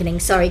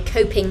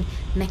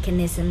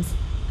mechanisms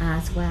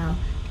as well.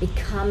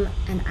 Become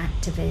an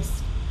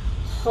activist.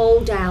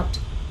 Hold out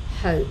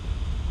hope.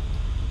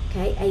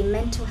 Okay, a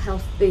mental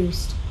health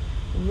boost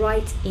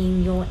right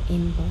in your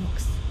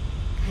inbox.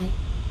 Okay,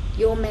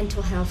 your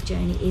mental health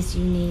journey is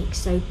unique,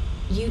 so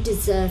you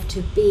deserve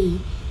to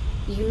be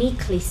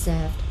uniquely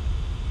served.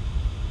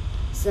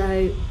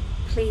 So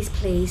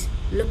please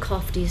look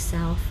after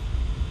yourself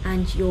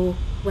and your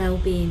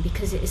well-being,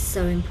 because it is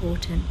so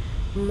important.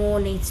 More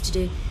needs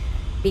to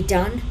be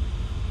done.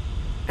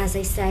 As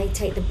they say,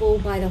 take the bull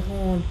by the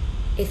horn.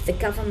 If the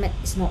government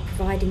is not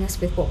providing us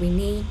with what we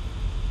need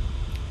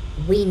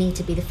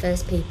to be the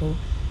first people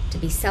to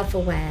be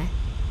self-aware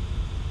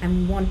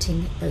and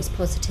wanting those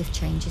positive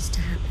changes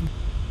to happen.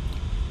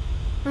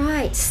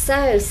 Right,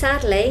 so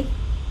sadly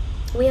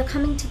we are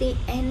coming to the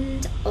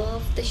end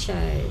of the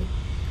show.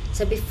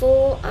 So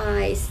before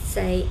I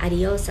say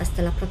adios,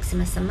 hasta la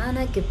próxima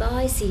semana,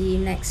 goodbye, see you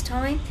next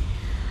time,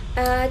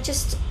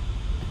 just a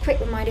quick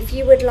reminder, if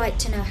you would like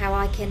to know how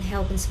I can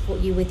help and support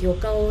you with your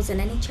goals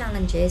and any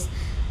challenges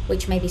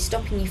which may be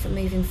stopping you from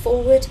moving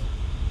forward,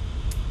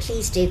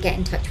 please do get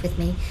in touch with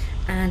me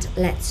and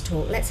let's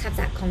talk. Let's have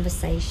that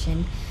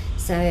conversation.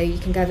 So you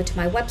can go over to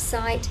my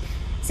website,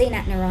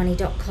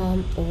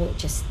 zeenatnoorani.com, or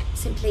just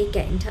simply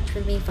get in touch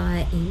with me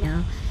via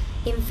email,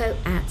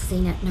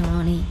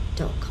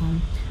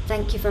 info@zeenatnoorani.com.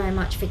 Thank you very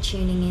much for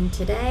tuning in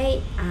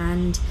today,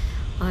 and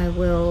I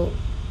will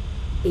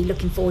be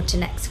looking forward to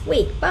next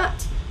week.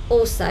 But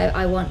also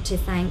I want to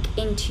thank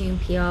Intune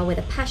PR with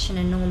a passion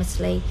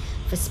enormously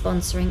for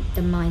sponsoring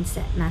the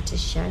Mindset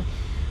Matters show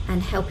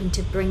and helping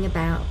to bring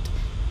about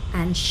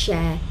and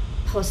share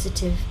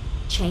positive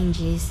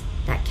changes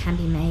that can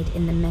be made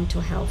in the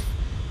mental health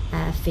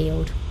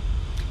field.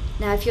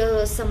 Now, if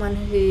you're someone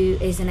who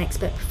is an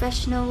expert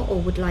professional or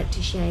would like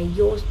to share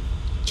your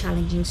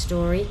challenging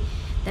story,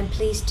 then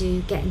please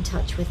do get in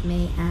touch with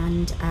me,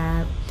 and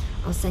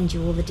I'll send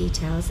you all the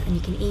details, and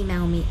you can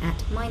email me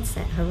at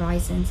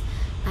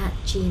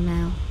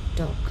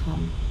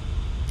mindsethorizons@gmail.com.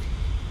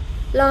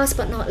 Last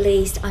but not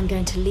least, I'm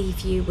going to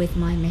leave you with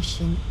my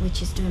mission, which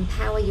is to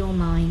empower your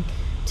mind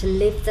to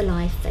live the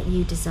life that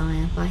you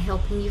desire by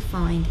helping you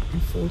find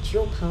and forge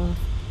your path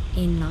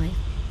in life.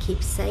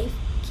 Keep safe,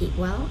 keep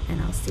well,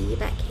 and I'll see you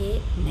back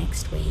here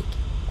next week.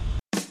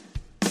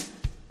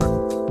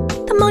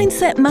 The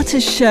Mindset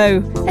Matters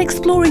Show,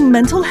 exploring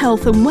mental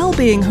health and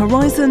wellbeing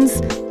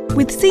horizons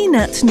with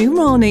Zeenat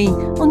Noorani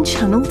on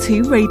Channel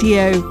 2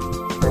 Radio.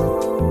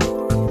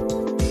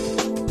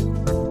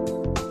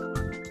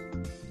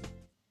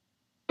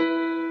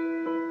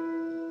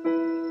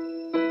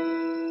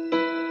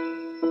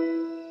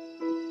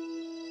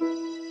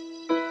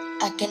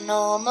 I can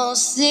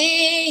almost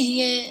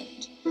see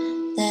it,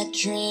 that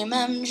dream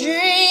I'm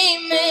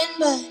dreaming,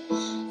 but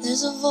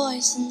there's a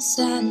voice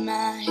inside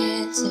my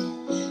head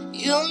saying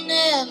you'll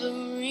never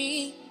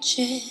reach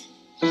it.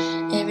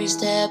 Every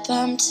step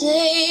I'm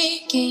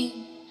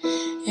taking,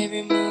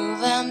 every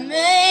move I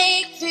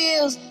make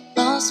feels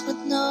lost with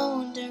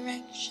no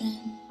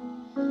direction.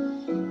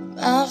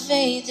 My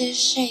faith is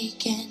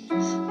shaking,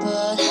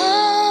 but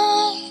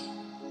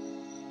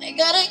I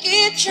gotta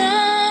keep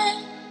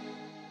trying.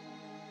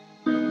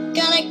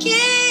 Gotta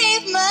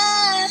keep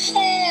my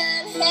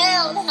head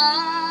held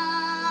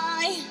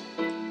high.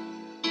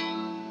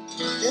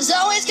 There's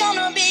always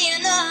gonna be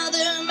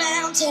another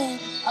mountain.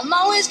 I'm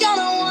always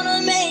gonna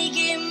wanna make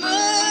it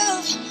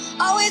move.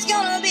 Always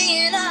gonna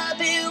be an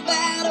uphill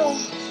battle.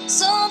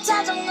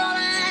 Sometimes I'm gonna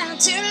have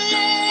to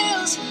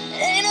lose.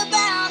 It ain't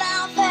about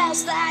how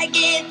fast I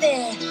get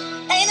there.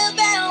 Ain't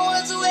about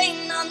what's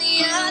waiting on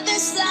the other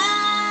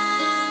side.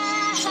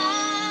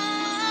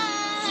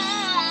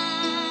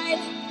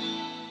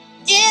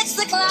 It's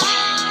the climb.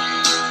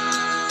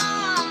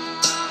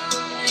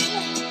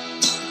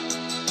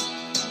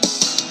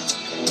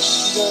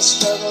 The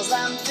struggles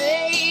I'm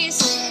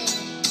facing,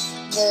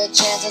 the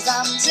chances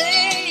I'm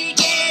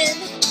taking,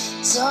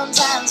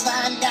 sometimes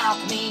might knock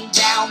me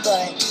down,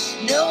 but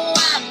no,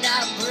 I'm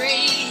not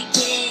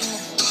breaking.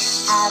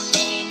 I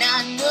may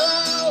not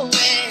know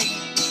it,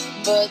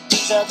 but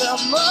these are the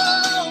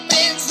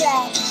moments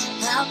that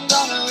I'm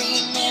gonna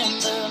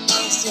remember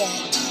most.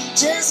 Yeah,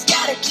 just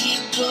gotta keep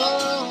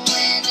going.